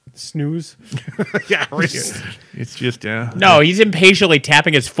just snooze. Yeah, right. It's just No, he's impatiently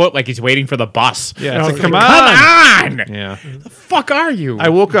tapping his foot like he's waiting for the bus. Yeah, it's like, come on! Yeah. The fuck are you? I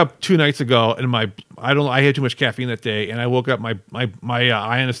woke up 2 nights ago and I had too much caffeine that day, and I woke up I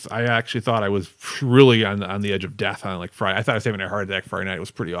actually thought I was really on the edge of death on like Friday. I thought I was having a heart attack Friday night. It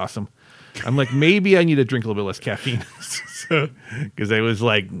was pretty awesome. I'm like, maybe I need to drink a little bit less caffeine, because I was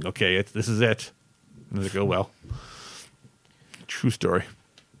like, okay, this is it. And I was like, oh well. True story.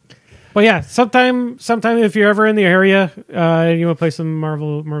 But yeah, sometime if you're ever in the area and you want to play some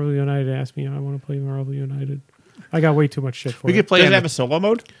Marvel United, ask me. I want to play Marvel United. I got way too much shit for We it. could play. Does it have a solo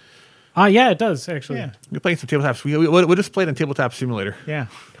mode? Yeah, it does actually. Yeah. We're playing some tabletops. We'll just play it on Tabletop Simulator. Yeah.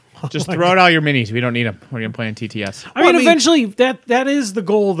 Just throw out all your minis. We don't need them. We're going to play in TTS. I mean, eventually that is the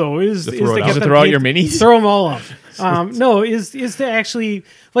goal, though. Is to throw it get out. them Throw out paid- your minis? Throw them all up. No, is to actually,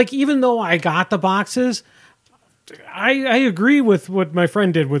 like, even though I got the boxes, I agree with what my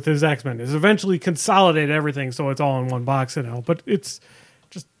friend did with his X-Men. Is eventually consolidate everything so it's all in one box now. But it's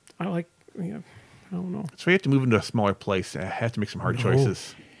just I don't know. So you have to move into a smaller place. I have to make some hard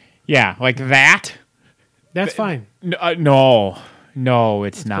choices. Yeah, like that. That's fine. No,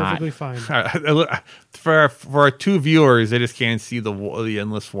 it's not. Perfectly fine. For our two viewers, they just can't see the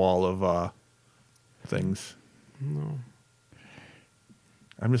endless wall of things. No.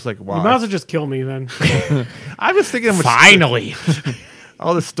 I'm just like, wow. You might as well just kill me then. I was thinking, Finally.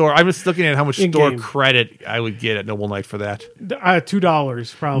 all the store. I was looking at how much In-game. store credit I would get at Noble Knight for that.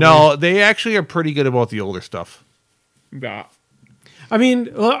 $2 probably. No, they actually are pretty good about the older stuff. Yeah. I mean,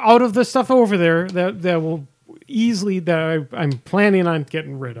 out of the stuff over there that will easily I'm planning on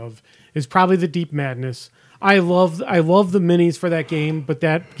getting rid of is probably the Deep Madness. I love the minis for that game, but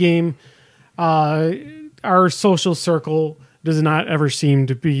that game, our social circle does not ever seem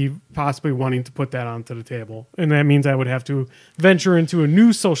to be possibly wanting to put that onto the table, and that means I would have to venture into a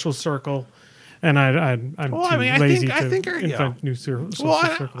new social circle, and I'm too lazy to invent new social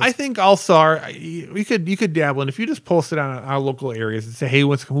circles. I think also you could dabble, and if you just post it on our local areas and say, hey, who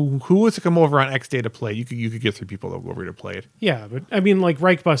wants to come over on X day to play? You could get 3 people over to play it. Yeah, but I mean, like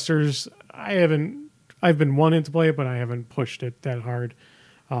Reichbusters, I've been wanting to play it, but I haven't pushed it that hard.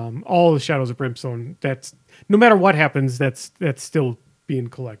 All the Shadows of Brimstone, that's no matter what happens, that's still being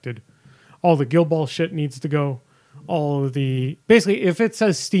collected. All the Guild Ball shit needs to go. All of the basically, if it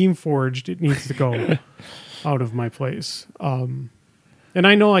says Steam Forged, it needs to go out of my place. And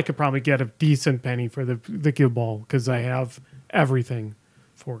I know I could probably get a decent penny for the Guild Ball because I have everything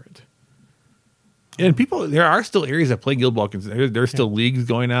for it. And there are still areas that play Guild Ball. There's still leagues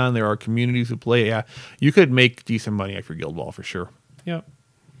going on. There are communities who play. Yeah, you could make decent money after Guild Ball for sure. Yep.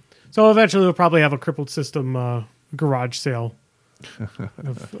 So eventually we'll probably have a crippled system garage sale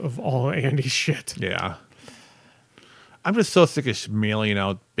of all Andy's shit. Yeah. I'm just so sick of mailing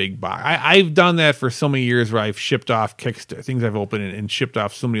out big box. I've done that for so many years where I've shipped off things I've opened and shipped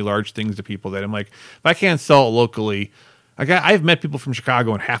off so many large things to people that I'm like, if I can't sell it locally, I've met people from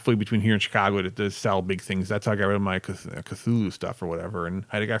Chicago and halfway between here and Chicago to sell big things. That's how I got rid of my Cthulhu stuff or whatever. And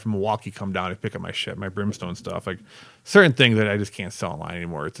I had a guy from Milwaukee come down to pick up my shit, my Brimstone stuff. Like certain things that I just can't sell online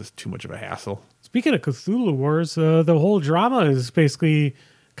anymore. It's just too much of a hassle. Speaking of Cthulhu Wars, the whole drama is basically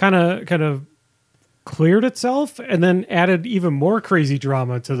kind of cleared itself and then added even more crazy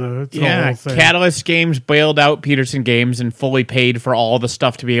drama to the whole thing. Catalyst Games bailed out Peterson Games and fully paid for all the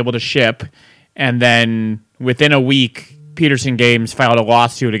stuff to be able to ship. And then within a week, Peterson Games filed a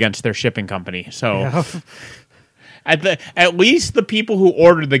lawsuit against their shipping company. So Yeah. at least the people who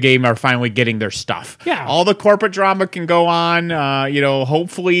ordered the game are finally getting their stuff. Yeah. All the corporate drama can go on.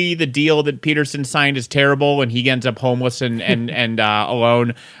 Hopefully the deal that Peterson signed is terrible and he ends up homeless and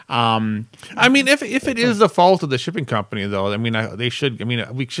alone. I mean, if it is the fault of the shipping company, though, I mean, they should. I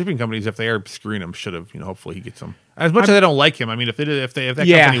mean, shipping companies, if they are screwing him, should have. Hopefully he gets some. As much as I don't like him, I mean, if that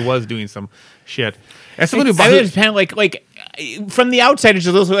company was doing some shit, as someone who it's kind of like from the outside, it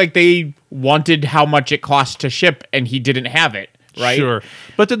just looks like they wanted how much it cost to ship, and he didn't have it. Right. Sure.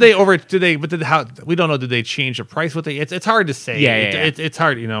 But we don't know. Did they change the price? It's hard to say. Yeah. It's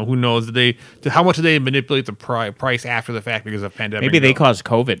hard. Who knows? How much did they manipulate the price after the fact because of pandemic? Maybe they caused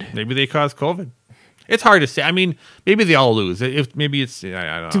COVID. It's hard to say. I mean, maybe they all lose. Maybe it's,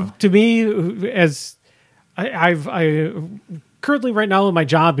 I don't know. To me, as I've currently right now, my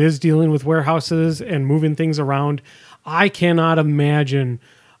job is dealing with warehouses and moving things around. I cannot imagine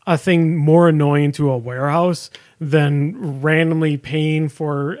a thing more annoying to a warehouse than randomly paying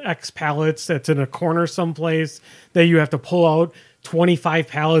for X pallets that's in a corner someplace that you have to pull out 25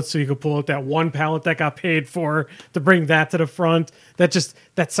 pallets so you can pull out that one pallet that got paid for to bring that to the front.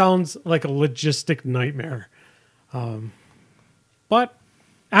 That sounds like a logistic nightmare. But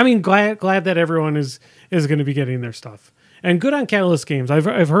I mean, glad that everyone is going to be getting their stuff. And good on Catalyst Games.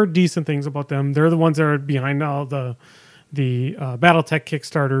 I've heard decent things about them. They're the ones that are behind all the BattleTech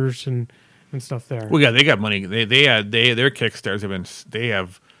Kickstarters and stuff there. Well, yeah, they got money. Their Kickstarters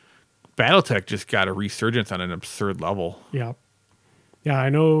have BattleTech just got a resurgence on an absurd level. Yeah. Yeah, I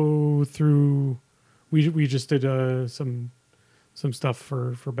know we just did some stuff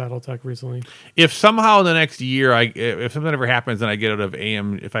for BattleTech recently. If somehow in the next year, if something ever happens and I get out of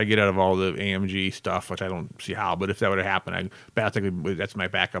if I get out of all the AMG stuff, which I don't see how, but if that were to happen, BattleTech, that's my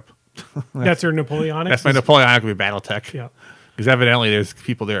backup. That's your Napoleonic? That's my Napoleonic would be BattleTech. Yeah. Because evidently there's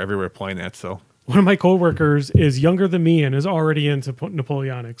people there everywhere playing that. So one of my coworkers is younger than me and is already into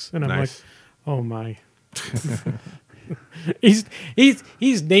Napoleonics, and I'm nice. like, oh my. He's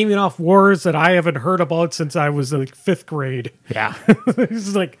naming off wars that I haven't heard about since I was like 5th grade. Yeah.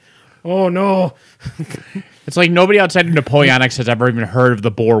 He's like, Oh no. It's like nobody outside of Napoleonics has ever even heard of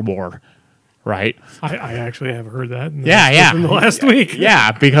the Boer War, right? I actually have heard that. In In the last week.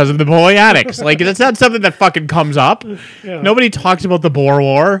 Yeah, because of the Napoleonics. Like, it's not something that fucking comes up. Yeah. Nobody talks about the Boer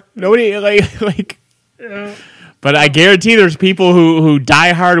War. Nobody, like. Yeah. But I guarantee there's people who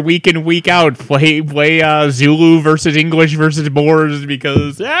die hard week in, week out, play Zulu versus English versus Boers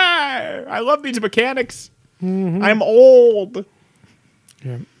because, I love these mechanics. Mm-hmm. I'm old.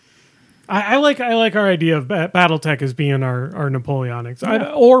 Yeah. I like our idea of BattleTech as being our Napoleonics.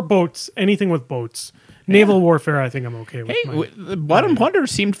 Or boats, anything with boats. Naval warfare, I think I'm okay with. Hey, Blood and Plunder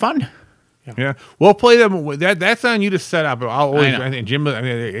seemed fun. Yeah, we'll play them. That's on you to set up. I'll always. I I think Jim. I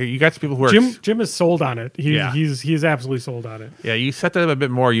mean, you got some people who are. Jim is sold on it. Yeah. He's absolutely sold on it. Yeah, you set that up a bit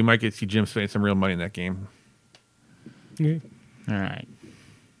more. You might get to see Jim spending some real money in that game. Yeah. All right.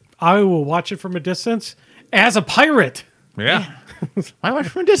 I will watch it from a distance as a pirate. Yeah. Why watch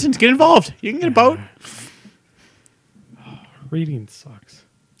from a distance? Get involved. You can get a boat. Reading sucks.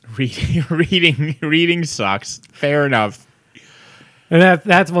 Reading sucks. Fair enough. And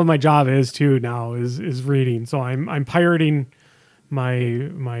that's what my job is too now is reading. So I'm pirating my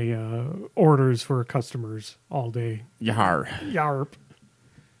orders for customers all day. Yar. Yarp.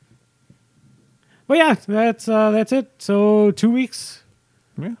 Well, yeah, that's it. So 2 weeks.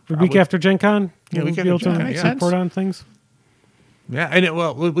 Yeah. The week after Gen Con. Yeah, we'll week be able after Gen to Con, yeah. report on things. Yeah, and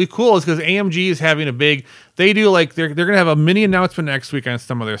what'll be cool is because AMG is having a big. They do like they're gonna have a mini announcement next week on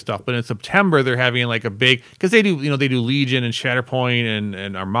some of their stuff, but in September they're having like a big because they do Legion and Shatterpoint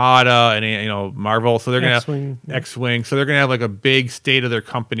and Armada and Marvel, so they're gonna X-Wing, have X-Wing, so they're gonna have like a big state of their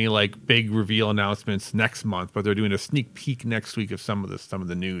company like big reveal announcements next month, but they're doing a sneak peek next week of some of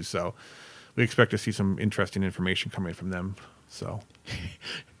the news, so we expect to see some interesting information coming from them. So.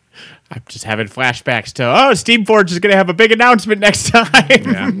 I'm just having flashbacks to, Steamforge is going to have a big announcement next time.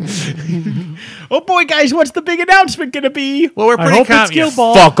 Yeah. Oh boy, guys, what's the big announcement going to be? Well, we're pretty I hope it's Guild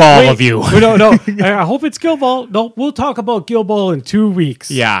Ball. Fuck all of you. No. I hope it's Guild Ball. No, we'll talk about Guild Ball in 2 weeks.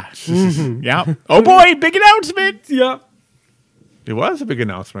 Yeah. Mm-hmm. Yeah. Oh boy, big announcement. Yeah. It was a big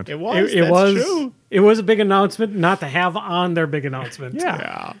announcement. It was. It That's was. true. It was a big announcement, not to have on their big announcement.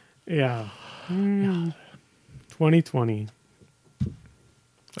 Yeah. Yeah. 2020.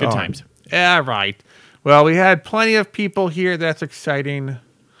 Good times. Yeah, right. Well, we had plenty of people here. That's exciting.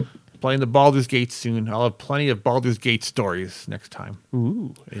 Playing the Baldur's Gate soon. I'll have plenty of Baldur's Gate stories next time.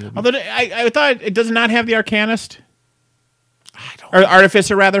 Ooh. Although I thought it does not have the Arcanist. Or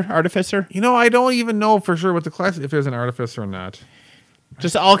Artificer, rather. Artificer. I don't even know for sure what the class, if there's an Artificer or not.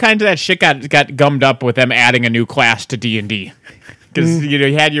 Just all kinds of that shit got gummed up with them adding a new class to D&D. Because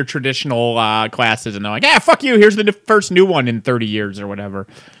you had your traditional classes, and they're like, fuck you, here's the first new one in 30 years or whatever.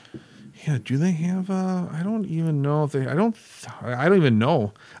 Yeah, do they have, I don't even know if they, I don't even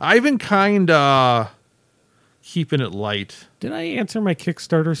know. I've been kind of keeping it light. Did I answer my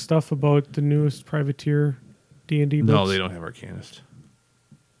Kickstarter stuff about the newest Privateer D&D books? No, they don't have Arcanist.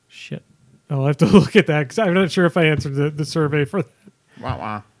 Shit. I'll have to look at that, because I'm not sure if I answered the survey for that.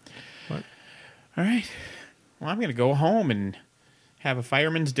 Wow. What? All right. Well, I'm going to go home and have a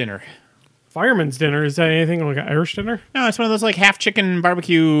fireman's dinner. Fireman's dinner? Is that anything like an Irish dinner? No, it's one of those like half chicken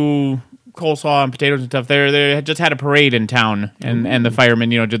barbecue, coleslaw and potatoes and stuff. They just had a parade in town, and the firemen,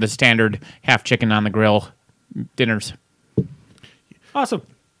 do the standard half chicken on the grill dinners. Awesome.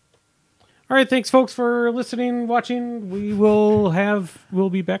 All right, thanks folks for listening, watching. We'll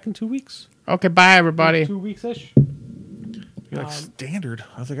be back in 2 weeks. Okay, bye everybody. 2 weeks-ish. You're like standard.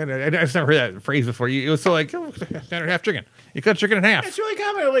 I was like, I've never heard that phrase before. It was so like standard half chicken. You cut chicken in half. It's really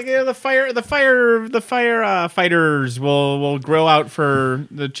common. Like the fire fighters will grill out for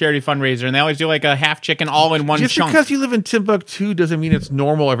the charity fundraiser, and they always do like a half chicken all in one Just chunk. because you live in Timbuktu doesn't mean it's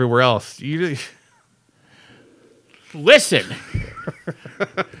normal everywhere else. Listen,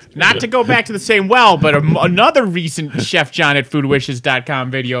 not to go back to the same well, but another recent Chef John at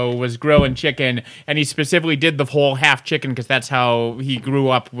foodwishes.com video was grilling chicken, and he specifically did the whole half chicken because that's how he grew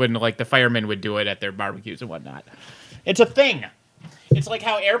up when like the firemen would do it at their barbecues and whatnot. It's a thing. It's like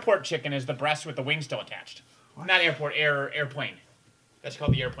how airport chicken is the breast with the wing still attached. What? Not airport, airplane. That's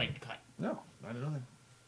called the airplane cut. No, I don't know that.